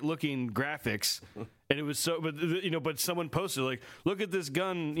 really great looking graphics. And it was so... But someone posted, like, look at this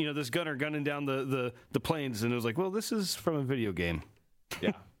gun, this gunner gunning down the planes. And it was like, well, this is from a video game.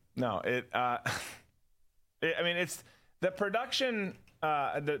 Yeah. No, it's... The production...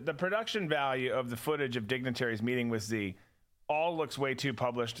 the production value of the footage of dignitaries meeting with Z all looks way too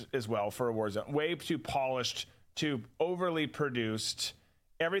published as well for a war zone. Way too polished, too overly produced.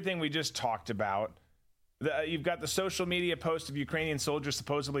 Everything we just talked about. You've got the social media post of Ukrainian soldiers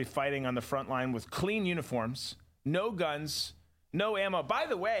supposedly fighting on the front line with clean uniforms, no guns, no ammo. By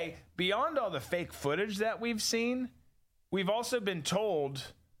the way, beyond all the fake footage that we've seen, we've also been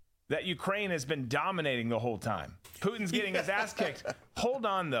told that Ukraine has been dominating the whole time. Putin's getting his ass kicked. Hold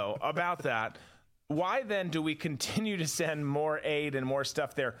on, though, about that. Why then do we continue to send more aid and more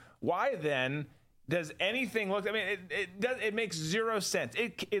stuff there? Why then does anything look? I mean, it makes zero sense.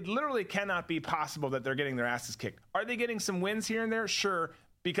 It literally cannot be possible that they're getting their asses kicked. Are they getting some wins here and there? Sure,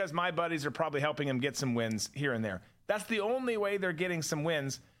 because my buddies are probably helping them get some wins here and there. That's the only way they're getting some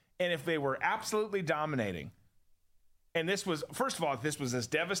wins. And if they were absolutely dominating, and this was, first of all, if this was as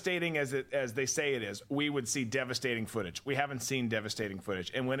devastating as they say it is, we would see devastating footage. We haven't seen devastating footage.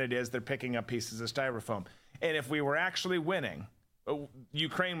 And when it is, they're picking up pieces of styrofoam. And if we were actually winning,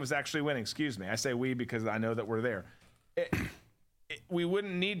 Ukraine was actually winning, excuse me. I say we because I know that we're there. We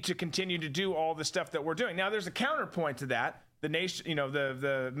wouldn't need to continue to do all the stuff that we're doing. Now, there's a counterpoint to that. The nation,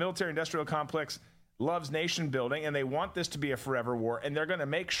 the military-industrial complex loves nation building, and they want this to be a forever war, and they're going to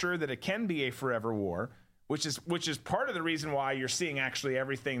make sure that it can be a forever war, which is part of the reason why you're seeing actually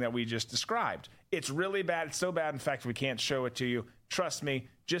everything that we just described. It's really bad. It's so bad, in fact, we can't show it to you. Trust me,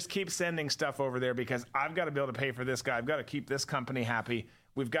 just keep sending stuff over there because I've got to be able to pay for this guy. I've got to keep this company happy.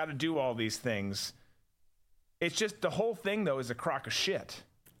 We've got to do all these things. It's just the whole thing, though, is a crock of shit.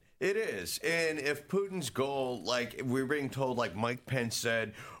 It is. And if Putin's goal, like we're being told, like Mike Pence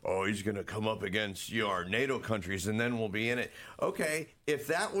said, oh, he's going to come up against our NATO countries and then we'll be in it. Okay, if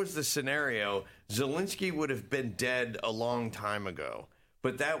that was the scenario, Zelensky would have been dead a long time ago.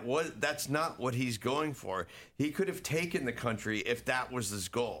 But that's not what he's going for. He could have taken the country if that was his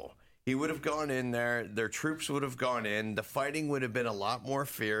goal. He would have gone in there. Their troops would have gone in. The fighting would have been a lot more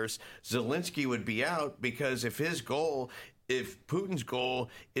fierce. Zelensky would be out because if Putin's goal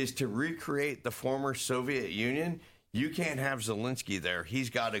is to recreate the former Soviet Union, you can't have Zelensky there. He's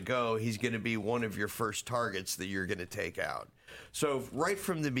got to go. He's going to be one of your first targets that you're going to take out. So right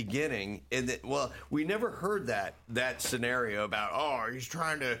from the beginning, we never heard that scenario about, he's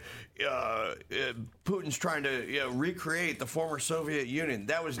trying to, Putin's trying to recreate the former Soviet Union.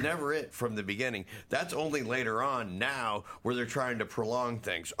 That was never it from the beginning. That's only later on now where they're trying to prolong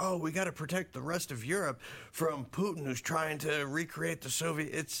things. Oh, we got to protect the rest of Europe from Putin who's trying to recreate the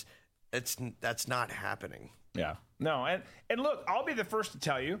Soviet. That's not happening. Yeah. No. And look, I'll be the first to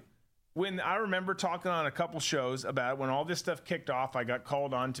tell you, when I remember talking on a couple shows about when all this stuff kicked off, I got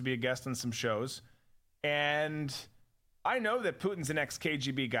called on to be a guest on some shows. And I know that Putin's an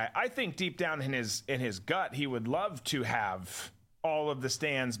ex-KGB guy. I think deep down in his gut, he would love to have all of the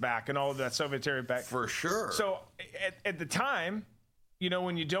stands back and all of that Soviet territory back. For sure. So at the time,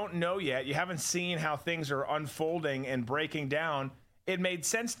 when you don't know yet, you haven't seen how things are unfolding and breaking down, it made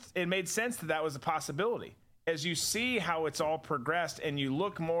sense that was a possibility. As you see how it's all progressed and you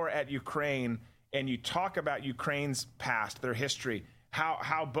look more at Ukraine and you talk about Ukraine's past, their history,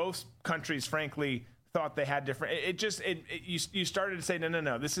 how both countries, frankly, thought they had different. You started to say,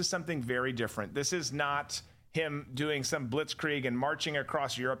 no, this is something very different. This is not him doing some blitzkrieg and marching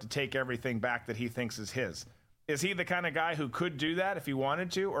across Europe to take everything back that he thinks is his. Is he the kind of guy who could do that if he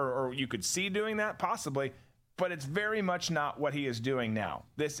wanted to, or you could see doing that? Possibly, but it's very much not what he is doing now.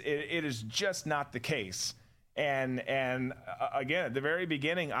 It is just not the case. And again, at the very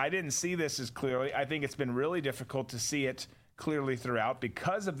beginning, I didn't see this as clearly. I think it's been really difficult to see it clearly throughout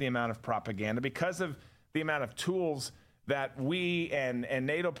because of the amount of propaganda, because of the amount of tools that we and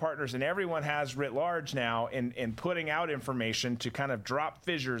NATO partners and everyone has writ large now in putting out information to kind of drop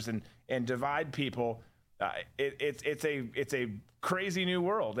fissures and divide people. It's a crazy new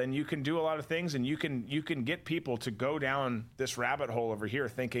world, and you can do a lot of things, and you can get people to go down this rabbit hole over here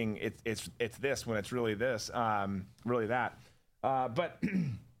thinking it's this when it's really this, really that. But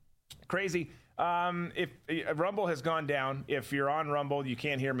crazy. If Rumble has gone down, if you're on Rumble, you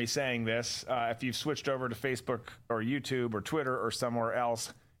can't hear me saying this. If you've switched over to Facebook or YouTube or Twitter or somewhere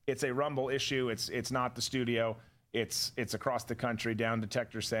else, it's a Rumble issue. It's not the studio. It's across the country. Down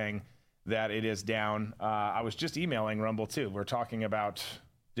detector saying that it is down. I was just emailing Rumble too. We're talking about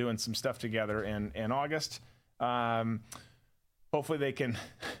doing some stuff together in August. Hopefully they can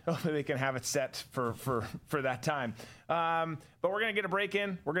have it set for that time. But we're going to get a break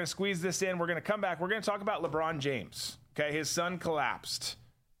in. We're going to squeeze this in. We're going to come back. We're going to talk about LeBron James. Okay, his son collapsed,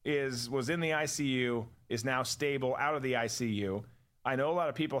 was in the ICU, is now stable out of the ICU. I know a lot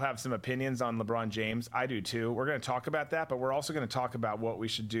of people have some opinions on LeBron James. I do too. We're going to talk about that, but we're also going to talk about what we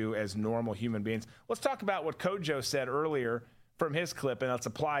should do as normal human beings. Let's talk about what Kojo said earlier from his clip, and let's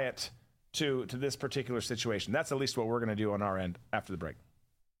apply it to this particular situation. That's at least what we're going to do on our end after the break.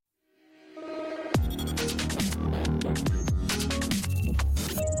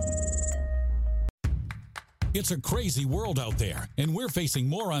 It's a crazy world out there, and we're facing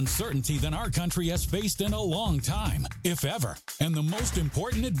more uncertainty than our country has faced in a long time, if ever. And the most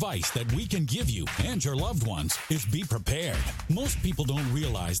important advice that we can give you and your loved ones is be prepared. Most people don't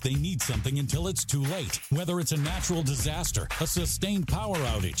realize they need something until it's too late, whether it's a natural disaster, a sustained power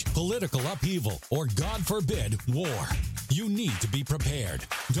outage, political upheaval, or God forbid, war. You need to be prepared.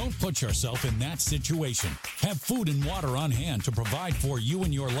 Don't put yourself in that situation. Have food and water on hand to provide for you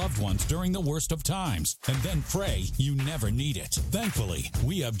and your loved ones during the worst of times, and then pray you never need it. Thankfully,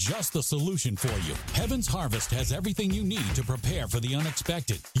 we have just the solution for you. Heaven's Harvest has everything you need to prepare for the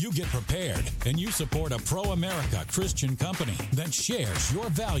unexpected. You get prepared, and you support a pro-America Christian company that shares your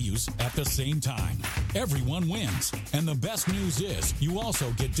values at the same time. Everyone wins. And the best news is you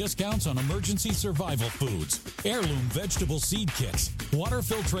also get discounts on emergency survival foods, heirloom vegetable seed kits, water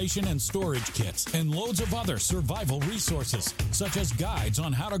filtration and storage kits, and loads of other survival resources, such as guides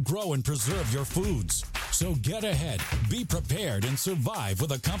on how to grow and preserve your foods. So get ahead, be prepared, and survive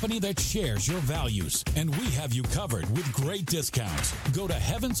with a company that shares your values. And we have you covered with great discounts. Go to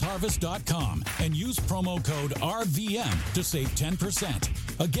heavensharvest.com and use promo code RVM to save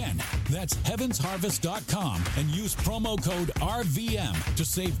 10%. Again, that's heavensharvest.com and use promo code RVM to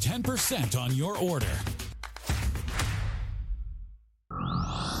save 10% on your order.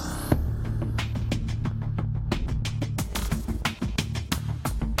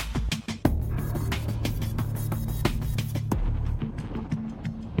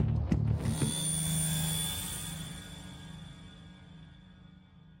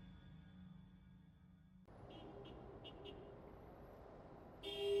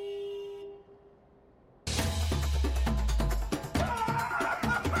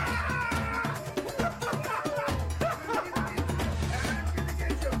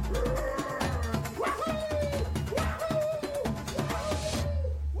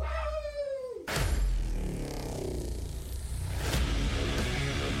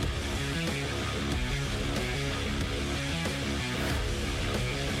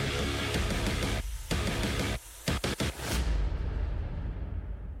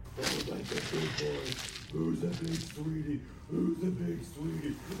 Who's the big sweetie? Who's the big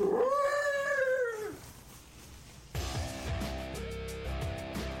sweetie?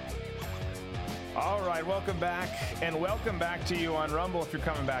 All right, welcome back, and welcome back to you on Rumble if you're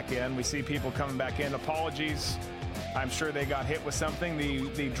coming back in. We see people coming back in. Apologies. I'm sure they got hit with something.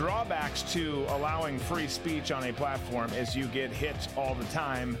 The drawbacks to allowing free speech on a platform is you get hit all the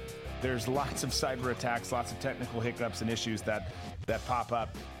time. There's lots of cyber attacks, lots of technical hiccups and issues that pop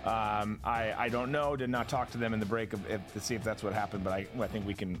up. I don't know, did not talk to them in the break to see if that's what happened, but I think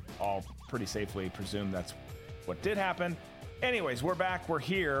we can all pretty safely presume that's what did happen. Anyways, we're back, we're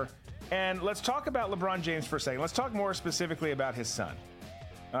here, and let's talk about LeBron James for a second. Let's talk more specifically about his son.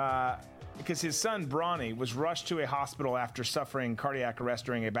 Because his son, Bronny, was rushed to a hospital after suffering cardiac arrest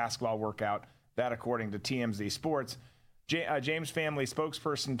during a basketball workout, that according to TMZ Sports. James' family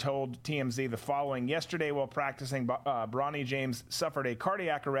spokesperson told TMZ the following: yesterday, while practicing, Bronny James suffered a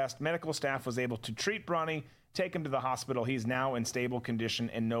cardiac arrest. Medical staff was able to treat Bronny, take him to the hospital. He's now in stable condition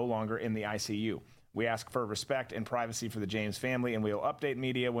and no longer in the ICU. We ask for respect and privacy for the James family, and we'll update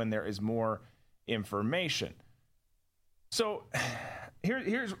media when there is more information. So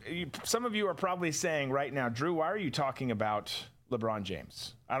here's some of you are probably saying right now, Drew, why are you talking about LeBron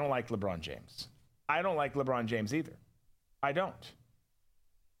James? I don't like LeBron James. I don't like LeBron James either. I don't.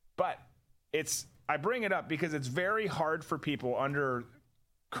 But I bring it up because it's very hard for people under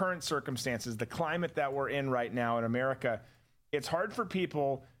current circumstances, the climate that we're in right now in America. It's hard for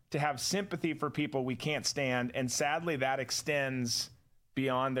people to have sympathy for people we can't stand, and sadly that extends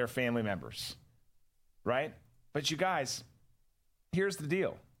beyond their family members, right? But you guys, here's the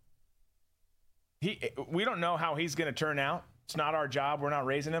deal. We don't know how he's going to turn out. It's not our job. We're not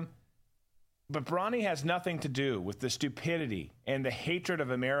raising him. But Bronny has nothing to do with the stupidity and the hatred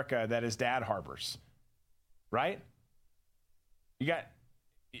of America that his dad harbors, right?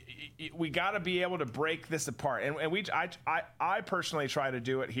 We got to be able to break this apart. And I personally try to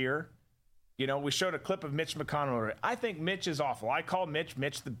do it here. You know, we showed a clip of Mitch McConnell. I think Mitch is awful. I call Mitch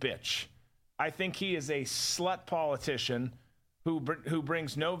the bitch. I think he is a slut politician who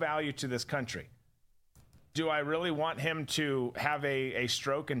brings no value to this country. Do I really want him to have a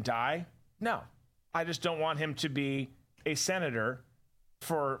stroke and die? No, I just don't want him to be a senator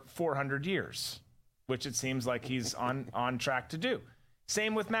for 400 years, which it seems like he's on track to do.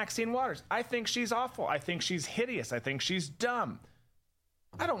 Same with Maxine Waters. I think she's awful. I think she's hideous. I think she's dumb.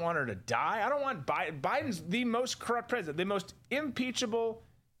 I don't want her to die. I don't want Biden's the most corrupt president, the most impeachable,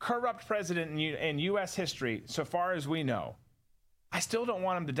 corrupt president in U.S. history, so far as we know. I still don't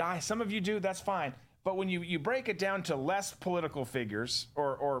want him to die. Some of you do. That's fine. But when you break it down to less political figures,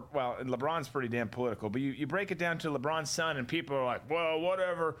 or well, LeBron's pretty damn political, but you break it down to LeBron's son, and people are like, well,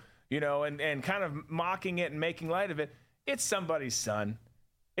 whatever, and kind of mocking it and making light of it. It's somebody's son.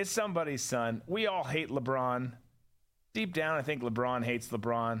 It's somebody's son. We all hate LeBron. Deep down, I think LeBron hates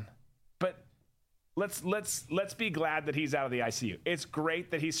LeBron. But let's be glad that he's out of the ICU. It's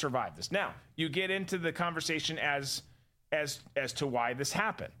great that he survived this. Now, you get into the conversation as to why this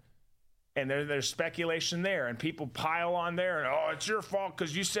happened. And there's speculation there, and people pile on there, and it's your fault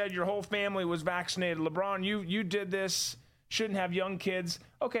because you said your whole family was vaccinated. LeBron, you did this. Shouldn't have young kids.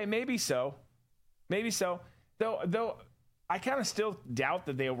 Okay, maybe so. Though I kind of still doubt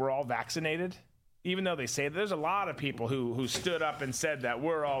that they were all vaccinated, even though they say that. There's a lot of people who stood up and said that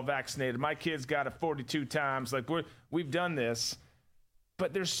we're all vaccinated. My kids got it 42 times. Like we've done this,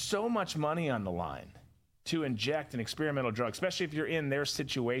 but there's so much money on the line to inject an experimental drug, especially if you're in their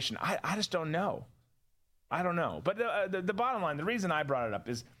situation. I just don't know. I don't know. But the bottom line, the reason I brought it up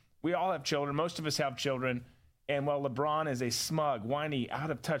is we all have children. Most of us have children. And while LeBron is a smug, whiny,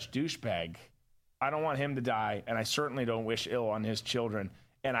 out-of-touch douchebag, I don't want him to die, and I certainly don't wish ill on his children.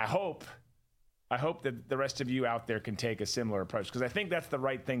 And I hope that the rest of you out there can take a similar approach, because I think that's the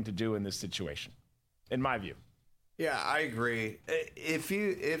right thing to do in this situation, in my view. Yeah, I agree. If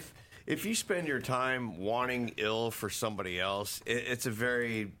you spend your time wanting ill for somebody else, it's a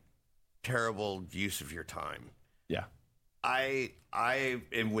very terrible use of your time. Yeah. I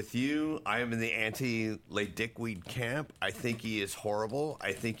am with you. I am in the anti-Dickweed camp. I think he is horrible.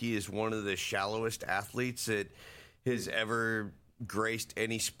 I think he is one of the shallowest athletes that has ever graced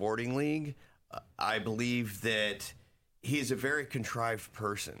any sporting league. I believe that he is a very contrived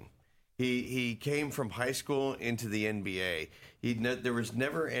person. He came from high school into the NBA. There was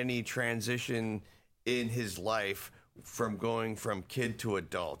never any transition in his life from going from kid to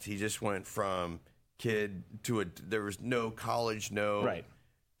adult. He just went from kid to there was no college,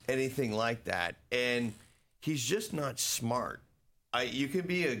 anything like that. And he's just not smart. You can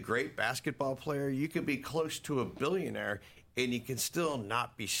be a great basketball player. You can be close to a billionaire, and you can still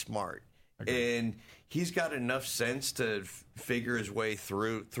not be smart. Okay. And he's got enough sense to figure his way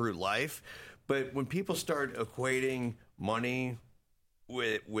through life. But when people start equating money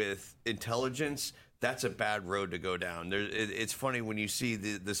with intelligence, that's a bad road to go down. It's funny when you see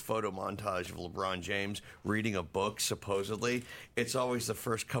this photo montage of LeBron James reading a book, supposedly. It's always the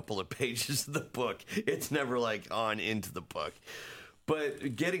first couple of pages of the book. It's never like on into the book.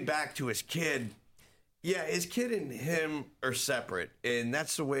 But getting back to his kid, yeah, his kid and him are separate. And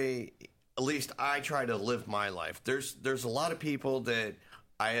that's the way, at least I try to live my life. There's a lot of people that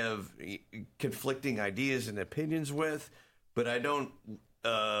I have conflicting ideas and opinions with, but I don't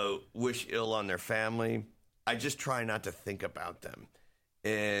wish ill on their family. I just try not to think about them.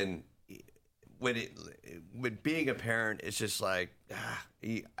 And with being a parent, it's just like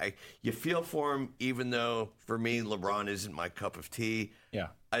you feel for him, even though for me LeBron isn't my cup of tea. Yeah.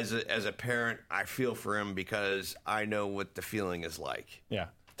 As a parent, I feel for him because I know what the feeling is like. Yeah.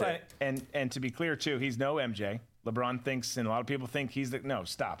 And to be clear too, he's no MJ. LeBron thinks, and a lot of people think no,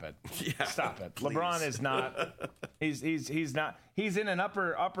 stop it. Yeah, stop it. Please. LeBron is not, he's not, he's in an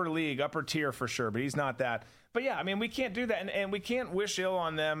upper league, upper tier for sure, but he's not that. But yeah, I mean, we can't do that. And we can't wish ill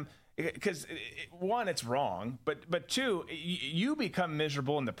on them because one, it's wrong, but two, you become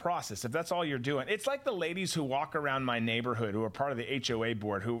miserable in the process if that's all you're doing. It's like the ladies who walk around my neighborhood who are part of the HOA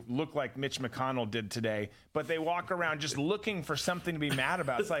board who look like Mitch McConnell did today, but they walk around just looking for something to be mad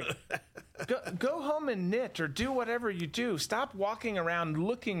about. It's like, go home and knit or do whatever you do. Stop walking around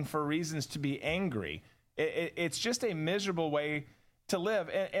looking for reasons to be angry. It's just a miserable way to live.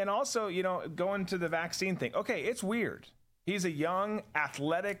 And also, going to the vaccine thing. Okay, it's weird. He's a young,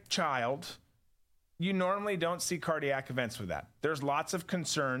 athletic child. You normally don't see cardiac events with that. There's lots of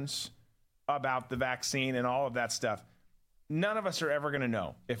concerns about the vaccine and all of that stuff. None of us are ever going to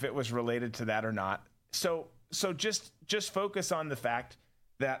know if it was related to that or not. So just focus on the fact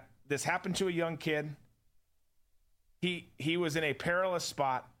that this happened to a young kid. He was in a perilous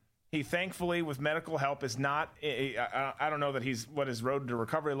spot. He thankfully, with medical help, is not. I don't know what his road to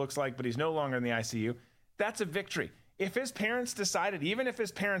recovery looks like, but he's no longer in the ICU. That's a victory. If his parents decided, even if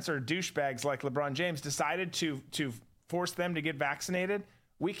his parents are douchebags like LeBron James, decided to force them to get vaccinated,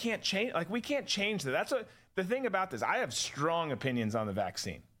 we can't change. We can't change that. That's the thing about this. I have strong opinions on the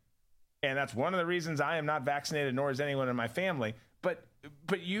vaccine, and that's one of the reasons I am not vaccinated, nor is anyone in my family. But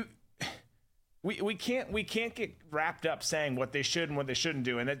we can't get wrapped up saying what they should and what they shouldn't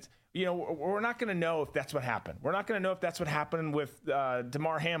do. And it's, we're not going to know if that's what happened. We're not going to know if that's what happened with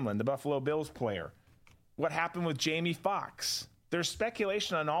Damar Hamlin, the Buffalo Bills player. What happened with Jamie Foxx? There's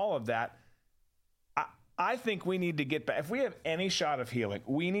speculation on all of that. I think we need to get back. If we have any shot of healing,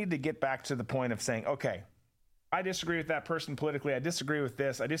 we need to get back to the point of saying, okay, I disagree with that person politically. I disagree with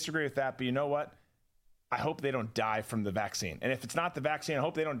this. I disagree with that. But you know what? I hope they don't die from the vaccine. And if it's not the vaccine, I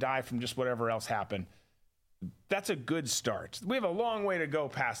hope they don't die from just whatever else happened. That's a good start. We have a long way to go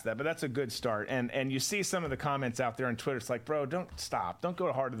past that, but that's a good start. And you see some of the comments out there on Twitter. It's like, bro, don't stop. Don't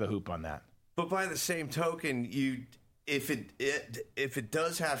go hard to the hoop on that. But by the same token, if it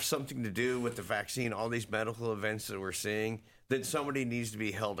does have something to do with the vaccine, all these medical events that we're seeing, then somebody needs to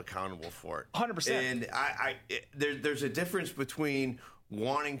be held accountable for it. 100%. And there's a difference between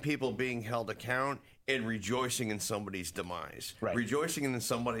wanting people being held account and rejoicing in somebody's demise. Right. Rejoicing in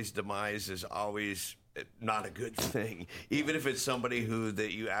somebody's demise is always not a good thing. Even if it's somebody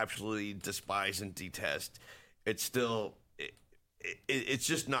that you absolutely despise and detest, it's still... It's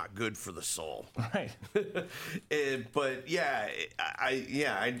just not good for the soul. Right. But yeah,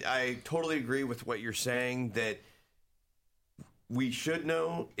 I totally agree with what you're saying, that we should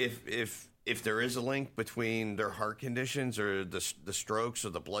know if there is a link between their heart conditions or the strokes or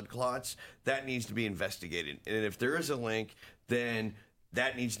the blood clots. That needs to be investigated. And if there is a link, then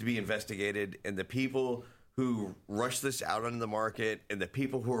that needs to be investigated. And the people who rush this out on the market and the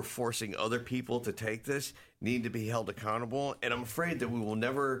people who are forcing other people to take this need to be held accountable. And I'm afraid that we will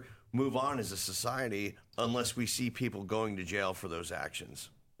never move on as a society unless we see people going to jail for those actions.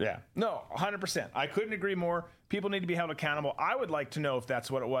 Yeah. No, 100%. I couldn't agree more. People need to be held accountable. I would like to know if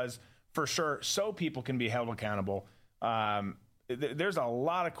that's what it was for sure, so people can be held accountable. There's a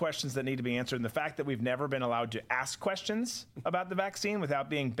lot of questions that need to be answered. And the fact that we've never been allowed to ask questions about the vaccine without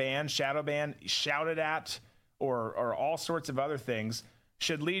being banned, shadow banned, shouted at, or all sorts of other things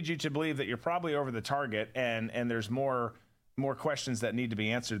should lead you to believe that you're probably over the target, and there's more questions that need to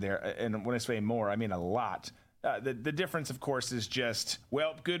be answered there. And when I say more, I mean a lot. The difference, of course, is just,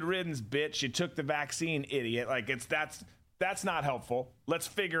 well, good riddance, bitch. You took the vaccine, idiot. Like that's not helpful. Let's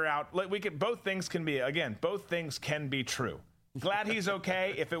figure out. Both things can be true. Glad he's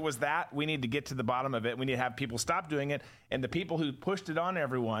okay. If it was that, we need to get to the bottom of it. We need to have people stop doing it, and the people who pushed it on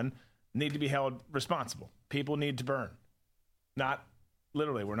everyone need to be held responsible. People need to burn. Not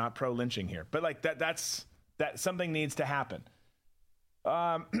literally, we're not pro lynching here, but like that's something needs to happen.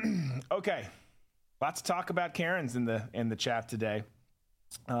 Okay, lots to talk about Karen's in the chat today.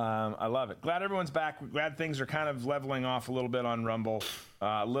 I love it. Glad everyone's back. Glad things are kind of leveling off a little bit on Rumble.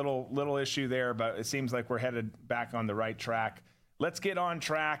 Little issue there, but it seems like we're headed back on the right track. Let's get on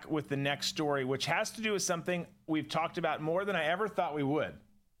track with the next story, which has to do with something we've talked about more than I ever thought we would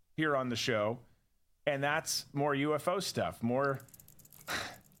here on the show, and that's more UFO stuff, more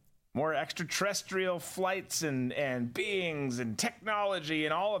extraterrestrial flights and beings and technology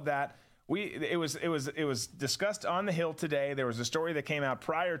and all of that. It was discussed on the Hill today. There was a story that came out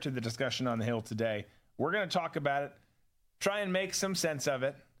prior to the discussion on the Hill today. We're going to talk about it, try and make some sense of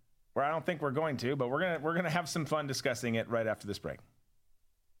it. Where I don't think we're going to, but we're gonna have some fun discussing it right after this break.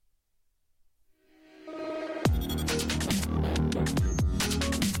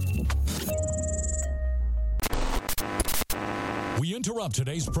 We interrupt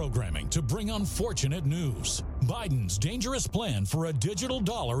today's programming to bring unfortunate news. Biden's dangerous plan for a digital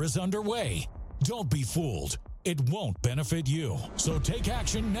dollar is underway. Don't be fooled. It won't benefit you. So take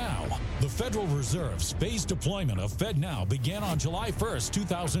action now. The Federal Reserve's phased deployment of FedNow began on July 1st,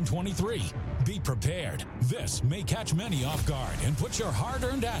 2023. Be prepared. This may catch many off guard and put your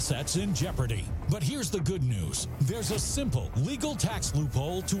hard-earned assets in jeopardy. But here's the good news. There's a simple legal tax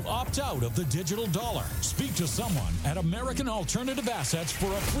loophole to opt out of the digital dollar. Speak to someone at American Alternative Assets for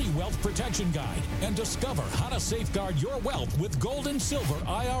a free wealth protection guide and discover how to safeguard your wealth with gold and silver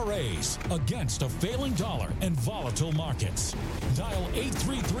IRAs against a failing dollar and volatile markets. Dial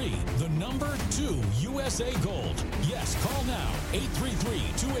 833, the number 2 USA Gold. Yes, call now,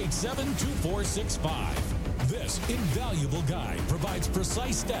 833-287-2465. This invaluable guide provides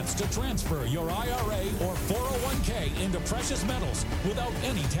precise steps to transfer your IRA or 401k into precious metals without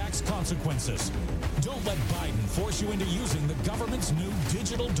any tax consequences. Don't let Biden force you into using the government's new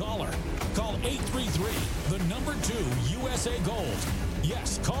digital dollar. Call 833, the number 2 USA Gold.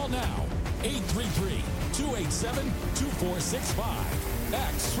 Yes, call now, 833-287-2465.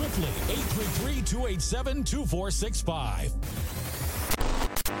 Act swiftly, 833-287-2465.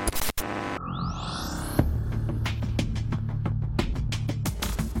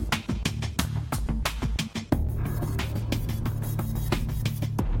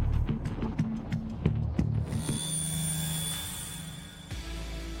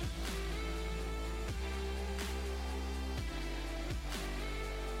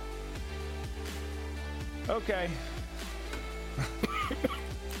 Okay.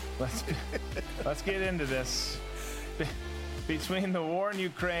 Let's get into this. Between the war in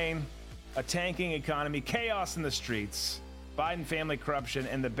Ukraine, a tanking economy, chaos in the streets, Biden family corruption,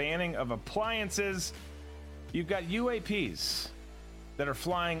 and the banning of appliances, you've got UAPs that are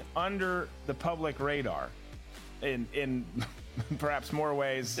flying under the public radar in perhaps more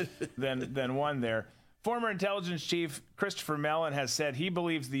ways than one there. Former intelligence chief Christopher Mellon has said he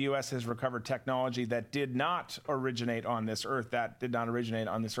believes the U.S. has recovered technology that did not originate on this earth.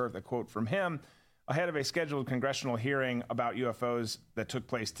 A quote from him. Ahead of a scheduled congressional hearing about UFOs that took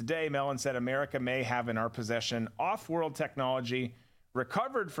place today, Mellon said America may have in our possession off-world technology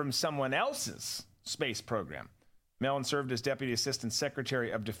recovered from someone else's space program. Mellon served as Deputy Assistant Secretary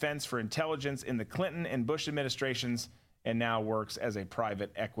of Defense for Intelligence in the Clinton and Bush administrations and now works as a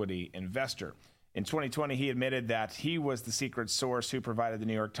private equity investor. In 2020, he admitted that he was the secret source who provided the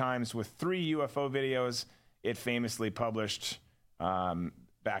New York Times with 3 UFO videos it famously published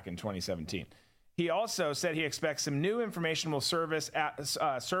back in 2017. He also said he expects some new information will surface at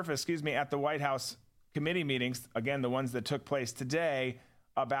the White House committee meetings, again, the ones that took place today,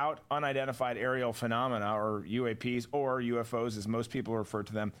 about unidentified aerial phenomena, or UAPs, or UFOs, as most people refer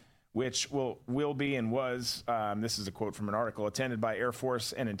to them, which will be and was, this is a quote from an article, attended by Air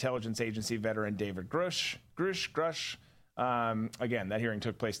Force and Intelligence Agency veteran David Grush. Again, that hearing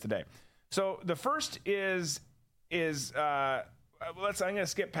took place today. So the first I'm going to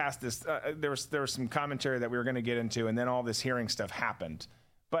skip past this. There was some commentary that we were going to get into, and then all this hearing stuff happened.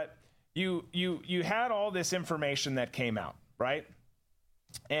 But you had all this information that came out, right?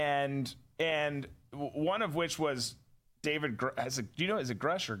 And one of which was David. Do you know? Is it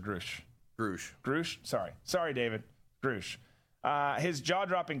Grush or Grush? Grush. Sorry, David. Grush. His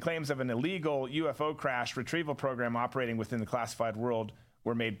jaw-dropping claims of an illegal UFO crash retrieval program operating within the classified world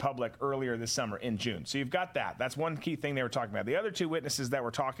were made public earlier this summer in June. So you've got that. That's one key thing they were talking about. The other 2 witnesses that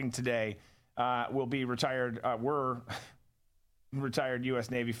were talking today were retired U.S.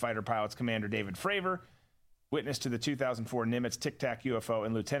 Navy fighter pilots Commander David Fravor, witness to the 2004 Nimitz Tic Tac UFO,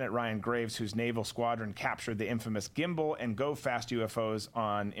 and Lieutenant Ryan Graves, whose naval squadron captured the infamous gimbal and go fast UFOs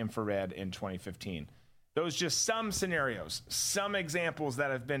on infrared in 2015. Those just some scenarios, some examples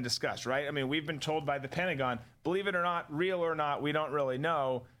that have been discussed, right? I mean, we've been told by the Pentagon, believe it or not, real or not, we don't really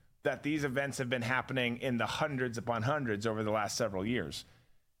know, that these events have been happening in the hundreds upon hundreds over the last several years.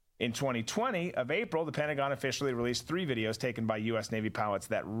 In 2020 of April, the Pentagon officially released 3 videos taken by U.S. Navy pilots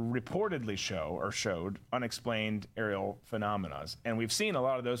that reportedly showed unexplained aerial phenomena. And we've seen a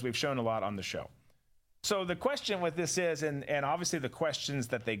lot of those. We've shown a lot on the show. So the question with this is, and obviously the questions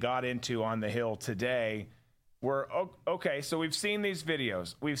that they got into on the Hill today were, okay, so we've seen these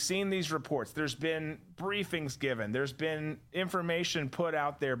videos. We've seen these reports. There's been briefings given. There's been information put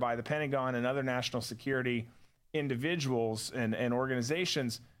out there by the Pentagon and other national security individuals and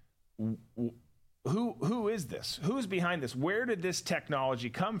organizations. Who is this? Who's behind this? Where did this technology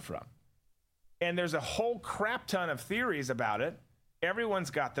come from? And there's a whole crap ton of theories about it. Everyone's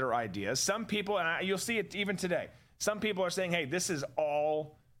got their ideas. Some people, and you'll see it even today, some people are saying, hey, this is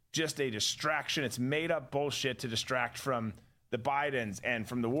all just a distraction. It's made up bullshit to distract from the Bidens and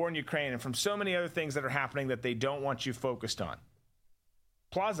from the war in Ukraine and from so many other things that are happening that they don't want you focused on.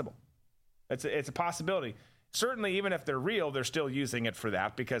 Plausible. It's a possibility. Certainly, even if they're real, they're still using it for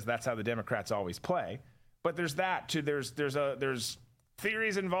that because that's how the Democrats always play. But there's that too. There's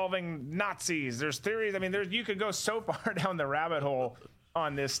theories involving Nazis. There's theories. I mean, you could go so far down the rabbit hole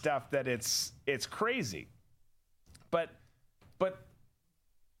on this stuff that it's crazy. But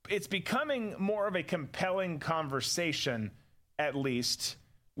it's becoming more of a compelling conversation, at least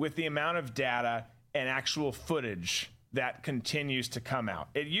with the amount of data and actual footage that continues to come out.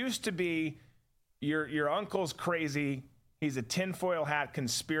 It used to be your uncle's crazy. He's a tinfoil hat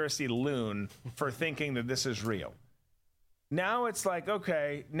conspiracy loon for thinking that this is real. Now it's like,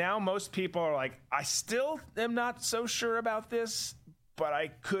 okay, now most people are like, I still am not so sure about this, but I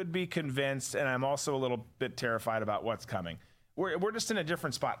could be convinced, and I'm also a little bit terrified about what's coming. We're just in a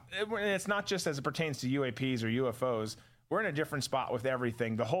different spot. And it's not just as it pertains to UAPs or UFOs. We're in a different spot with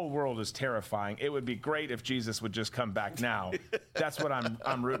everything. The whole world is terrifying. It would be great if Jesus would just come back now. That's what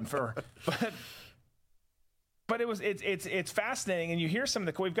I'm rooting for. But it's fascinating, and you hear some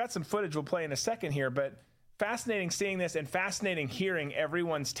of the. We've got some footage we'll play in a second here, but fascinating seeing this and fascinating hearing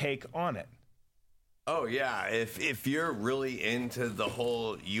everyone's take on it. Oh yeah, if you're really into the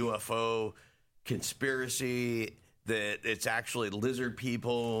whole UFO conspiracy, that it's actually lizard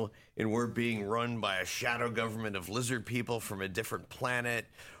people and we're being run by a shadow government of lizard people from a different planet,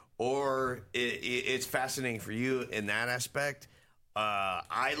 or it's fascinating for you in that aspect,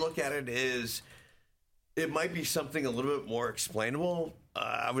 I look at it as it might be something a little bit more explainable.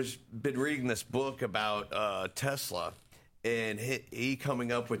 I been reading this book about Tesla, and he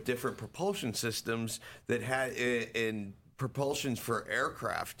coming up with different propulsion systems that had in propulsions for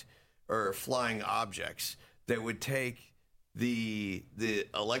aircraft or flying objects that would take the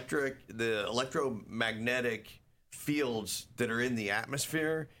electromagnetic fields that are in the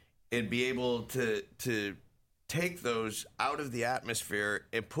atmosphere and be able to take those out of the atmosphere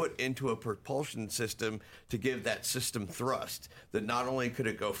and put into a propulsion system to give that system thrust. That not only could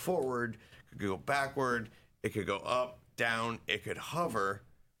it go forward, it could go backward, it could go up, down, it could hover,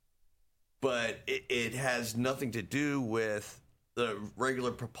 but it has nothing to do with the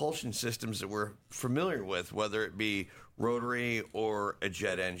regular propulsion systems that we're familiar with, whether it be rotary or a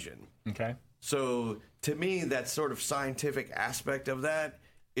jet engine. Okay. So to me, that sort of scientific aspect of that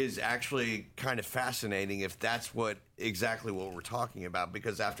is actually kind of fascinating if that's exactly what we're talking about,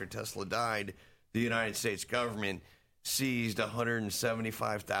 because after Tesla died, the United States government seized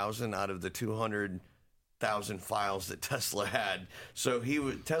 175,000 out of the 200,000 files that Tesla had. So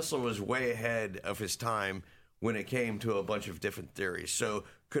Tesla was way ahead of his time when it came to a bunch of different theories. So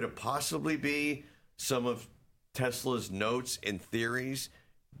could it possibly be some of Tesla's notes and theories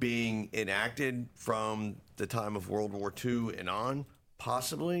being enacted from the time of World War II and on?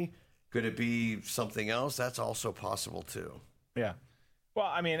 Possibly. Could it be something else? That's also possible too. Yeah. Well,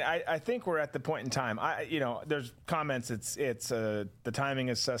 I mean, I think we're at the point in time. There's comments. It's the timing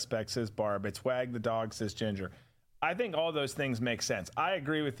is suspect, says Barb. It's wag the dog, says Ginger. I think all those things make sense. I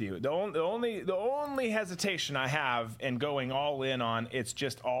agree with you. The only hesitation I have in going all in on it's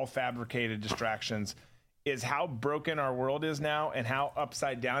just all fabricated distractions is how broken our world is now and how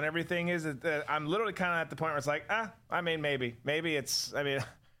upside down everything is. I'm literally kind of at the point where it's like, maybe it's, I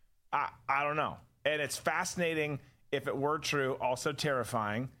don't know. And it's fascinating if it were true, also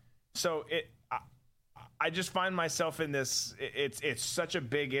terrifying. So I just find myself in this, it's such a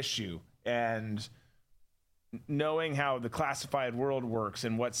big issue, and knowing how the classified world works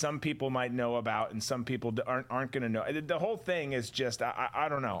and what some people might know about and some people aren't going to know. The whole thing is just, I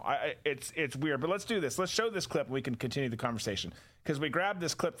don't know. It's weird, but let's do this. Let's show this clip and we can continue the conversation, because we grabbed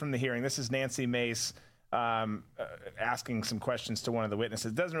this clip from the hearing. This is Nancy Mace asking some questions to one of the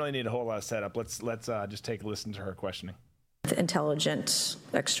witnesses. It doesn't really need a whole lot of setup. Let's just take a listen to her questioning. Intelligent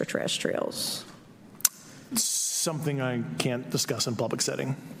extraterrestrials. Something I can't discuss in public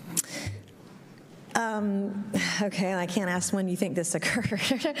setting. Okay, I can't ask when you think this occurred.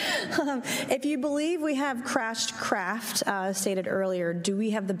 If you believe we have crashed craft, stated earlier, do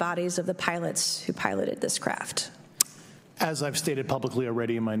we have the bodies of the pilots who piloted this craft? As I've stated publicly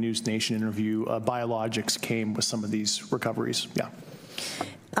already in my News Nation interview, biologics came with some of these recoveries, yeah.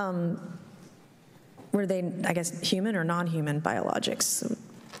 Were they, I guess, human or non-human biologics?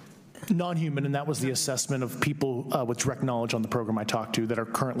 Non-human, and that was the assessment of people with direct knowledge on the program I talked to that are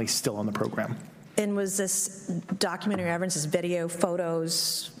currently still on the program. And was this documentary evidence, this video,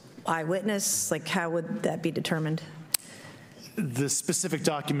 photos, eyewitness? Like, how would that be determined? The specific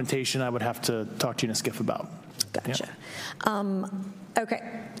documentation I would have to talk to you in a skiff about. Gotcha. Yeah. Okay.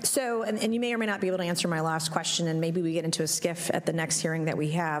 So, and you may or may not be able to answer my last question, and maybe we get into a skiff at the next hearing that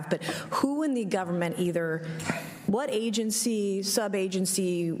we have, but who in the government, either what agency,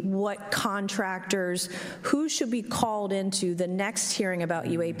 sub-agency, what contractors, who should be called into the next hearing about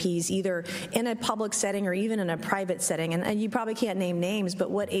UAPs, either in a public setting or even in a private setting? And you probably can't name names,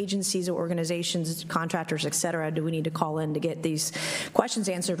 but what agencies or organizations, contractors, et cetera, do we need to call in to get these questions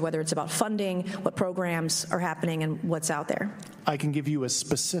answered, whether it's about funding, what programs are happening, and what's out there? I can give you a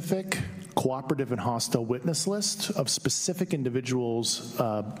specific cooperative and hostile witness list of specific individuals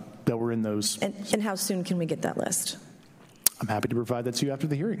that were in those. And how soon can we get that list? I'm happy to provide that to you after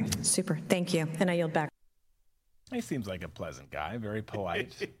the hearing. Super. Thank you. And I yield back. He seems like a pleasant guy, very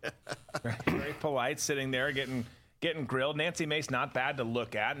polite. very polite, sitting there getting grilled. Nancy Mace, not bad to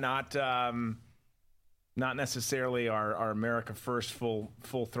look at, not necessarily our America First full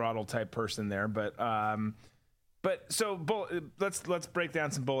throttle type person there, but so let's break down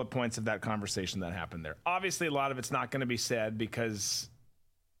some bullet points of that conversation that happened there. Obviously, a lot of it's not going to be said because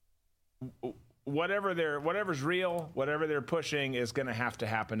whatever's real, whatever they're pushing is going to have to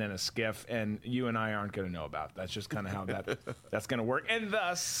happen in a skiff, and you and I aren't going to know about. That's just kind of how that's going to work, and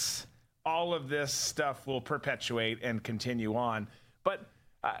thus all of this stuff will perpetuate and continue on. But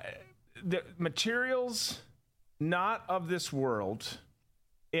the materials not of this world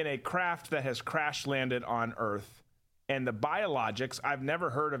in a craft that has crash landed on Earth, and the biologics, I've never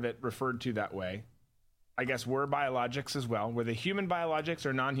heard of it referred to that way. I guess were biologics as well. Were they human biologics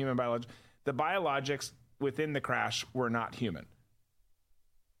or non-human biologics? The biologics within the crash were not human.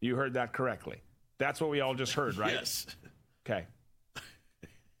 You heard that correctly. That's what we all just heard, right? Yes. Okay.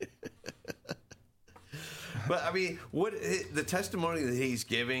 But I mean, the testimony that he's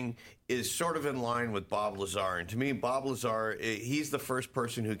giving is sort of in line with Bob Lazar. And to me, Bob Lazar, he's the first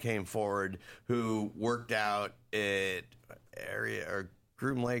person who came forward who worked out at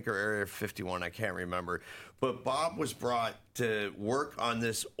Groom Lake or Area 51, I can't remember. But Bob was brought to work on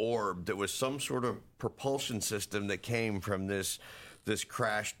this orb that was some sort of propulsion system that came from this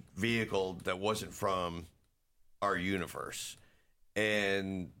crashed vehicle that wasn't from our universe.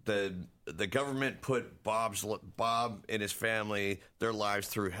 And the government put Bob and his family, their lives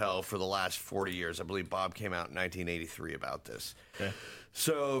through hell for the last 40 years. I believe Bob came out in 1983 about this. Okay.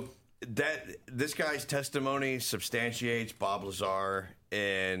 So this guy's testimony substantiates Bob Lazar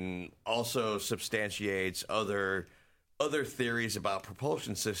and also substantiates other theories about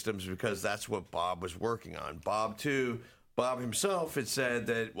propulsion systems, because that's what Bob was working on. Bob himself had said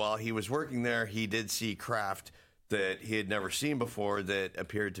that while he was working there, he did see craft that he had never seen before that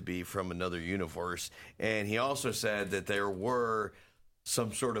appeared to be from another universe. And he also said that there were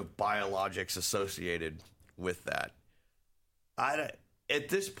some sort of biologics associated with that. At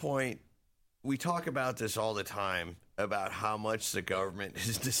this point, we talk about this all the time, about how much the government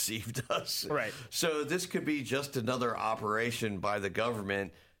has deceived us. Right. So this could be just another operation by the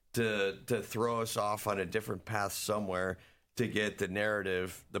government to throw us off on a different path somewhere, to get the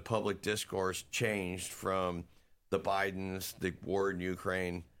narrative, the public discourse changed from the Bidens, the war in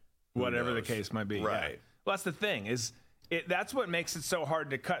Ukraine, whatever the case might be. Right. Yeah. Well, that's the thing, that's what makes it so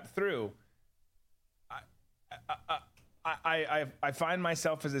hard to cut through. I find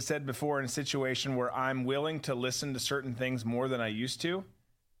myself, as I said before, in a situation where I'm willing to listen to certain things more than I used to,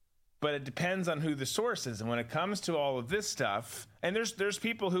 but it depends on who the source is. And when it comes to all of this stuff, and there's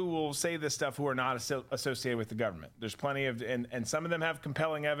people who will say this stuff who are not associated with the government. There's plenty of, and some of them have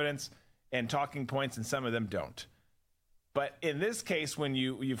compelling evidence and talking points, and some of them don't. But in this case, when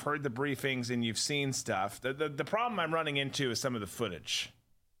you've heard the briefings and you've seen stuff, the problem I'm running into is some of the footage.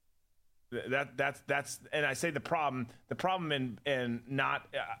 That's and I say the problem and not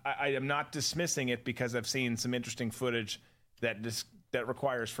I am not dismissing it, because I've seen some interesting footage that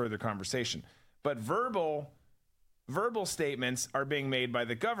requires further conversation. But verbal statements are being made by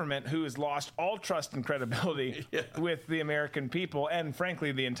the government, who has lost all trust and credibility with the American people and,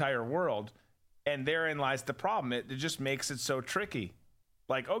 frankly, the entire world. And therein lies the problem. It just makes it so tricky.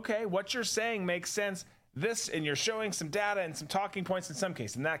 Like, okay, what you're saying makes sense. And you're showing some data and some talking points in some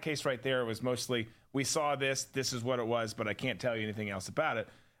case. In that case right there, it was mostly, we saw this is what it was, but I can't tell you anything else about it.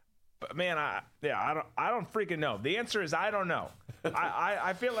 But man, I don't freaking know. The answer is I don't know.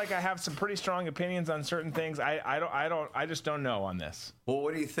 I feel like I have some pretty strong opinions on certain things. I just don't know on this. Well,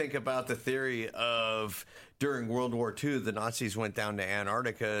 what do you think about the theory of during World War II, the Nazis went down to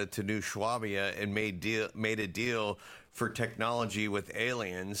Antarctica, to New Swabia, and made a deal for technology with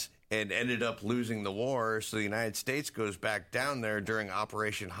aliens, and ended up losing the war? So the United States goes back down there during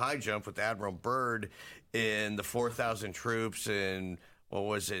Operation High Jump with Admiral Byrd and the 4,000 troops and, what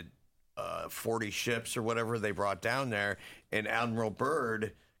was it, 40 ships or whatever they brought down there. And Admiral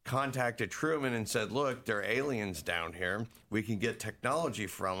Byrd contacted Truman and said, look, there are aliens down here. We can get technology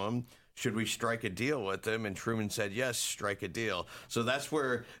from them. Should we strike a deal with them? And Truman said, yes, strike a deal. So that's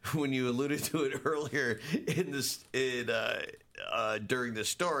where, when you alluded to it earlier during the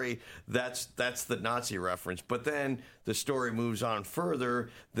story, that's the Nazi reference. But then the story moves on further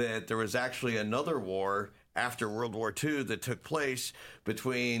that there was actually another war after World War II that took place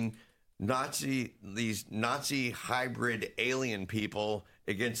between these Nazi hybrid alien people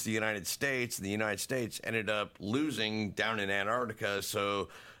against the United States. And the United States ended up losing down in Antarctica. So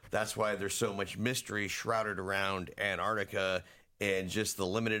that's why there's so much mystery shrouded around Antarctica, and just the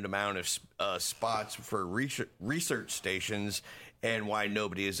limited amount of spots for research stations, and why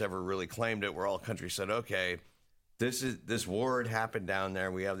nobody has ever really claimed it, where all countries said, okay, this war had happened down there.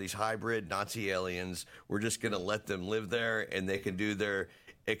 We have these hybrid Nazi aliens. We're just going to let them live there, and they can do their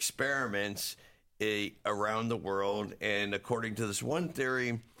experiments around the world. And according to this one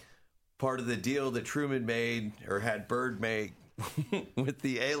theory, part of the deal that Truman made, or had Byrd make with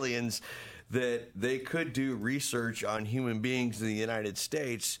the aliens, that they could do research on human beings in the United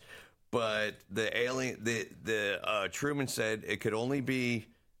States, but Truman said it could only be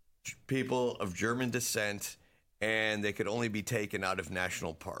people of German descent, and they could only be taken out of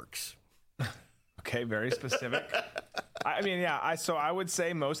national parks. Okay, very specific. I mean, yeah. So I would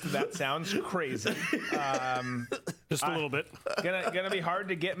say most of that sounds crazy. Just a little bit. Gonna be hard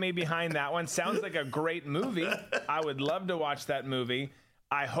to get me behind that one. Sounds like a great movie. I would love to watch that movie.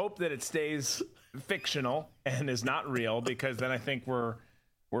 I hope that it stays fictional and is not real, because then I think we're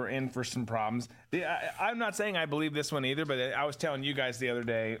we're in for some problems. I'm not saying I believe this one either, but I was telling you guys the other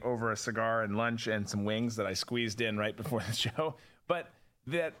day over a cigar and lunch and some wings that I squeezed in right before the show. But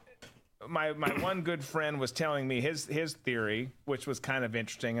that my one good friend was telling me his theory, which was kind of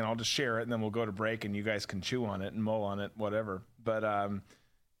interesting, and I'll just share it, and then we'll go to break, and you guys can chew on it and mull on it, whatever. But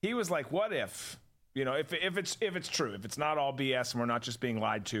he was like, "What if, if it's true, if it's not all BS, and we're not just being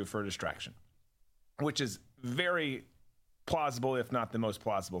lied to for a distraction," which is very plausible, if not the most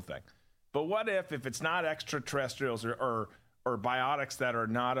plausible thing. But what if it's not extraterrestrials or biotics that are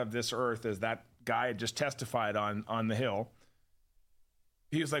not of this earth, as that guy had just testified on the Hill?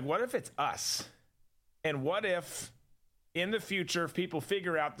 He was like, what if it's us? And what if in the future, if people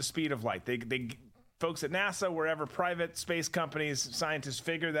figure out the speed of light, they folks at NASA, wherever, private space companies, scientists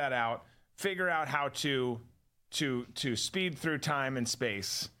figure out how to speed through time and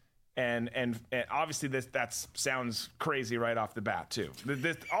space. And obviously that sounds crazy right off the bat too.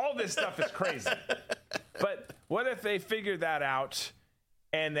 All this stuff is crazy. But what if they figure that out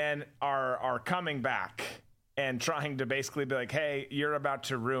and then are coming back and trying to basically be like, hey, you're about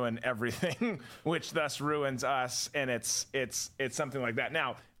to ruin everything, which thus ruins us, and it's something like that.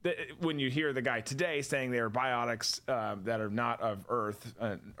 Now, when you hear the guy today saying they are biotics that are not of Earth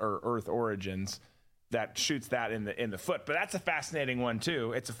or Earth origins, that shoots that in the foot. But that's a fascinating one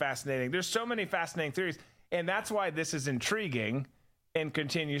too. There's so many fascinating theories, and that's why this is intriguing and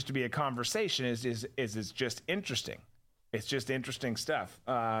continues to be a conversation. Is it's just interesting. It's just interesting stuff.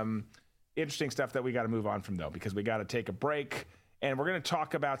 Interesting stuff that we got to move on from, though, because we got to take a break, and we're going to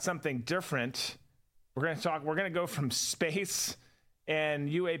talk about something different. We're going to go from space and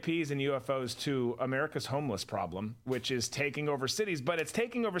UAPs and UFOs to America's homeless problem, which is taking over cities. But it's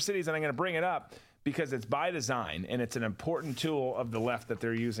taking over cities, and I'm going to bring it up because it's by design, and it's an important tool of the left that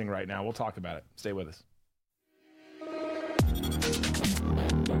they're using right now. We'll talk about it. Stay with us.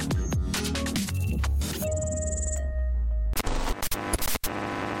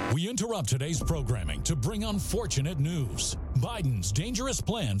 We interrupt today's programming to bring unfortunate news. Biden's dangerous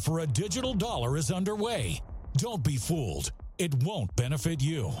plan for a digital dollar is underway. Don't be fooled. It won't benefit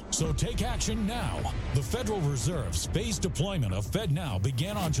you. So take action now. The Federal Reserve's phased deployment of FedNow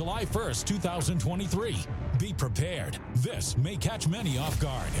began on July 1st, 2023. Be prepared. This may catch many off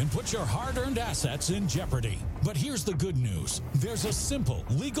guard and put your hard-earned assets in jeopardy. But here's the good news. There's a simple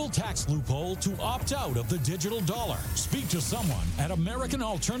legal tax loophole to opt out of the digital dollar. Speak to someone at American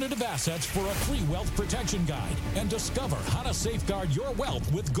Alternative Assets for a free wealth protection guide and discover how to safeguard your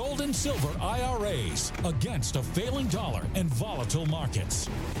wealth with gold and silver IRAs against a failing dollar and volatile markets.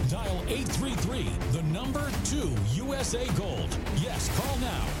 Dial 833, the number 2 USA Gold. Yes, call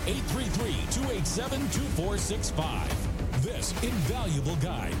now, 833-287-2465. This invaluable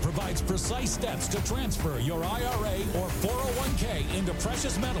guide provides precise steps to transfer your IRA or 401k into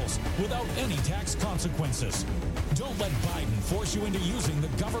precious metals without any tax consequences. Don't let Biden force you into using the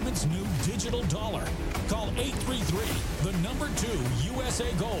government's new digital dollar. Call 833, the number 2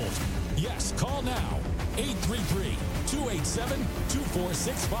 USA Gold. Yes, call now,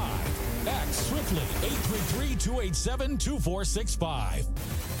 833-287-2465. Act swiftly, 833-287-2465.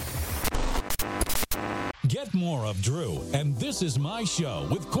 Get more of Drew and This Is My Show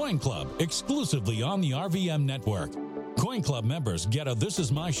with Coin Club exclusively on the RVM network. Coin Club members get a This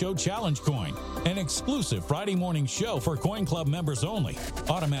Is My Show challenge coin, an exclusive Friday morning show for Coin Club members only,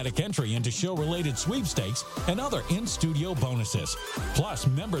 automatic entry into show-related sweepstakes, and other in-studio bonuses. Plus,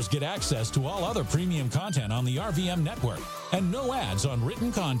 members get access to all other premium content on the RVM network and no ads on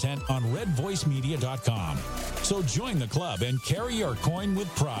written content on redvoicemedia.com. So join the club and carry your coin with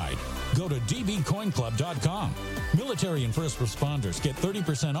pride. Go to dbcoinclub.com. Military and first responders get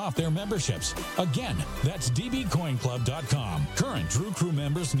 30% off their memberships. Again, that's dbcoinclub.com. Current Drew Crew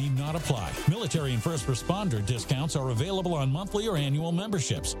members need not apply. Military and first responder discounts are available on monthly or annual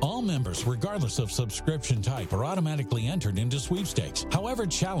memberships. All members, regardless of subscription type, are automatically entered into sweepstakes. However,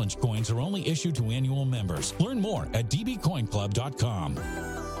 challenge coins are only issued to annual members. Learn more at dbcoinclub.com.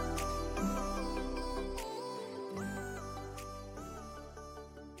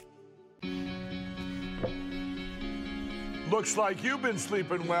 Looks like you've been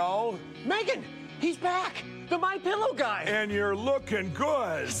sleeping well. Megan, he's back. The My Pillow guy. And you're looking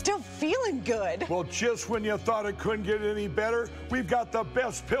good. Still feeling good. Well, just when you thought it couldn't get any better, we've got the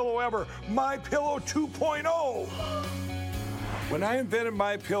best pillow ever, My Pillow 2.0. When I invented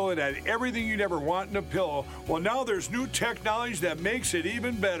My Pillow, it had everything you'd ever want in a pillow. Well, now there's new technology that makes it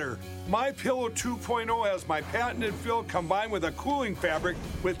even better. My Pillow 2.0 has my patented fill combined with a cooling fabric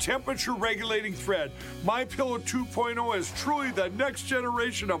with temperature-regulating thread. My Pillow 2.0 is truly the next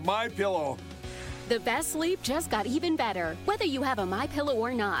generation of My Pillow. The best sleep just got even better. Whether you have a MyPillow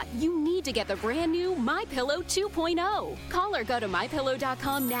or not, you need to get the brand new MyPillow 2.0. Call or go to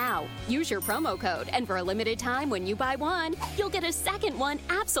MyPillow.com now. Use your promo code, and for a limited time when you buy one, you'll get a second one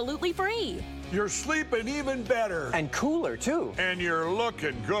absolutely free. You're sleeping even better. And cooler, too. And you're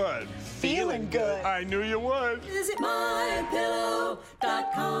looking good. Feeling good. I knew you would. Visit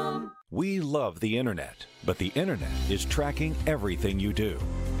MyPillow.com. We love the internet, but the internet is tracking everything you do.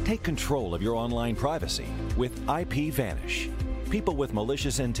 Take control of your online privacy with IPVanish. People with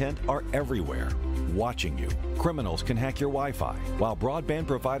malicious intent are everywhere, watching you. Criminals can hack your Wi-Fi, while broadband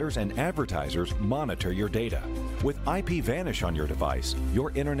providers and advertisers monitor your data. With IPVanish on your device,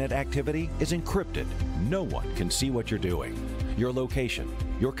 your internet activity is encrypted. No one can see what you're doing. Your location,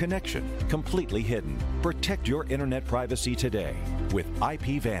 your connection, completely hidden. Protect your internet privacy today with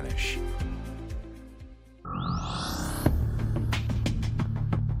IPVanish.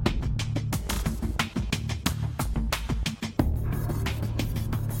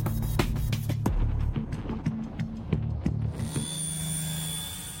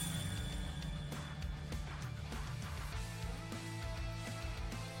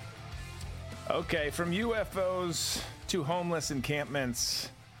 Okay, from UFOs to homeless encampments,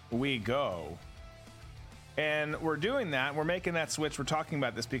 we go. And we're doing that. We're making that switch. We're talking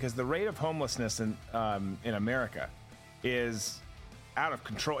about this because the rate of homelessness in America is out of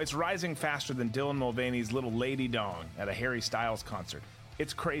control. It's rising faster than Dylan Mulvaney's Little Lady Dong at a Harry Styles concert.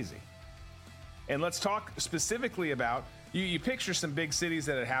 It's crazy. And let's talk specifically about, you picture some big cities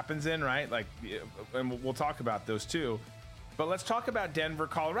that it happens in, right? Like, and we'll talk about those too. But let's talk about Denver,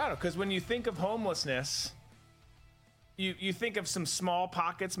 Colorado, because when you think of homelessness, you think of some small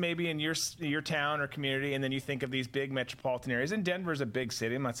pockets maybe in your town or community, and then you think of these big metropolitan areas. And Denver's a big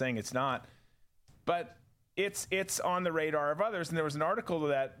city. I'm not saying it's not, but it's on the radar of others. And there was an article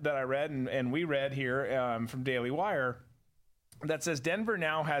that I read and we read here from Daily Wire that says Denver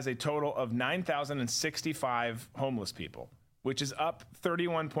now has a total of 9,065 homeless people, which is up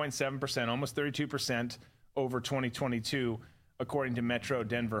 31.7%, almost 32% over 2022, according to Metro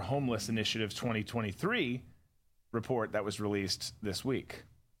Denver Homeless Initiative's 2023 report that was released this week.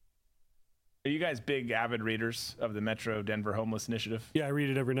 Are you guys big avid readers of the Metro Denver Homeless Initiative? Yeah, I read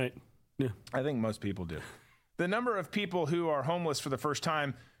it every night. Yeah, I think most people do. The number of people who are homeless for the first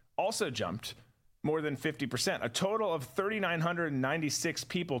time also jumped more than 50%. A total of 3,996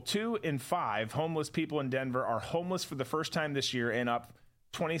 people, 2 in 5 homeless people in Denver are homeless for the first time this year, and up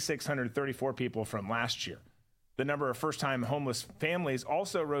 2,634 people from last year. The number of first-time homeless families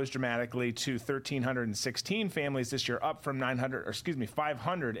also rose dramatically to 1,316 families this year, up from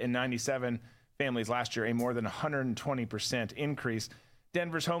 597 families last year, a more than 120% increase.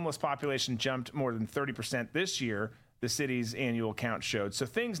 Denver's homeless population jumped more than 30% this year, the city's annual count showed. So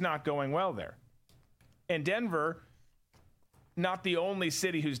things not going well there. And Denver, not the only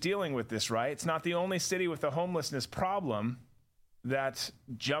city who's dealing with this, right? It's not the only city with a homelessness problem that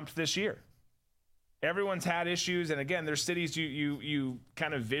jumped this year. Everyone's had issues, and again, there's cities you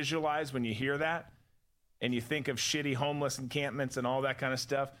kind of visualize when you hear that, and you think of shitty homeless encampments and all that kind of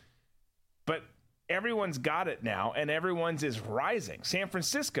stuff. But everyone's got it now, and everyone's is rising. San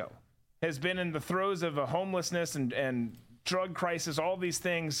Francisco has been in the throes of a homelessness and drug crisis, all these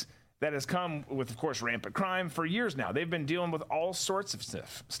things that has come with, of course, rampant crime for years now. They've been dealing with all sorts of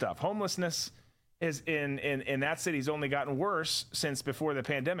stuff. Homelessness is in that city's only gotten worse since before the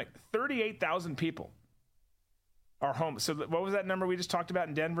pandemic. 38,000 people are home. So what was that number we just talked about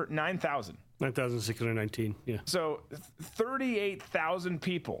in Denver? 9,000. 9,619, yeah. So 38,000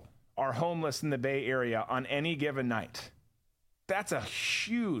 people are homeless in the Bay Area on any given night. That's a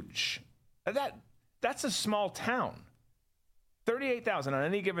huge, that's a small town. 38,000 on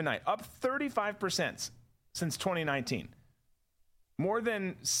any given night, up 35% since 2019. More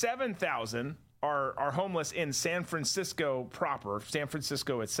than 7,000 are homeless in San Francisco proper, San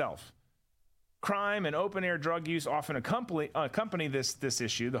Francisco itself. Crime and open-air drug use often accompany this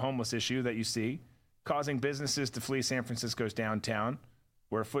issue, the homeless issue that you see, causing businesses to flee San Francisco's downtown,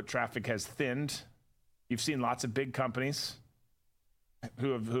 where foot traffic has thinned. You've seen lots of big companies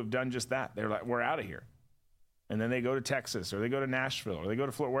who have done just that. They're like, we're out of here. And then they go to Texas, or they go to Nashville, or they go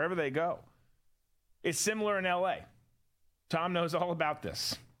to Florida, wherever they go. It's similar in LA. Tom knows all about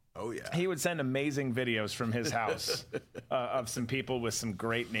this. Oh, yeah. He would send amazing videos from his house of some people with some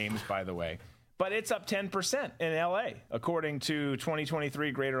great names, by the way. But it's up 10% in LA, according to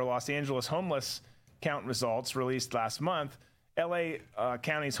 2023 Greater Los Angeles homeless count results released last month. LA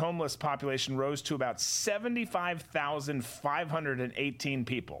County's homeless population rose to about 75,518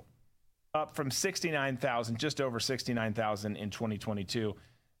 people, up from 69,000, just over 69,000 in 2022.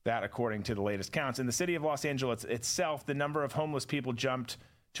 That according to the latest counts. In the city of Los Angeles itself, the number of homeless people jumped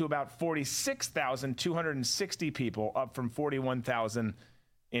to about 46,260 people, up from 41,000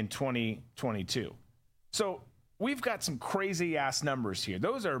 in 2022. So we've got some crazy ass numbers here.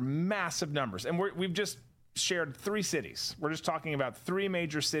 Those are massive numbers. And we've just shared 3 cities. We're just talking about 3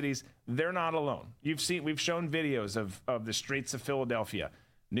 major cities. They're not alone. We've shown videos of the streets of Philadelphia.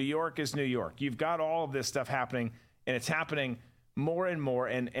 New York is New York. You've got all of this stuff happening, and it's happening more and more.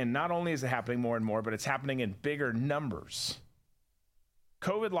 And not only is it happening more and more, but it's happening in bigger numbers.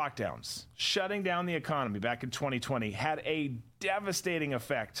 COVID lockdowns, shutting down the economy back in 2020 had a devastating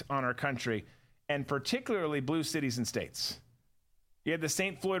effect on our country, and particularly blue cities and states. You had the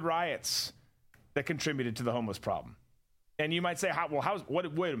St. Floyd riots that contributed to the homeless problem. And you might say, wait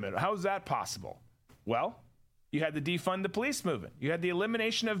a minute, how is that possible? Well, you had the defund the police movement. You had the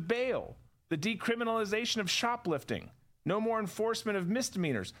elimination of bail, the decriminalization of shoplifting, no more enforcement of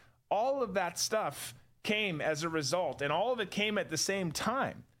misdemeanors. All of that stuff came as a result, and all of it came at the same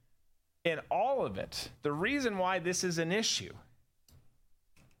time. And all of it, the reason why this is an issue,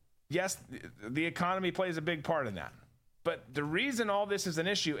 yes, the economy plays a big part in that. But the reason all this is an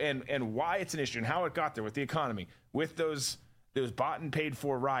issue and why it's an issue and how it got there with the economy, with those bought and paid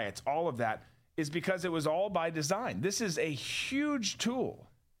for riots, all of that is because it was all by design. This is a huge tool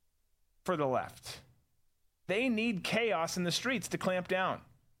for the left. They need chaos in the streets to clamp down.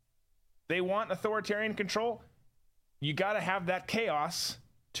 They want authoritarian control. You got to have that chaos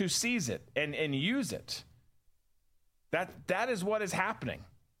to seize it and use it. That is what is happening.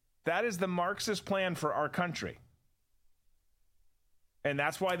 That is the Marxist plan for our country. And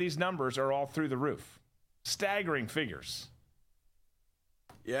that's why these numbers are all through the roof. Staggering figures.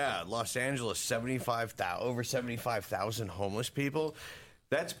 Yeah, Los Angeles, over 75,000 homeless people.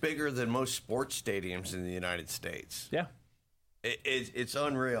 That's bigger than most sports stadiums in the United States. Yeah. It's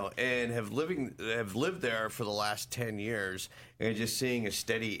unreal. And have lived there for the last 10 years and just seeing a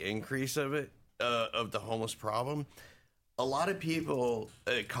steady increase of it, of the homeless problem. A lot of people,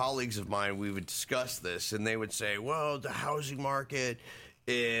 colleagues of mine, we would discuss this, and they would say, well, the housing market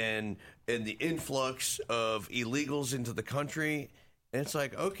and the influx of illegals into the country. And it's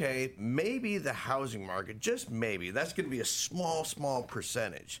like, okay, maybe the housing market, just maybe, that's going to be a small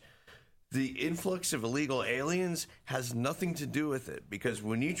percentage. The influx of illegal aliens has nothing to do with it, because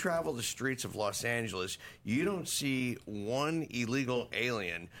when you travel the streets of Los Angeles, you don't see one illegal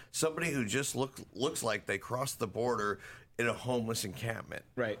alien, somebody who just looks like they crossed the border in a homeless encampment.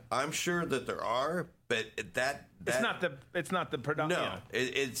 Right. I'm sure that there are, but it's not the predominant. No,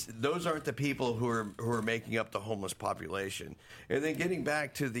 it's those aren't the people who are making up the homeless population. And then getting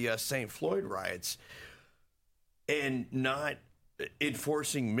back to the St. Floyd riots and not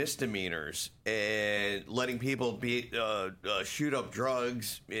enforcing misdemeanors and letting people shoot up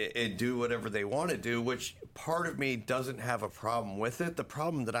drugs and do whatever they want to do, which part of me doesn't have a problem with it. The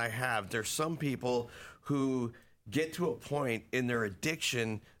problem that I have, there's some people who get to a point in their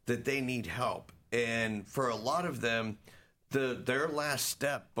addiction that they need help. And for a lot of them, their last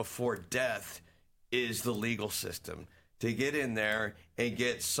step before death is the legal system, to get in there and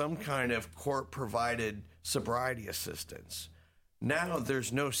get some kind of court-provided sobriety assistance. Now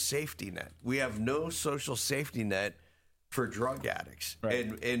there's no safety net. We have no social safety net for drug addicts.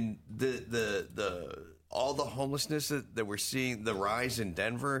 Right. And the all the homelessness that we're seeing, the rise in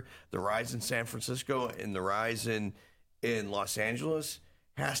Denver, the rise in San Francisco, and the rise in Los Angeles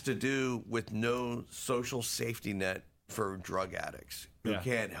has to do with no social safety net for drug addicts who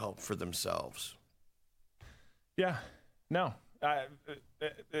can't help for themselves. Yeah, no.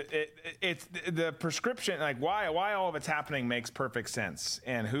 It's the prescription, like why all of it's happening makes perfect sense,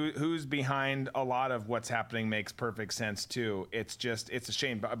 and who's behind a lot of what's happening makes perfect sense too. It's a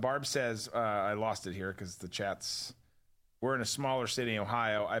shame. Barb says, I lost it here because the chat's, we're in a smaller city in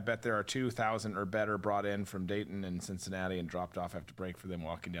Ohio. I bet there are 2,000 or better brought in from Dayton and Cincinnati and dropped off after break for them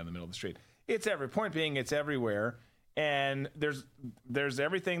walking down the middle of the street. It's point being, it's everywhere. And there's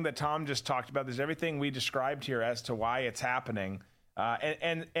everything that Tom just talked about. There's everything we described here as to why it's happening.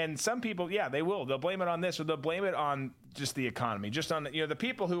 And some people, they'll blame it on this, or they'll blame it on just the economy, just on the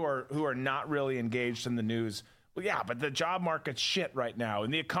people who are not really engaged in the news. Well, yeah, but the job market's shit right now,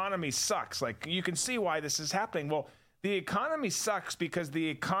 and the economy sucks. Like, you can see why this is happening. Well, the economy sucks because the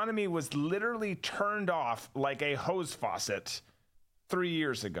economy was literally turned off like a hose faucet 3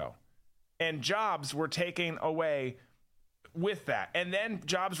 years ago. And jobs were taken away with that. And then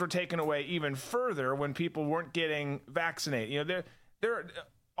jobs were taken away even further when people weren't getting vaccinated.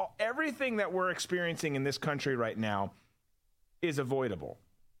 Everything that we're experiencing in this country right now is avoidable.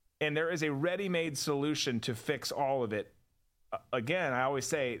 And there is a ready-made solution to fix all of it again, I always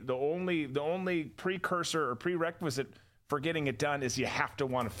say the only precursor or prerequisite for getting it done is you have to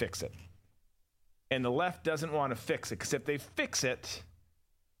want to fix it. And the left doesn't want to fix it, because if they fix it,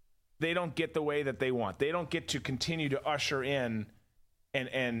 they don't get the way that they want. They don't get to continue to usher in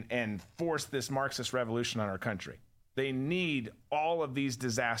and force this Marxist revolution on our country. They need all of these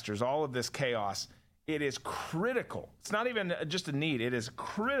disasters, all of this chaos. It is critical. It's not even just a need. It is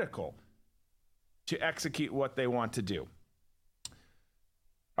critical to execute what they want to do.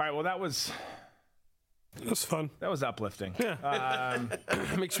 All right, well, that was fun. That was uplifting. Yeah.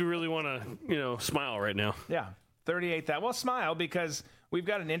 Makes me really want to, smile right now. Yeah. 38,000. Well, smile, because we've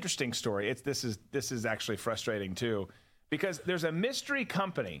got an interesting story. This is actually frustrating too, because there's a mystery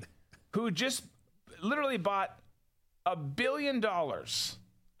company who just literally bought $1 billion, $1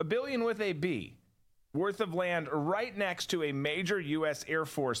 billion with a B, worth of land right next to a major U.S. Air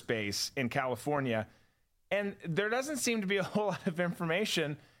Force base in California. And there doesn't seem to be a whole lot of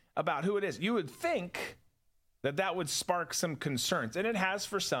information about who it is. You would think that would spark some concerns, and it has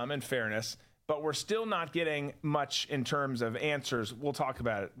for some, in fairness, but we're still not getting much in terms of answers. We'll talk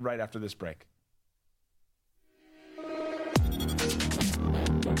about it right after this break.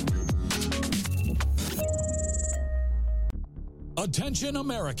 Attention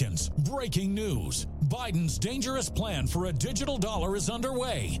Americans, breaking news. Biden's dangerous plan for a digital dollar is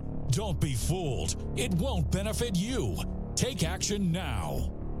underway. Don't be fooled. It won't benefit you. Take action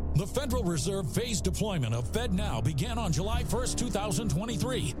now. The Federal Reserve phased deployment of FedNow began on July 1st,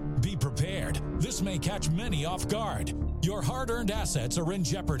 2023. Be prepared. This may catch many off guard. Your hard-earned assets are in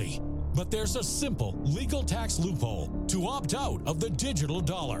jeopardy. But there's a simple legal tax loophole to opt out of the digital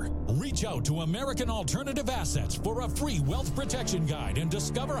dollar. Reach out to American Alternative Assets for a free wealth protection guide and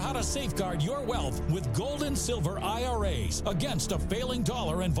discover how to safeguard your wealth with gold and silver IRAs against a failing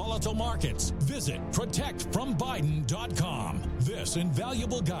dollar and volatile markets. Visit protectfrombiden.com. This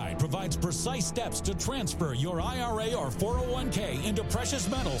invaluable guide provides precise steps to transfer your IRA or 401k into precious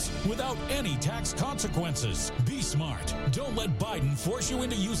metals without any tax consequences. Be smart. Don't let Biden force you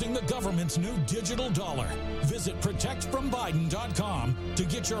into using the government's new digital dollar. Visit protectfrombiden.com to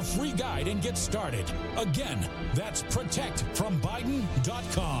get your free guide and get started. Again, that's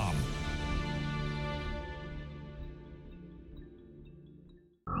protectfrombiden.com.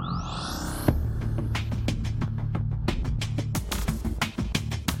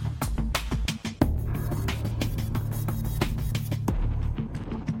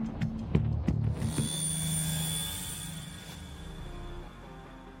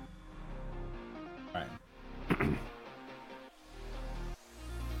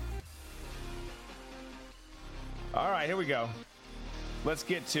 All right, here we go. Let's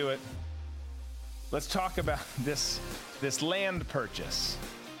get to it. Let's talk about this land purchase.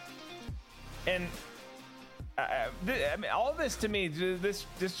 And I mean, all this to me, this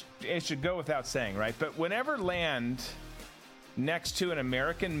it should go without saying, right? But whenever land next to an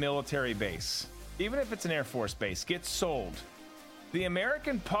American military base, even if it's an Air Force base, gets sold, the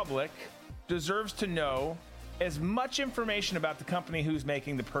American public deserves to know as much information about the company who's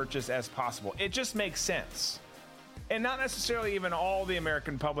making the purchase as possible. It just makes sense. And not necessarily even all the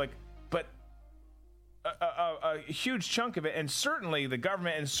American public, but a huge chunk of it, and certainly the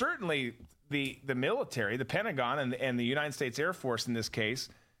government, and certainly the military, the Pentagon, and the United States Air Force in this case.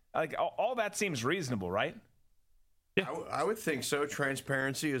 Like all that seems reasonable, right? Yeah. I would think so.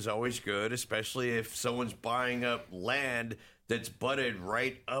 Transparency is always good, especially if someone's buying up land that's butted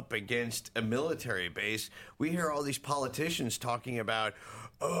right up against a military base. We hear all these politicians talking about,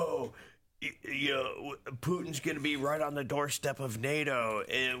 Putin's going to be right on the doorstep of NATO,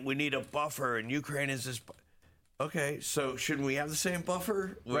 and we need a buffer, and Ukraine is this. Okay, so shouldn't we have the same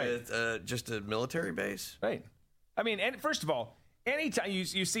buffer with just a military base? Right. I mean, and first of all, anytime you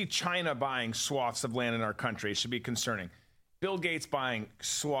see China buying swaths of land in our country, it should be concerning. Bill Gates buying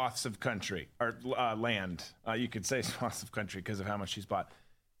swaths of country or land. You could say swaths of country because of how much he's bought.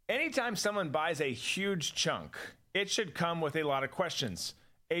 Anytime someone buys a huge chunk, it should come with a lot of questions.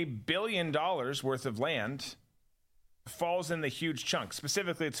 $1 billion worth of land falls in the huge chunk.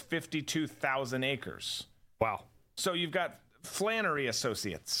 Specifically, it's 52,000 acres. Wow. So you've got Flannery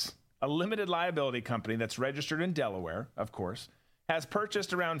Associates, a limited liability company that's registered in Delaware, of course, has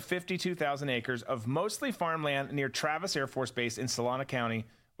purchased around 52,000 acres of mostly farmland near Travis Air Force Base in Solana County,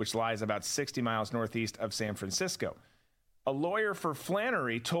 which lies about 60 miles northeast of San Francisco. A lawyer for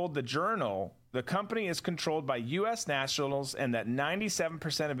Flannery told the Journal the company is controlled by U.S. nationals and that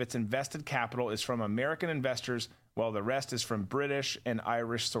 97% of its invested capital is from American investors, while the rest is from British and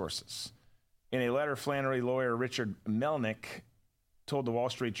Irish sources. In a letter, Flannery lawyer Richard Melnick told the Wall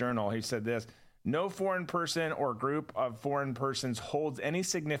Street Journal, he said this: No foreign person or group of foreign persons holds any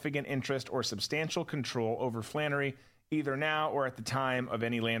significant interest or substantial control over Flannery, either now or at the time of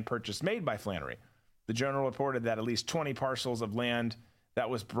any land purchase made by Flannery. The Journal reported that at least 20 parcels of land that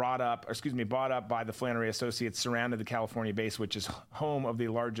was bought up by the Flannery Associates surrounded the California base, which is home of the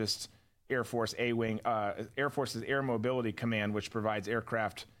largest Air Force Air Force's Air Mobility Command, which provides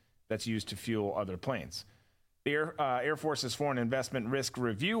aircraft that's used to fuel other planes. The Air Force's Foreign Investment Risk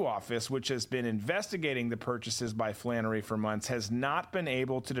Review Office, which has been investigating the purchases by Flannery for months, has not been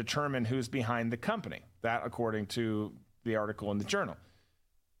able to determine who's behind the company. That, according to the article in the Journal.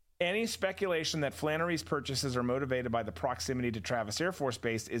 Any speculation that Flannery's purchases are motivated by the proximity to Travis Air Force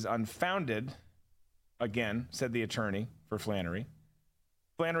Base is unfounded, again, said the attorney for Flannery.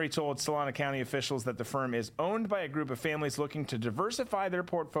 Flannery told Solana County officials that the firm is owned by a group of families looking to diversify their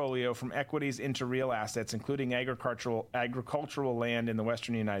portfolio from equities into real assets, including agricultural land in the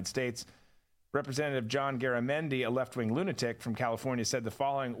western United States. Representative John Garamendi, a left-wing lunatic from California, said the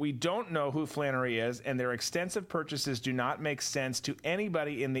following: "We don't know who Flannery is, and their extensive purchases do not make sense to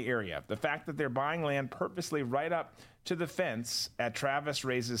anybody in the area. The fact that they're buying land purposely right up to the fence at Travis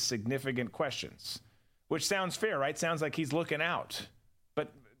raises significant questions." Which sounds fair, right? Sounds like he's looking out.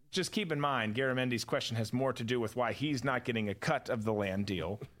 But just keep in mind, Garamendi's question has more to do with why he's not getting a cut of the land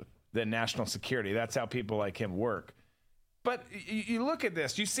deal than national security. That's how people like him work. But you look at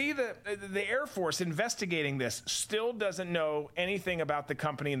this, you see the Air Force investigating this still doesn't know anything about the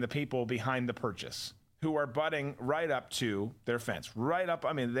company and the people behind the purchase who are butting right up to their fence, right up.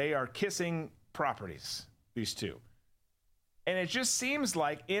 I mean, they are kissing properties, these two. And it just seems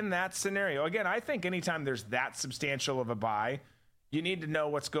like in that scenario, again, I think anytime there's that substantial of a buy, you need to know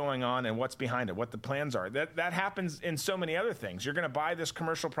what's going on and what's behind it, what the plans are. That happens in so many other things. You're going to buy this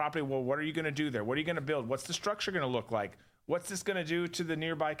commercial property. Well, what are you going to do there? What are you going to build? What's the structure going to look like? What's this going to do to the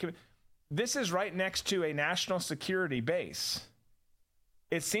nearby community? This is right next to a national security base.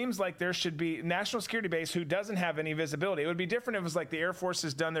 It seems like there should be a national security base who doesn't have any visibility. It would be different if it was like the Air Force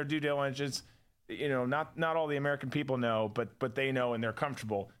has done their due diligence. You know, not all the American people know, but they know and they're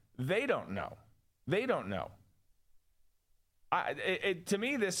comfortable. They don't know. They don't know. To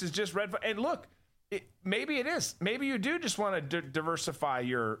me, this is just red. And look, maybe it is. Maybe you do just want to diversify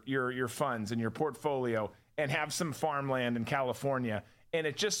your funds and your portfolio and have some farmland in California. And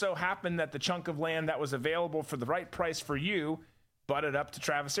it just so happened that the chunk of land that was available for the right price for you butted up to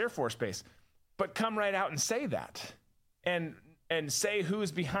Travis Air Force Base. But come right out and say that and say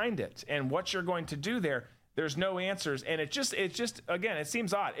who's behind it and what you're going to do there. There's no answers. And it just, again, it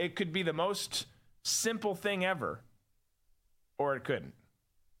seems odd. It could be the most simple thing ever, or it couldn't,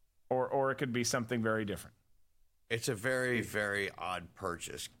 or it could be something very different. It's a very, very odd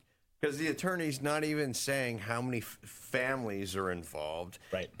purchase. Because the attorney's not even saying how many families are involved,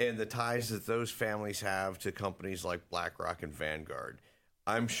 right, and the ties that those families have to companies like BlackRock and Vanguard.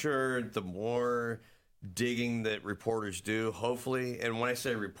 I'm sure the more digging that reporters do, hopefully, and when I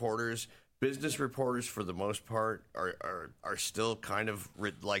say reporters, business reporters for the most part are still kind of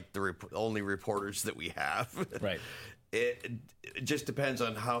like the only reporters that we have. Right. It just depends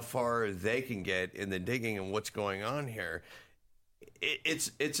on how far they can get in the digging and what's going on here.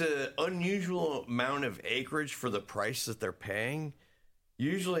 It's an unusual amount of acreage for the price that they're paying.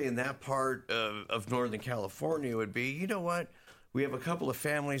 Usually in that part of Northern California would be, you know what? We have a couple of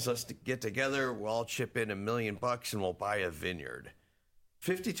families. Let's get together. We'll all chip in $1 million and we'll buy a vineyard.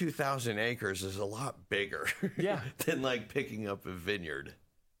 52,000 acres is a lot bigger than like picking up a vineyard.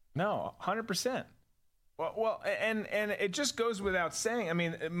 No, 100%. Well, and it just goes without saying. I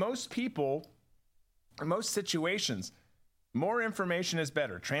mean, most people, in most situations, more information is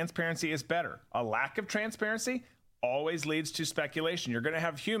better. Transparency is better. A lack of transparency always leads to speculation. You're going to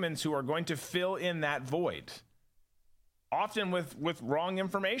have humans who are going to fill in that void, often with wrong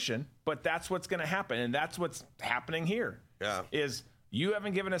information, but that's what's going to happen. And that's what's happening here. Yeah. Is you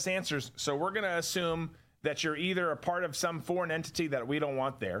haven't given us answers, so we're going to assume that you're either a part of some foreign entity that we don't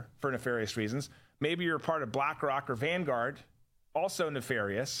want there for nefarious reasons. Maybe you're a part of BlackRock or Vanguard, also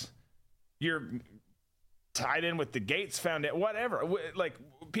nefarious. You're tied in with the Gates Foundation, whatever. Like,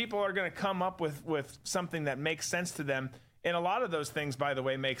 people are going to come up with something that makes sense to them. And a lot of those things, by the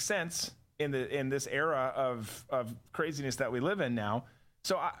way, make sense in this era of craziness that we live in now.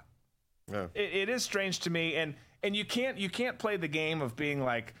 So it is strange to me. And you can't play the game of being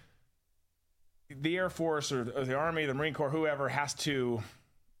like the Air Force or the Army, the Marine Corps, whoever has to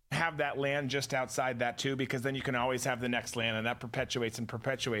have that land just outside that too, because then you can always have the next land and that perpetuates and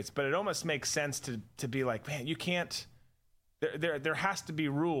perpetuates. But it almost makes sense to be like, man, you can't, there has to be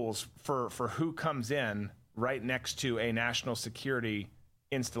rules for who comes in right next to a national security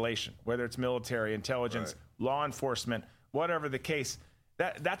installation, whether it's military, intelligence, law enforcement, whatever the case.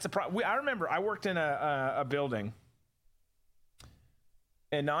 That's a problem. I remember I worked in a building,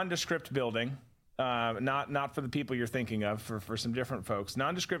 a nondescript building, not for the people you're thinking of, for some different folks.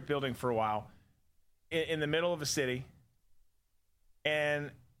 Nondescript building for a while, in the middle of a city,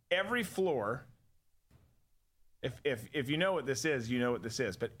 and every floor. If you know what this is, you know what this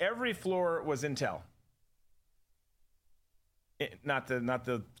is. But every floor was Intel. Not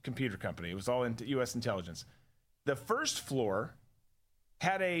the computer company. It was all U.S. intelligence. The first floor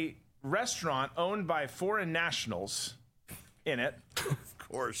had a restaurant owned by foreign nationals in it. Of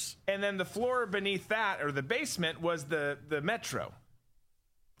course. And then the floor beneath that, or the basement, was the metro.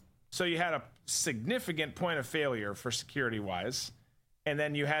 So you had a significant point of failure for security-wise. And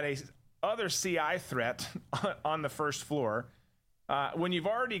then you had a other CI threat on the first floor. When you've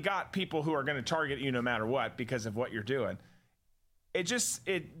already got people who are going to target you no matter what because of what you're doing.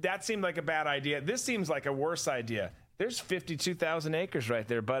 That seemed like a bad idea. This seems like a worse idea. There's 52,000 acres right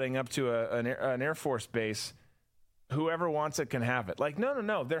there butting up to an Air Force base. Whoever wants it can have it. Like,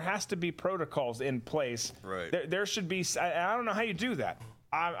 no. There has to be protocols in place. Right. There should be. I don't know how you do that.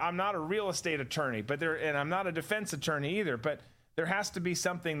 I'm not a real estate attorney, and I'm not a defense attorney either. But there has to be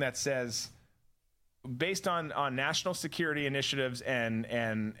something that says, based on national security initiatives and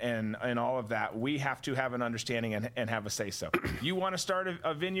all of that, we have to have an understanding and have a say so. You want to start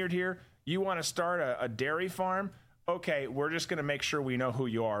a vineyard here? You want to start a dairy farm? Okay, we're just going to make sure we know who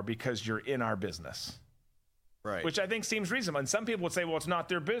you are because you're in our business. Right. Which I think seems reasonable. And some people would say, well, it's not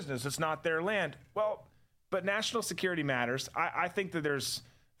their business. It's not their land. Well, but national security matters. I think that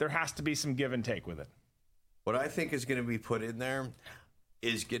there has to be some give and take with it. What I think is going to be put in there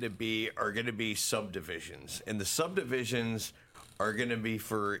are going to be subdivisions. And the subdivisions are going to be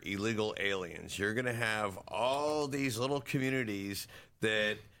for illegal aliens. You're going to have all these little communities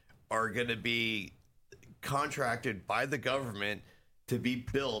that are going to be contracted by the government to be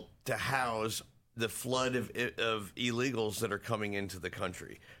built to house the flood of illegals that are coming into the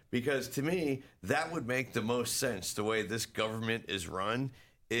country. Because to me, that would make the most sense. The way this government is run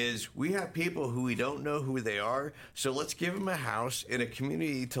is we have people who we don't know who they are, so let's give them a house in a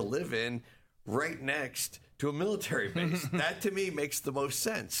community to live in right next to a military base. That to me makes the most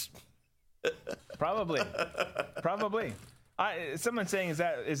sense. Probably. Someone's saying,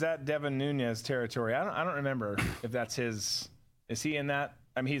 is that Devin Nunes territory? I don't remember if that's his. Is he in that?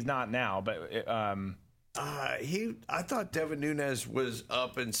 I mean, he's not now, but I thought Devin Nunes was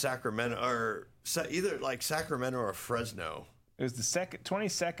up in Sacramento, or either like Sacramento or Fresno. It was the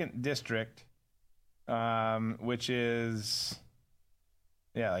 22nd district, which is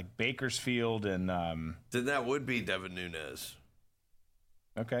like Bakersfield and. Then that would be Devin Nunes.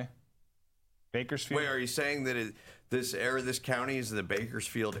 Okay. Bakersfield. Wait, are you saying that this county is the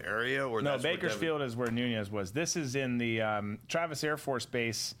Bakersfield area, or no? Bakersfield is where Nunes was. This is in the Travis Air Force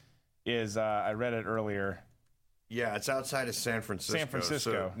Base. I read it earlier. Yeah, it's outside of San Francisco.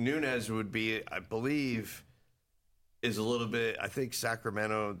 So Nunes would be, I believe, is a little bit. I think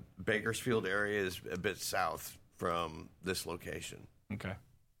Sacramento, Bakersfield area is a bit south from this location. Okay.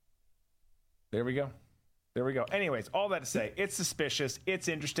 There we go. Anyways, all that to say, it's suspicious. It's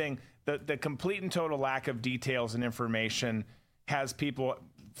interesting. The complete and total lack of details and information has people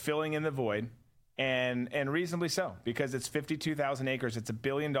filling in the void, and reasonably so, because it's 52,000 acres. It's $1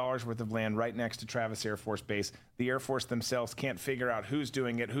 billion worth of land right next to Travis Air Force Base. The Air Force themselves can't figure out who's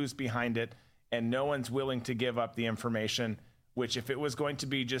doing it, who's behind it, and no one's willing to give up the information, which if it was going to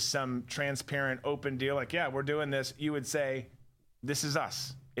be just some transparent, open deal, like, yeah, we're doing this, you would say, this is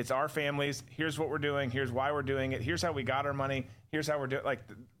us. It's our families. Here's what we're doing. Here's why we're doing it. Here's how we got our money. Here's how we're doing. Like,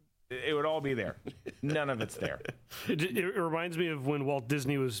 it would all be there. None of it's there. It reminds me of when Walt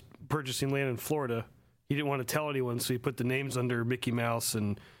Disney was purchasing land in Florida. He didn't want to tell anyone, so he put the names under Mickey Mouse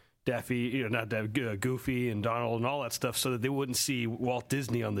and Daffy, not Daffy, Goofy and Donald and all that stuff, so that they wouldn't see Walt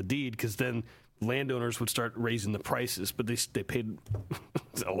Disney on the deed, because then landowners would start raising the prices. But they paid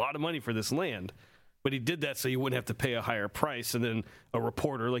a lot of money for this land. But he did that so you wouldn't have to pay a higher price. And then a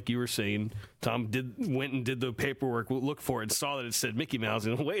reporter, like you were saying, Tom, went and did the paperwork, looked for it, and saw that it said Mickey Mouse.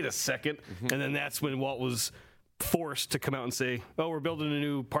 And wait a second. Mm-hmm. And then that's when Walt was forced to come out and say, oh, we're building a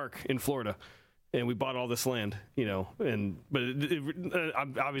new park in Florida. And we bought all this land, But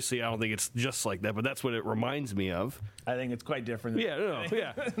obviously, I don't think it's just like that. But that's what it reminds me of. I think it's quite different. Yeah.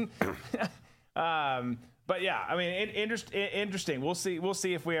 But yeah, I mean, interesting. We'll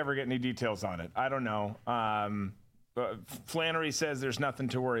see if we ever get any details on it. I don't know. But Flannery says there's nothing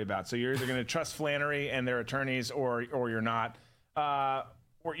to worry about. So you're either going to trust Flannery and their attorneys, or you're not.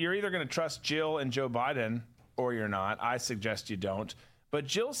 Or you're either going to trust Jill and Joe Biden, or you're not. I suggest you don't. But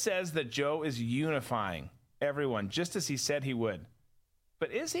Jill says that Joe is unifying everyone, just as he said he would.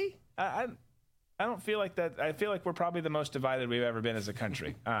 But is he? I don't feel like that. I feel like we're probably the most divided we've ever been as a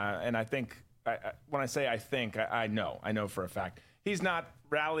country. And I think, when I say I think, I know for a fact. He's not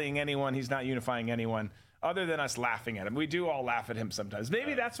rallying anyone. He's not unifying anyone other than us laughing at him. We do all laugh at him sometimes.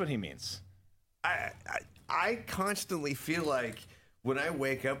 Maybe that's what he means. I constantly feel like when I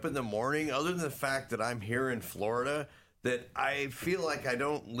wake up in the morning, other than the fact that I'm here in Florida, that I feel like I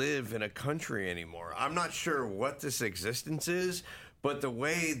don't live in a country anymore. I'm not sure what this existence is, but the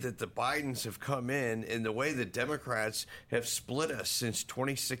way that the Bidens have come in and the way the Democrats have split us since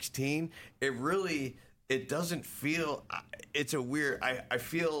 2016, it doesn't feel, it's a weird, I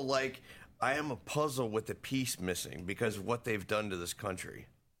feel like I am a puzzle with a piece missing because of what they've done to this country.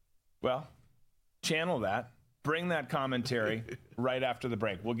 Well, channel that. Bring that commentary right after the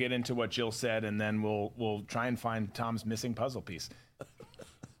break. We'll get into what Jill said, and then we'll try and find Tom's missing puzzle piece.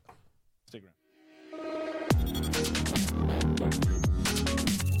 Stick around.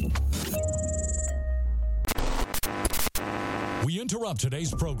 We interrupt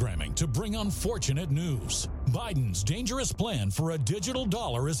today's programming to bring unfortunate news. Biden's dangerous plan for a digital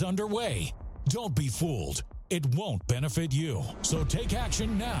dollar is underway. Don't be fooled. It won't benefit you. So take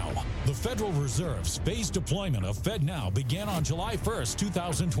action now. The Federal Reserve's phased deployment of FedNow began on July 1st,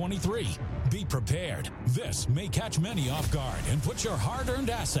 2023. Be prepared. This may catch many off guard and put your hard-earned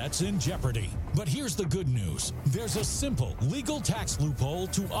assets in jeopardy. But here's the good news. There's a simple legal tax loophole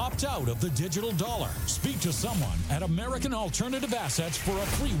to opt out of the digital dollar. Speak to someone at American Alternative Assets for a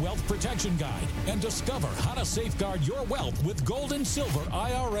free wealth protection guide and discover how to safeguard your wealth with gold and silver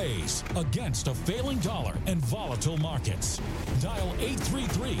IRAs against a failing dollar and volatile markets. Dial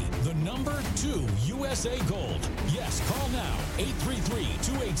 833-2 USA Gold. Yes, call now.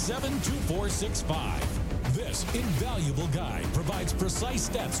 833-287-2465. This invaluable guide provides precise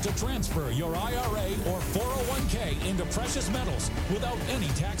steps to transfer your IRA or 401k into precious metals without any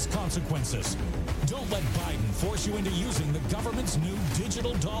tax consequences. Don't let Biden force you into using the government's new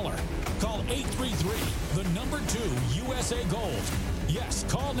digital dollar. Call 833-2 USA Gold. Yes,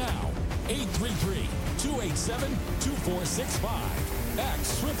 call now. 833-287-2465. Act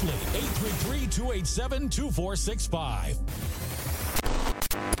swiftly. 833-287-2465.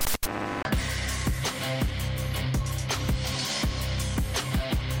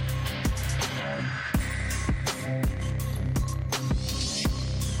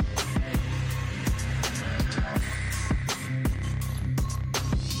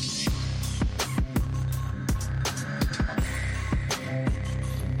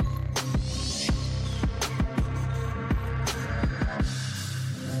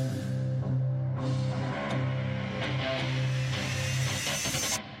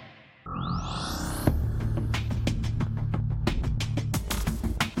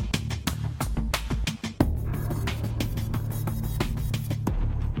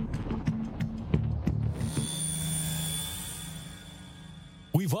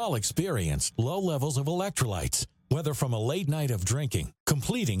 We've all experienced low levels of electrolytes, whether from a late night of drinking,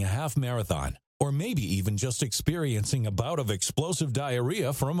 completing a half marathon, or maybe even just experiencing a bout of explosive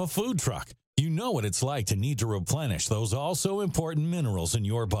diarrhea from a food truck. You know what it's like to need to replenish those also important minerals in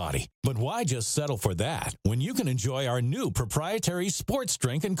your body. But why just settle for that when you can enjoy our new proprietary sports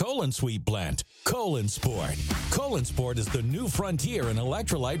drink and Colon Sweet blend? Colon Sport. Colon Sport is the new frontier in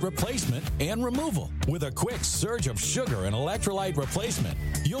electrolyte replacement and removal. With a quick surge of sugar and electrolyte replacement,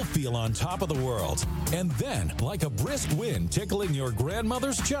 you'll feel on top of the world. And then, like a brisk wind tickling your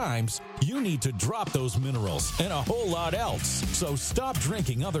grandmother's chimes, you need to drop those minerals and a whole lot else. So stop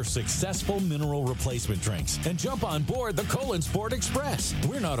drinking other successful mineral replacement drinks and jump on board the Colon Sport Express.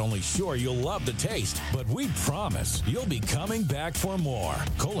 We're not only sure you'll love the taste, but we promise you'll be coming back for more.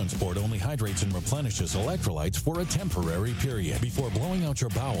 Colon Sport only hydrates and replenishes electrolytes for a temporary period before blowing out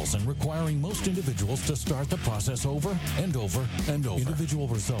your bowels and requiring most individuals to start the process over and over and over. Individual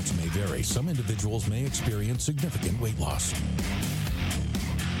results may vary. Some individuals may experience significant weight loss.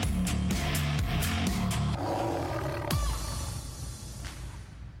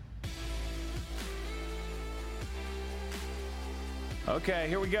 Okay,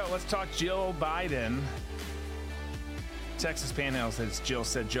 here we go. Let's talk Jill Biden. Texas Panhandle says Jill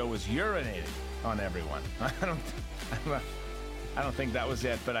said Joe was urinating on everyone. I don't think that was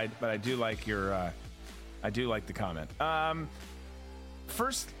it, but I do like your I do like the comment.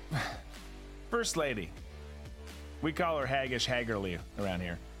 First lady, we call her Haggish Haggerly around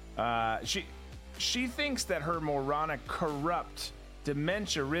here. She thinks that her moronic, corrupt,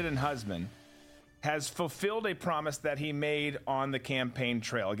 dementia-ridden husband has fulfilled a promise that he made on the campaign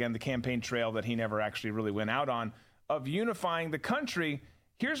trail. Again, the campaign trail that he never actually really went out on of unifying the country.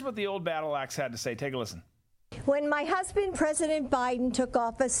 Here's what the old battle axe had to say. Take a listen. When my husband, President Biden, took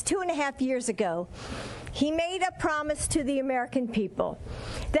office 2.5 years ago, he made a promise to the American people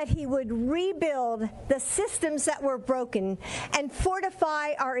that he would rebuild the systems that were broken and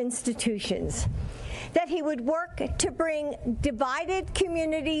fortify our institutions, that he would work to bring divided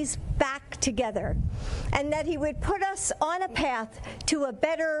communities back together, and that he would put us on a path to a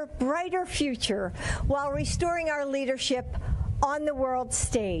better, brighter future while restoring our leadership on the world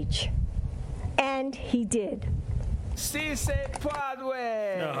stage. And he did. Si se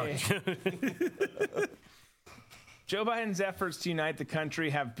puede. Joe Biden's efforts to unite the country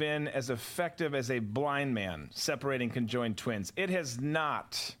have been as effective as a blind man separating conjoined twins. It has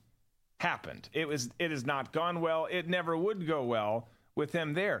not happened. It has not gone well. It never would go well with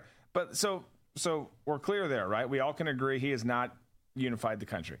him there. But so we're clear there, right? We all can agree he has not unified the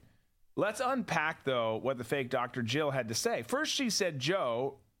country. Let's unpack, though, what the fake Dr. Jill had to say. First, she said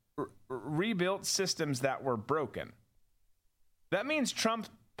Joe rebuilt systems that were broken. That means Trump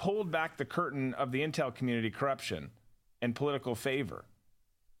pulled back the curtain of the intel community corruption and political favor.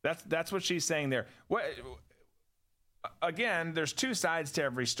 That's what she's saying there. Again, there's two sides to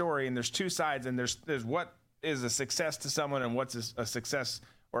every story, and there's two sides, and there's what is a success to someone and what's a success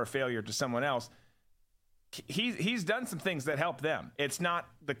or a failure to someone else. He's done some things that help them. It's not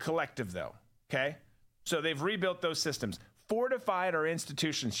the collective, though, okay? So they've rebuilt those systems. Fortified our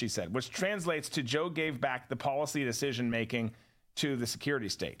institutions, she said, which translates to Joe gave back the policy decision-making to the security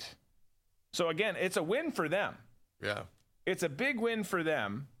state. So again, it's a win for them. Yeah. It's a big win for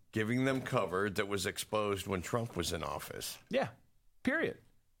them. Giving them cover that was exposed when Trump was in office. Yeah, period.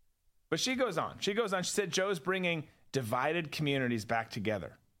 But she goes on. She said Joe's bringing divided communities back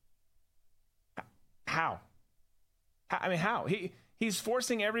together. How? I mean, how? He's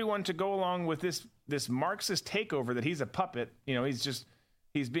forcing everyone to go along with this Marxist takeover that he's a puppet. You know,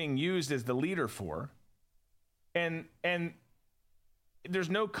 he's being used as the leader for. And there's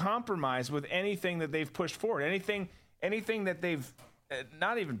no compromise with anything that they've pushed forward. Anything that they've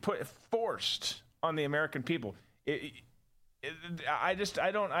not even forced on the American people. I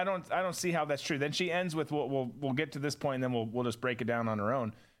don't see how that's true. Then she ends with we'll get to this point, and then we'll just break it down on her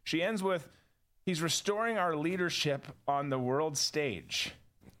own. She ends with, he's restoring our leadership on the world stage,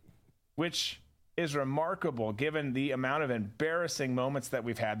 which is remarkable given the amount of embarrassing moments that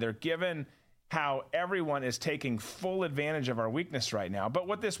we've had there, given how everyone is taking full advantage of our weakness right now. But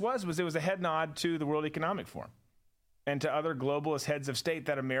what this was it was a head nod to the World Economic Forum and to other globalist heads of state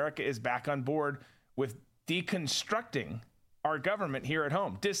that America is back on board with deconstructing our government here at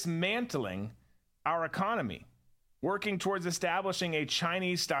home, dismantling our economy, working towards establishing a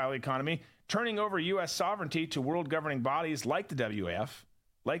Chinese-style economy, turning over U.S. sovereignty to world governing bodies like the WEF,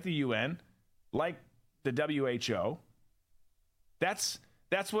 like the UN, like the WHO. That's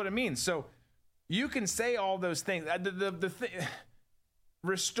what it means. So you can say all those things.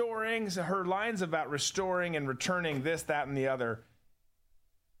 Restoring, her lines about restoring and returning this, that, and the other,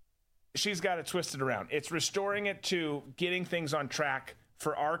 she's got it twisted around. It's restoring it to getting things on track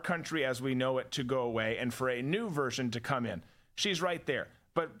for our country as we know it to go away and for a new version to come in. She's right there.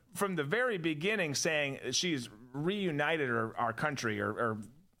 But from the very beginning saying she's reunited our country or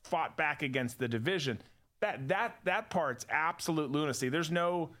fought back against the division, that part's absolute lunacy. There's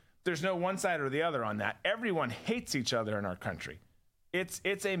no one side or the other on that. Everyone hates each other in our country.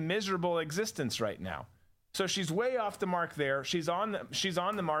 It's a miserable existence right now. So she's way off the mark there. She's on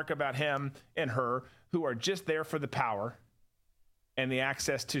the mark about him and her, who are just there for the power and the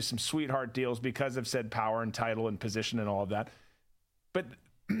access to some sweetheart deals because of said power and title and position and all of that. But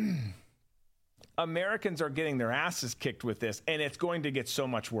Americans are getting their asses kicked with this, and it's going to get so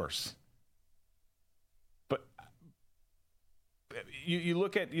much worse. But you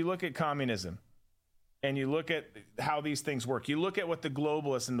look at communism, and you look at how these things work. You look at what the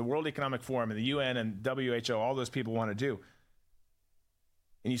globalists and the World Economic Forum and the UN and WHO, all those people want to do.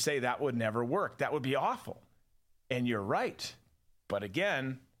 And you say that would never work. That would be awful. And you're right. But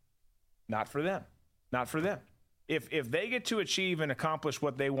again, not for them. Not for them. If they get to achieve and accomplish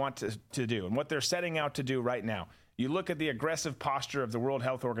what they want to do and what they're setting out to do right now, you look at the aggressive posture of the World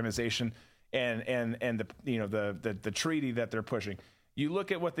Health Organization and the treaty that they're pushing. You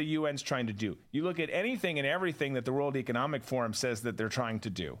look at what the UN's trying to do. You look at anything and everything that the World Economic Forum says that they're trying to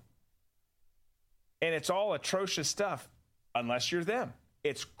do. And it's all atrocious stuff unless you're them.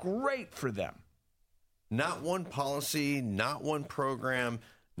 It's great for them. Not one policy, not one program,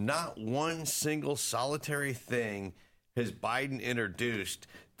 not one single solitary thing has Biden introduced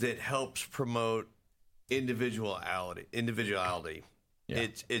that helps promote individuality. Yeah.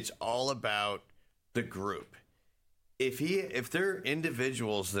 It's all about the group. if there are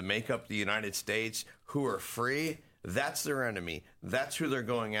individuals that make up the United States who are free, that's their enemy. That's who they're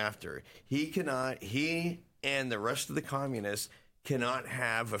going after. He and the rest of the communists cannot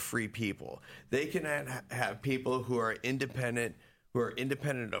have a free people. They cannot have people who are independent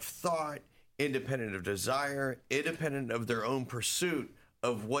of thought, independent of desire, independent of their own pursuit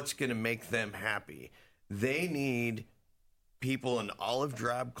of what's going to make them happy. They need people in olive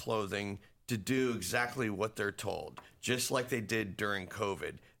drab clothing to do exactly what they're told, just like they did during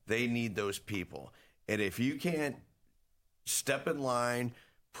COVID. They need those people. And if you can't step in line,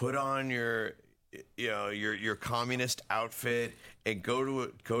 put on your communist outfit and go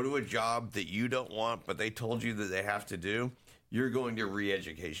to a job that you don't want, but they told you that they have to do, you're going to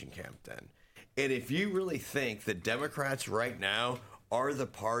re-education camp then. And if you really think that Democrats right now are the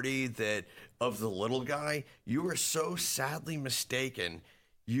party that of the little guy, you are so sadly mistaken.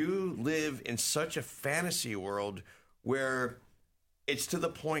 You live in such a fantasy world where it's to the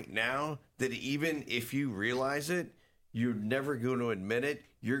point now that even if you realize it, you're never going to admit it.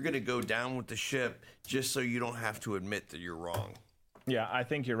 You're going to go down with the ship just so you don't have to admit that you're wrong. Yeah, I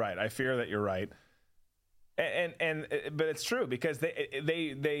think you're right. I fear that you're right. But it's true, because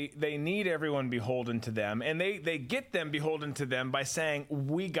they need everyone beholden to them, and they get them beholden to them by saying,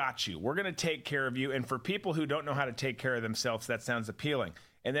 we got you. We're going to take care of you. And for people who don't know how to take care of themselves, that sounds appealing.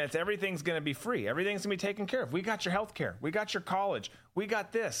 And that's everything's going to be free. Everything's going to be taken care of. We got your health care. We got your college. We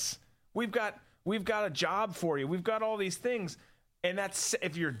got this. We've got a job for you. We've got all these things. And that's,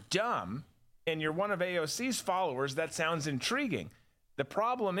 if you're dumb and you're one of AOC's followers, that sounds intriguing. The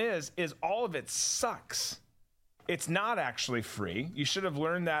problem is all of it sucks. It's not actually free. You should have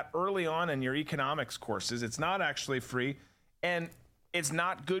learned that early on in your economics courses. It's not actually free, and it's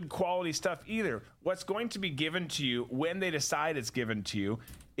not good quality stuff either. What's going to be given to you when they decide it's given to you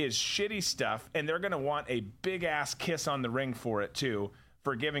is shitty stuff, and they're going to want a big-ass kiss on the ring for it, too,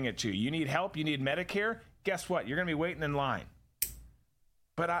 for giving it to you. You need help? You need Medicare? Guess what? You're going to be waiting in line.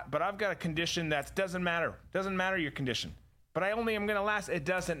 But I've got a condition that doesn't matter. Doesn't matter your condition. But I only am going to last. It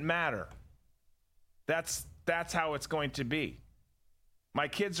doesn't matter. That's how it's going to be. My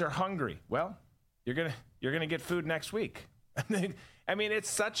kids are hungry. Well, you're gonna get food next week. I mean, it's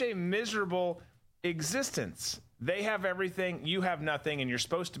such a miserable existence. They have everything, you have nothing, and you're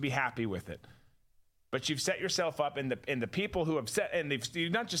supposed to be happy with it. But you've set yourself up, and the people who have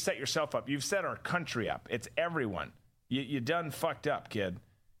you've not just set yourself up, you've set our country up. It's everyone. You done fucked up, kid.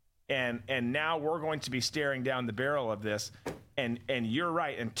 And now we're going to be staring down the barrel of this. And you're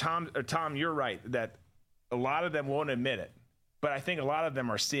right. And Tom, you're right that a lot of them won't admit it, but I think a lot of them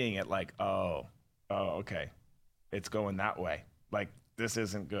are seeing it like, oh, okay, it's going that way. Like, this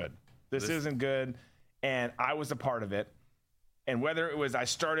isn't good. This isn't good, and I was a part of it. And whether it was I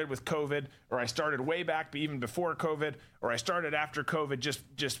started with COVID, or I started way back, even before COVID, or I started after COVID,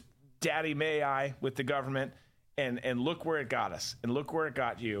 just daddy may I with the government, and look where it got us, and look where it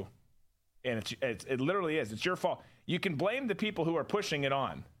got you, and it literally is. It's your fault. You can blame the people who are pushing it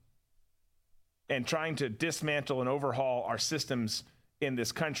on and trying to dismantle and overhaul our systems in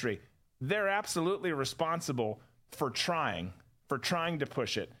this country. They're absolutely responsible for trying to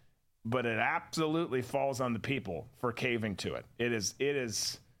push it, but it absolutely falls on the people for caving to it. It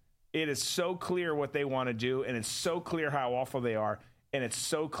is so clear what they want to do, and it's so clear how awful they are, and it's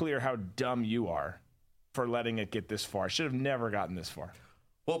so clear how dumb you are for letting it get this far. Should have never gotten this far.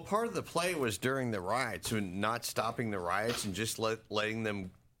 Well, part of the play was during the riots, and not stopping the riots and just letting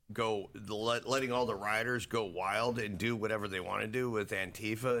them go, letting all the rioters go wild and do whatever they want to do with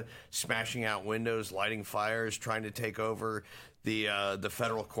Antifa, smashing out windows, lighting fires, trying to take over the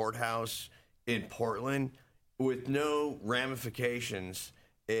federal courthouse in Portland with no ramifications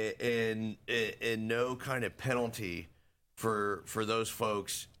and no kind of penalty for those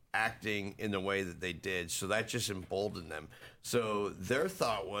folks acting in the way that they did. So that just emboldened them. So their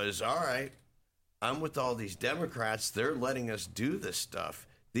thought was, all right, I'm with all these Democrats. They're letting us do this stuff.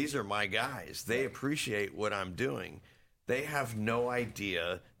 These are my guys. They appreciate what I'm doing. They have no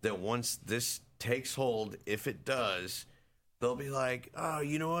idea that once this takes hold, if it does, they'll be like, oh,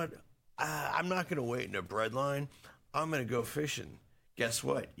 you know what? I'm not going to wait in a bread line. I'm going to go fishing. Guess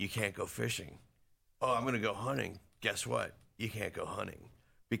what? You can't go fishing. Oh, I'm going to go hunting. Guess what? You can't go hunting.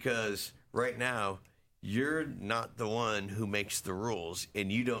 Because right now, you're not the one who makes the rules,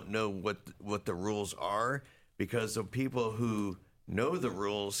 and you don't know what the rules are, because the people who know the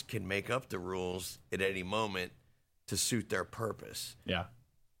rules can make up the rules at any moment to suit their purpose. Yeah.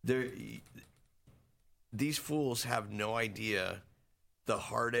 These fools have no idea the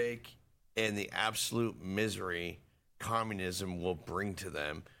heartache and the absolute misery communism will bring to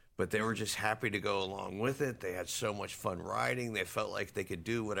them. but they were just happy to go along with it. They had so much fun riding. They felt like they could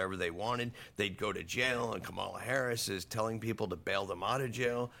do whatever they wanted. They'd go to jail, and Kamala Harris is telling people to bail them out of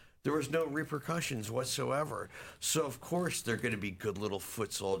jail. There was no repercussions whatsoever. So, of course, they're going to be good little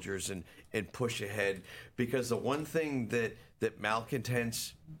foot soldiers and push ahead, because the one thing that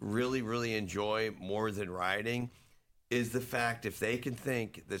malcontents really, really enjoy more than riding is the fact if they can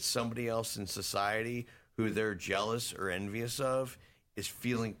think that somebody else in society who they're jealous or envious of is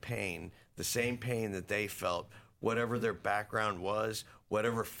feeling pain, the same pain that they felt, whatever their background was,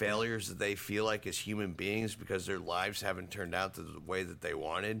 whatever failures that they feel like as human beings because their lives haven't turned out the way that they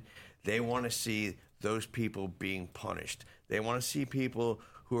wanted, they want to see those people being punished. They want to see people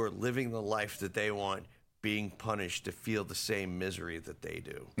who are living the life that they want being punished to feel the same misery that they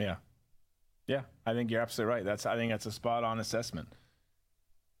do. Yeah. Yeah, I think you're absolutely right. I think that's a spot-on assessment.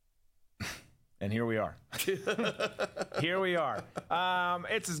 And here we are. Here we are.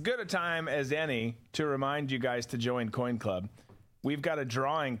 It's as good a time as any to remind you guys to join Coin Club. We've got a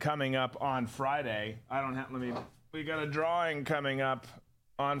drawing coming up on Friday. We got a drawing coming up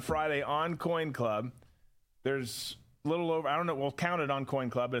on Friday on Coin Club. There's a little over, I don't know, we'll count it on Coin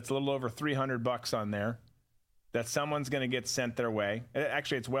Club, but it's a little over $300 on there that someone's going to get sent their way.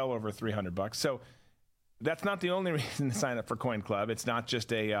 Actually, it's well over $300. So that's not the only reason to sign up for Coin Club. It's not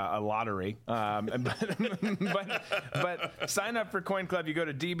just a lottery. But sign up for Coin Club. You go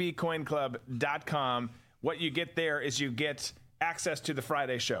to dbcoinclub.com. What you get there is you get access to the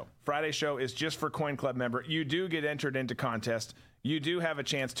Friday show. Friday show is just for Coin Club member. You do get entered into contest. You do have a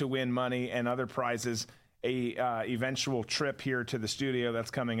chance to win money and other prizes. Eventual trip here to the studio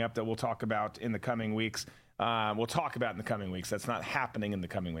that's coming up that we'll talk about in the coming weeks. That's not happening in the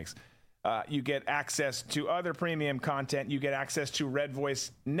coming weeks. You get access to other premium content. You get access to Red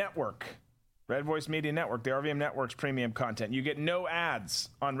Voice Network, Red Voice Media Network, the RVM Network's premium content. You get no ads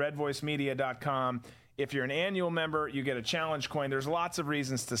on redvoicemedia.com. If you're an annual member, you get a challenge coin. There's lots of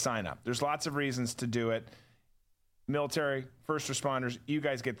reasons to sign up. There's lots of reasons to do it. Military, first responders, you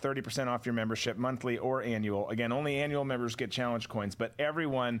guys get 30% off your membership, monthly or annual. Again, only annual members get challenge coins, but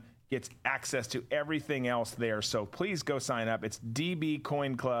everyone gets access to everything else there. So please go sign up. It's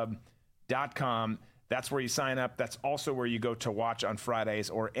dbcoinclub.com. That's where you sign up. That's also where you go to watch on Fridays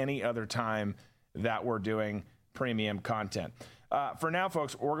or any other time that we're doing premium content. For now,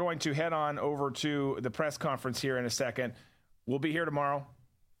 folks, we're going to head on over to the press conference here in a second. We'll be here tomorrow.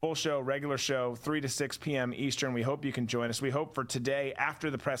 Full show, regular show, 3 to 6 p.m. Eastern. We hope you can join us. We hope for today,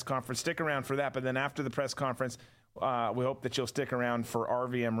 after the press conference, stick around for that. But then after the press conference, we hope that you'll stick around for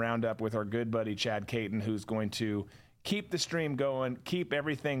RVM Roundup with our good buddy Chad Caton, who's going to keep the stream going, keep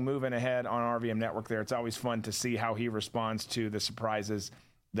everything moving ahead on RVM Network there. It's always fun to see how he responds to the surprises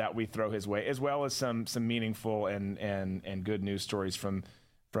that we throw his way, as well as some meaningful and good news stories from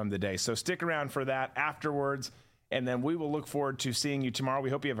the day. So stick around for that afterwards. And then we will look forward to seeing you tomorrow. We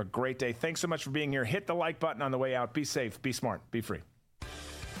hope you have a great day. Thanks so much for being here. Hit the like button on the way out. Be safe, be smart, be free.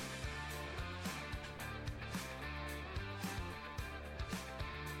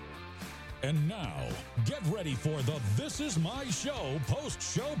 And now, get ready for the This Is My Show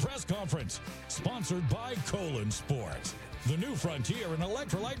post-show press conference, sponsored by Colin Sport, the new frontier in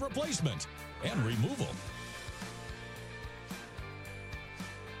electrolyte replacement and removal.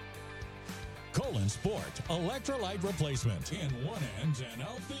 Colin Sport electrolyte replacement. In one end and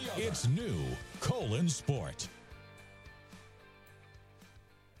out the other. It's new Colin Sport.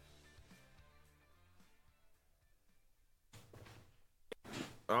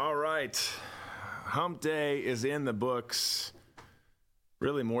 All right. Hump Day is in the books.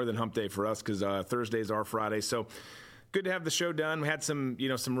 Really more than Hump Day for us because Thursdays are Friday. So good to have the show done. We had some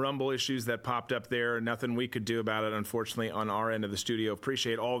rumble issues that popped up there. Nothing we could do about it, unfortunately, on our end of the studio.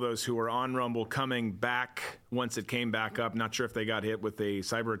 Appreciate all those who were on Rumble coming back once it came back up. Not sure if they got hit with a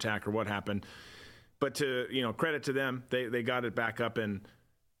cyber attack or what happened. But to credit to them, they got it back up and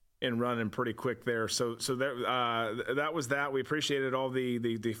running pretty quick there. So that was that. We appreciated all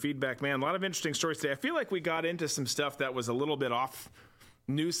the feedback, man. A lot of interesting stories today. I feel like we got into some stuff that was a little bit off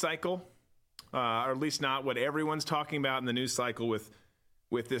news cycle. Or at least not what everyone's talking about in the news cycle with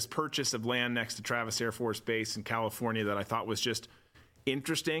this purchase of land next to Travis Air Force Base in California that I thought was just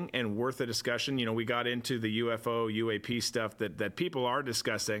interesting and worth a discussion. We got into the UFO, UAP stuff that people are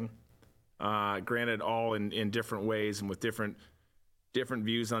discussing, granted all in different ways and with different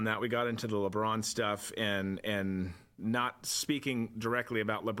views on that. We got into the LeBron stuff and not speaking directly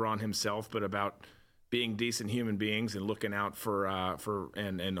about LeBron himself, but about being decent human beings and looking out for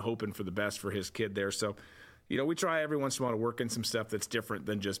and hoping for the best for his kid there. So, we try every once in a while to work in some stuff that's different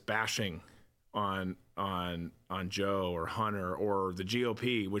than just bashing on Joe or Hunter or the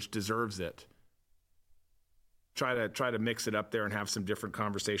GOP, which deserves it. Try to mix it up there and have some different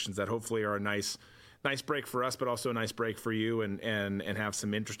conversations that hopefully are a nice break for us, but also a nice break for you, and have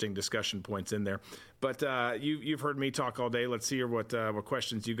some interesting discussion points in there. But you've heard me talk all day. Let's see what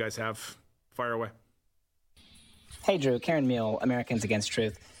questions you guys have. Fire away. Hey, Drew. Karen Meal, Americans Against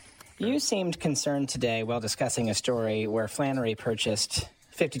Truth. You seemed concerned today while discussing a story where Flannery purchased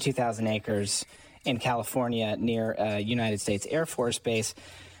 52,000 acres in California near a United States Air Force base.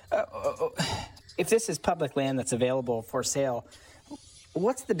 If this is public land that's available for sale,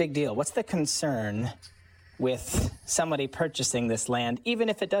 what's the big deal? What's the concern with somebody purchasing this land, even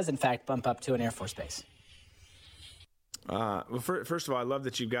if it does, in fact, bump up to an Air Force base? Well, first of all, I love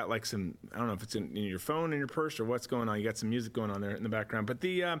that you've got like some, I don't know if it's in your phone, in your purse, or what's going on. You got some music going on there in the background. But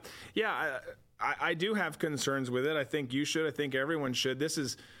I do have concerns with it. I think you should. I think everyone should. This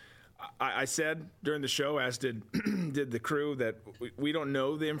is, I said during the show, as did the crew, that we don't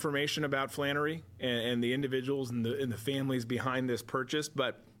know the information about Flannery and the individuals and the families behind this purchase.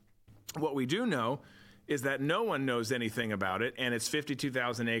 But what we do know is that no one knows anything about it, and it's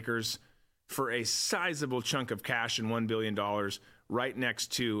 52,000 acres for a sizable chunk of cash and $1 billion right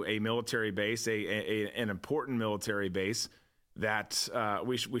next to a military base, an important military base that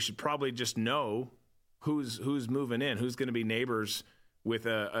we should probably just know who's moving in, who's going to be neighbors with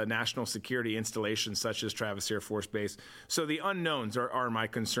a national security installation such as Travis Air Force Base. So the unknowns are my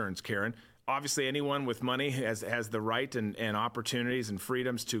concerns, Karen. Obviously, anyone with money has the right and opportunities and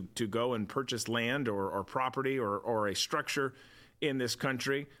freedoms to go and purchase land or property or a structure in this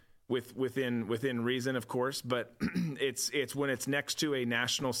country within reason, of course. But it's when it's next to a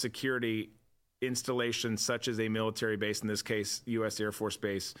national security installation such as a military base, in this case, U.S. Air Force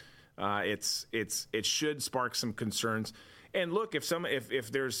Base, it should spark some concerns. And look, if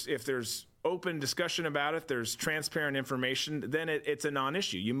there's open discussion about it, there's transparent information, then it's a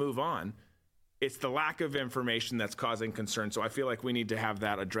non-issue. You move on. It's the lack of information that's causing concern. So I feel like we need to have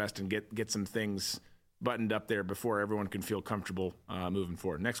that addressed and get some things buttoned up there before everyone can feel comfortable moving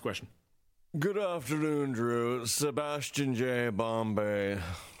forward. Next question. Good afternoon, Drew. Sebastian J. Bombay,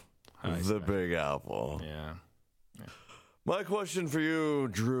 the Big Apple. Yeah. My question for you,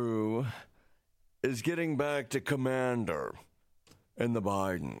 Drew, is getting back to Commander and the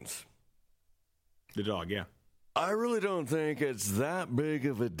Bidens. The dog, yeah. I really don't think it's that big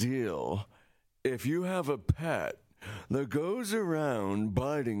of a deal if you have a pet that goes around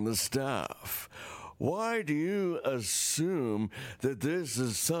biting the staff. Why do you assume that this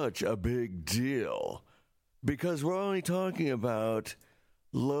is such a big deal? Because we're only talking about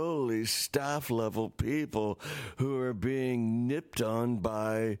lowly staff-level people who are being nipped on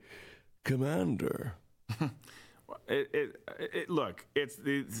by Commander. Look,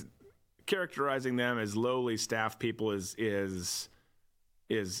 it's characterizing them as lowly staff people is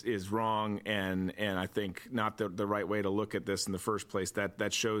wrong, and I think not the right way to look at this in the first place.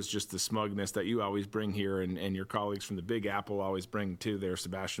 That shows just the smugness that you always bring here, and your colleagues from the Big Apple always bring to there,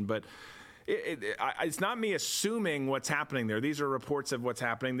 Sebastian. But it's not me assuming what's happening there. These are reports of what's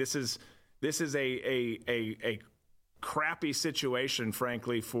happening. This is a crappy situation,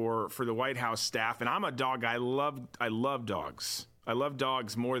 frankly, for the White House staff. And I'm a dog. I love dogs. I love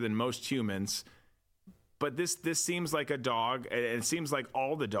dogs more than most humans. But this seems like a dog, and it seems like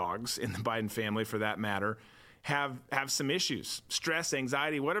all the dogs in the Biden family, for that matter, have some issues, stress,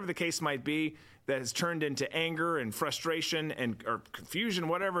 anxiety, whatever the case might be, that has turned into anger and frustration or confusion,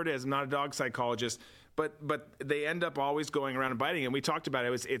 whatever it is. I'm not a dog psychologist, but they end up always going around and biting. And we talked about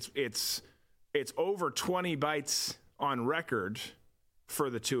it. It's over 20 bites on record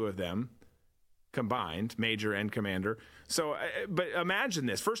for the two of them combined, Major and Commander. So, but imagine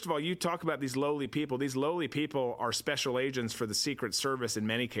this. First of all, you talk about these lowly people. These lowly people are special agents for the Secret Service in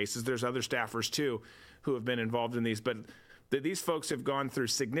many cases. There's other staffers, too, who have been involved in these. But these folks have gone through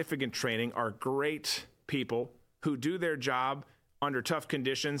significant training, are great people who do their job under tough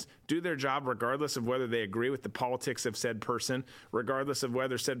conditions, do their job regardless of whether they agree with the politics of said person, regardless of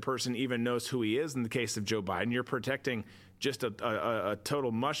whether said person even knows who he is. In the case of Joe Biden, you're protecting just a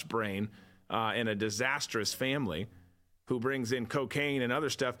total mush brain in a disastrous family who brings in cocaine and other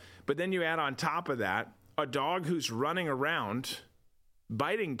stuff. But then you add on top of that a dog who's running around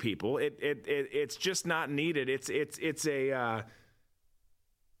biting people. It's just not needed. It's a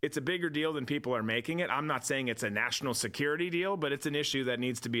bigger deal than people are making it. I'm not saying it's a national security deal, but it's an issue that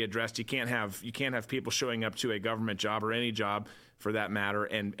needs to be addressed. You can't have people showing up to a government job or any job for that matter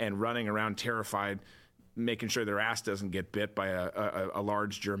and running around terrified, making sure their ass doesn't get bit by a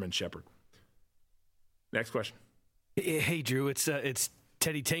large German Shepherd. Next question. Hey, Drew, it's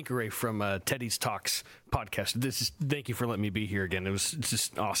Teddy Tanqueray from Teddy's Talks podcast. Thank you for letting me be here again. It's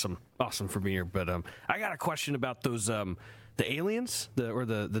just awesome for me here. But I got a question about those the aliens,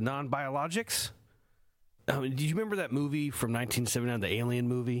 the non-biologics. Do you remember that movie from 1979, the Alien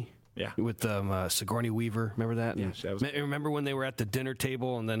movie? Yeah, with Sigourney Weaver. Remember that? Yeah, remember when they were at the dinner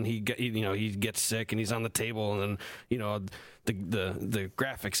table and then he gets sick and he's on the table and then the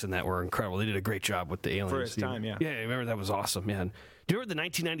graphics in that were incredible. They did a great job with the aliens for his time. Yeah, I remember that was awesome. Man, do you remember the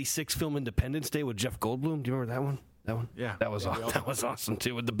 1996 film Independence Day with Jeff Goldblum? Do you remember that one? That one? Yeah, that was awesome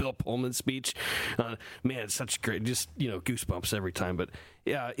too with the Bill Pullman speech. Man, it's such great, just goosebumps every time. But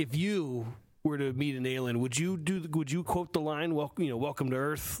yeah, if you were to meet an alien, would you quote the line "Welcome to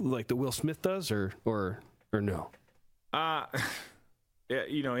Earth" like the Will Smith does, or no? Yeah,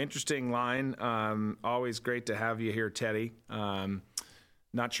 interesting line. Always great to have you here, Teddy.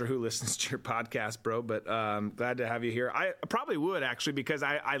 Not sure who listens to your podcast, bro, but glad to have you here. I probably would actually, because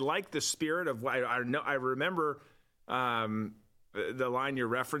I like the spirit of what I know. I remember the line you're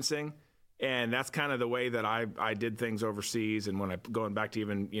referencing. And that's kind of the way that I did things overseas. And when going back to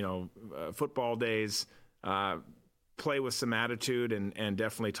even, football days, play with some attitude and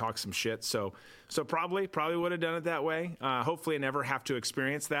definitely talk some shit. So probably would have done it that way. Hopefully I never have to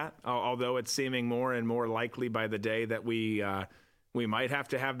experience that, although it's seeming more and more likely by the day that we might have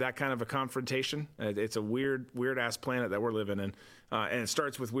to have that kind of a confrontation. It's a weird ass planet that we're living in. And it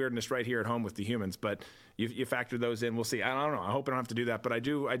starts with weirdness right here at home with the humans, but you factor those in. We'll see. I don't know. I hope I don't have to do that, but I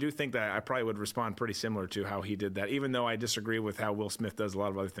do think that I probably would respond pretty similar to how he did that, even though I disagree with how Will Smith does a lot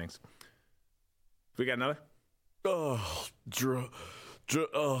of other things. We got another?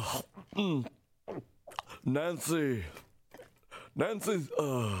 Nancy's,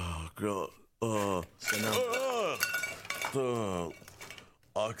 God. The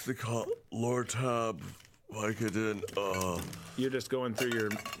Oxycontin, Lortab, Vicodin, You're just going through your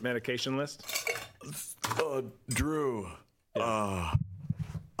medication list? Drew, land.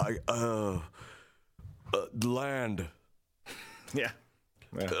 Yeah.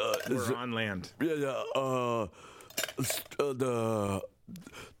 We're on land. Yeah. The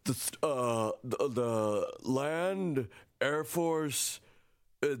land, Air Force,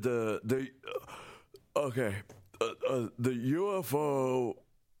 the UFO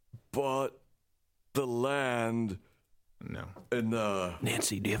bought the land. No. And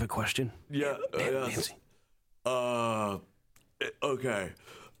Nancy, do you have a question? Yeah. Nancy. Okay.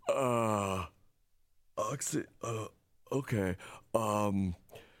 Okay.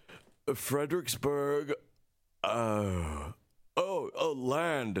 Fredericksburg. Land.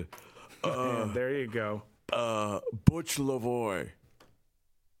 There you go. Butch Lavoie.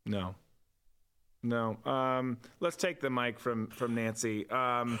 No. Let's take the mic from Nancy.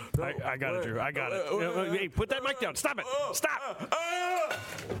 I got it, Drew. I got it. Hey, put that mic down. Stop it. Stop.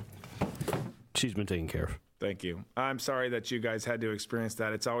 She's been taken care of. Thank you. I'm sorry that you guys had to experience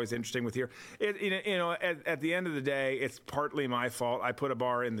that. It's always interesting with here. At the end of the day, it's partly my fault. I put a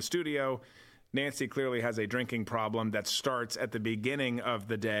bar in the studio. Nancy clearly has a drinking problem that starts at the beginning of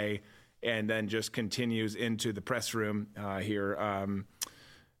the day and then just continues into the press room here.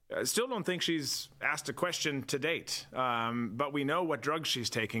 I still don't think she's asked a question to date, but we know what drugs she's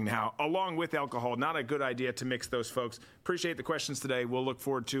taking now, along with alcohol. Not a good idea to mix those, folks. Appreciate the questions today. We'll look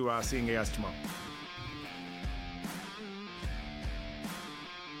forward to seeing you guys tomorrow.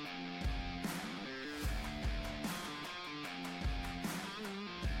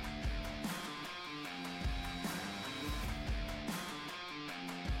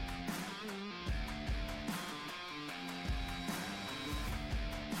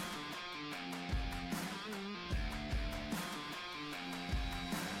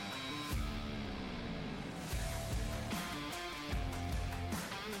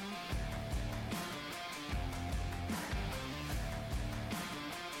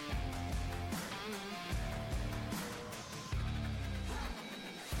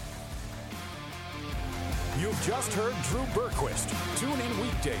 You've just heard Drew Berquist. Tune in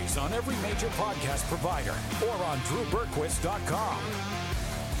weekdays on every major podcast provider or on drewberquist.com.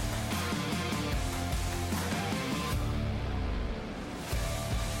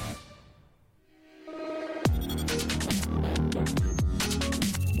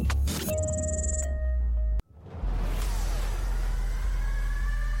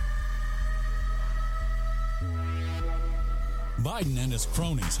 Biden and his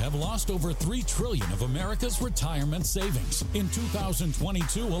cronies have lost over $3 trillion of America's retirement savings in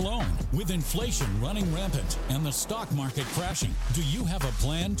 2022 alone. With inflation running rampant and the stock market crashing, do you have a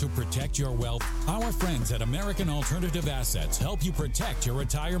plan to protect your wealth? Our friends at American Alternative Assets help you protect your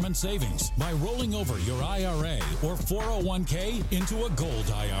retirement savings by rolling over your IRA or 401k into a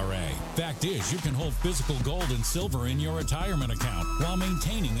gold IRA. Fact is, you can hold physical gold and silver in your retirement account while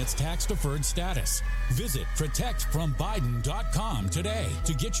maintaining its tax-deferred status. Visit protectfrombiden.com today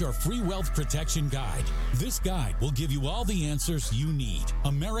to get your free wealth protection guide. This guide will give you all the answers you need.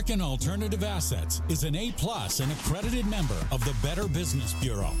 American Alternative Assets is an A+ and accredited member of the Better Business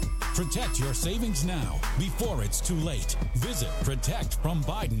Bureau. Protect your savings now before it's too late. Visit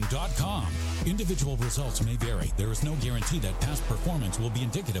protectfrombiden.com. Individual results may vary. There is no guarantee that past performance will be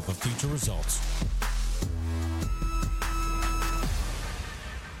indicative of future results.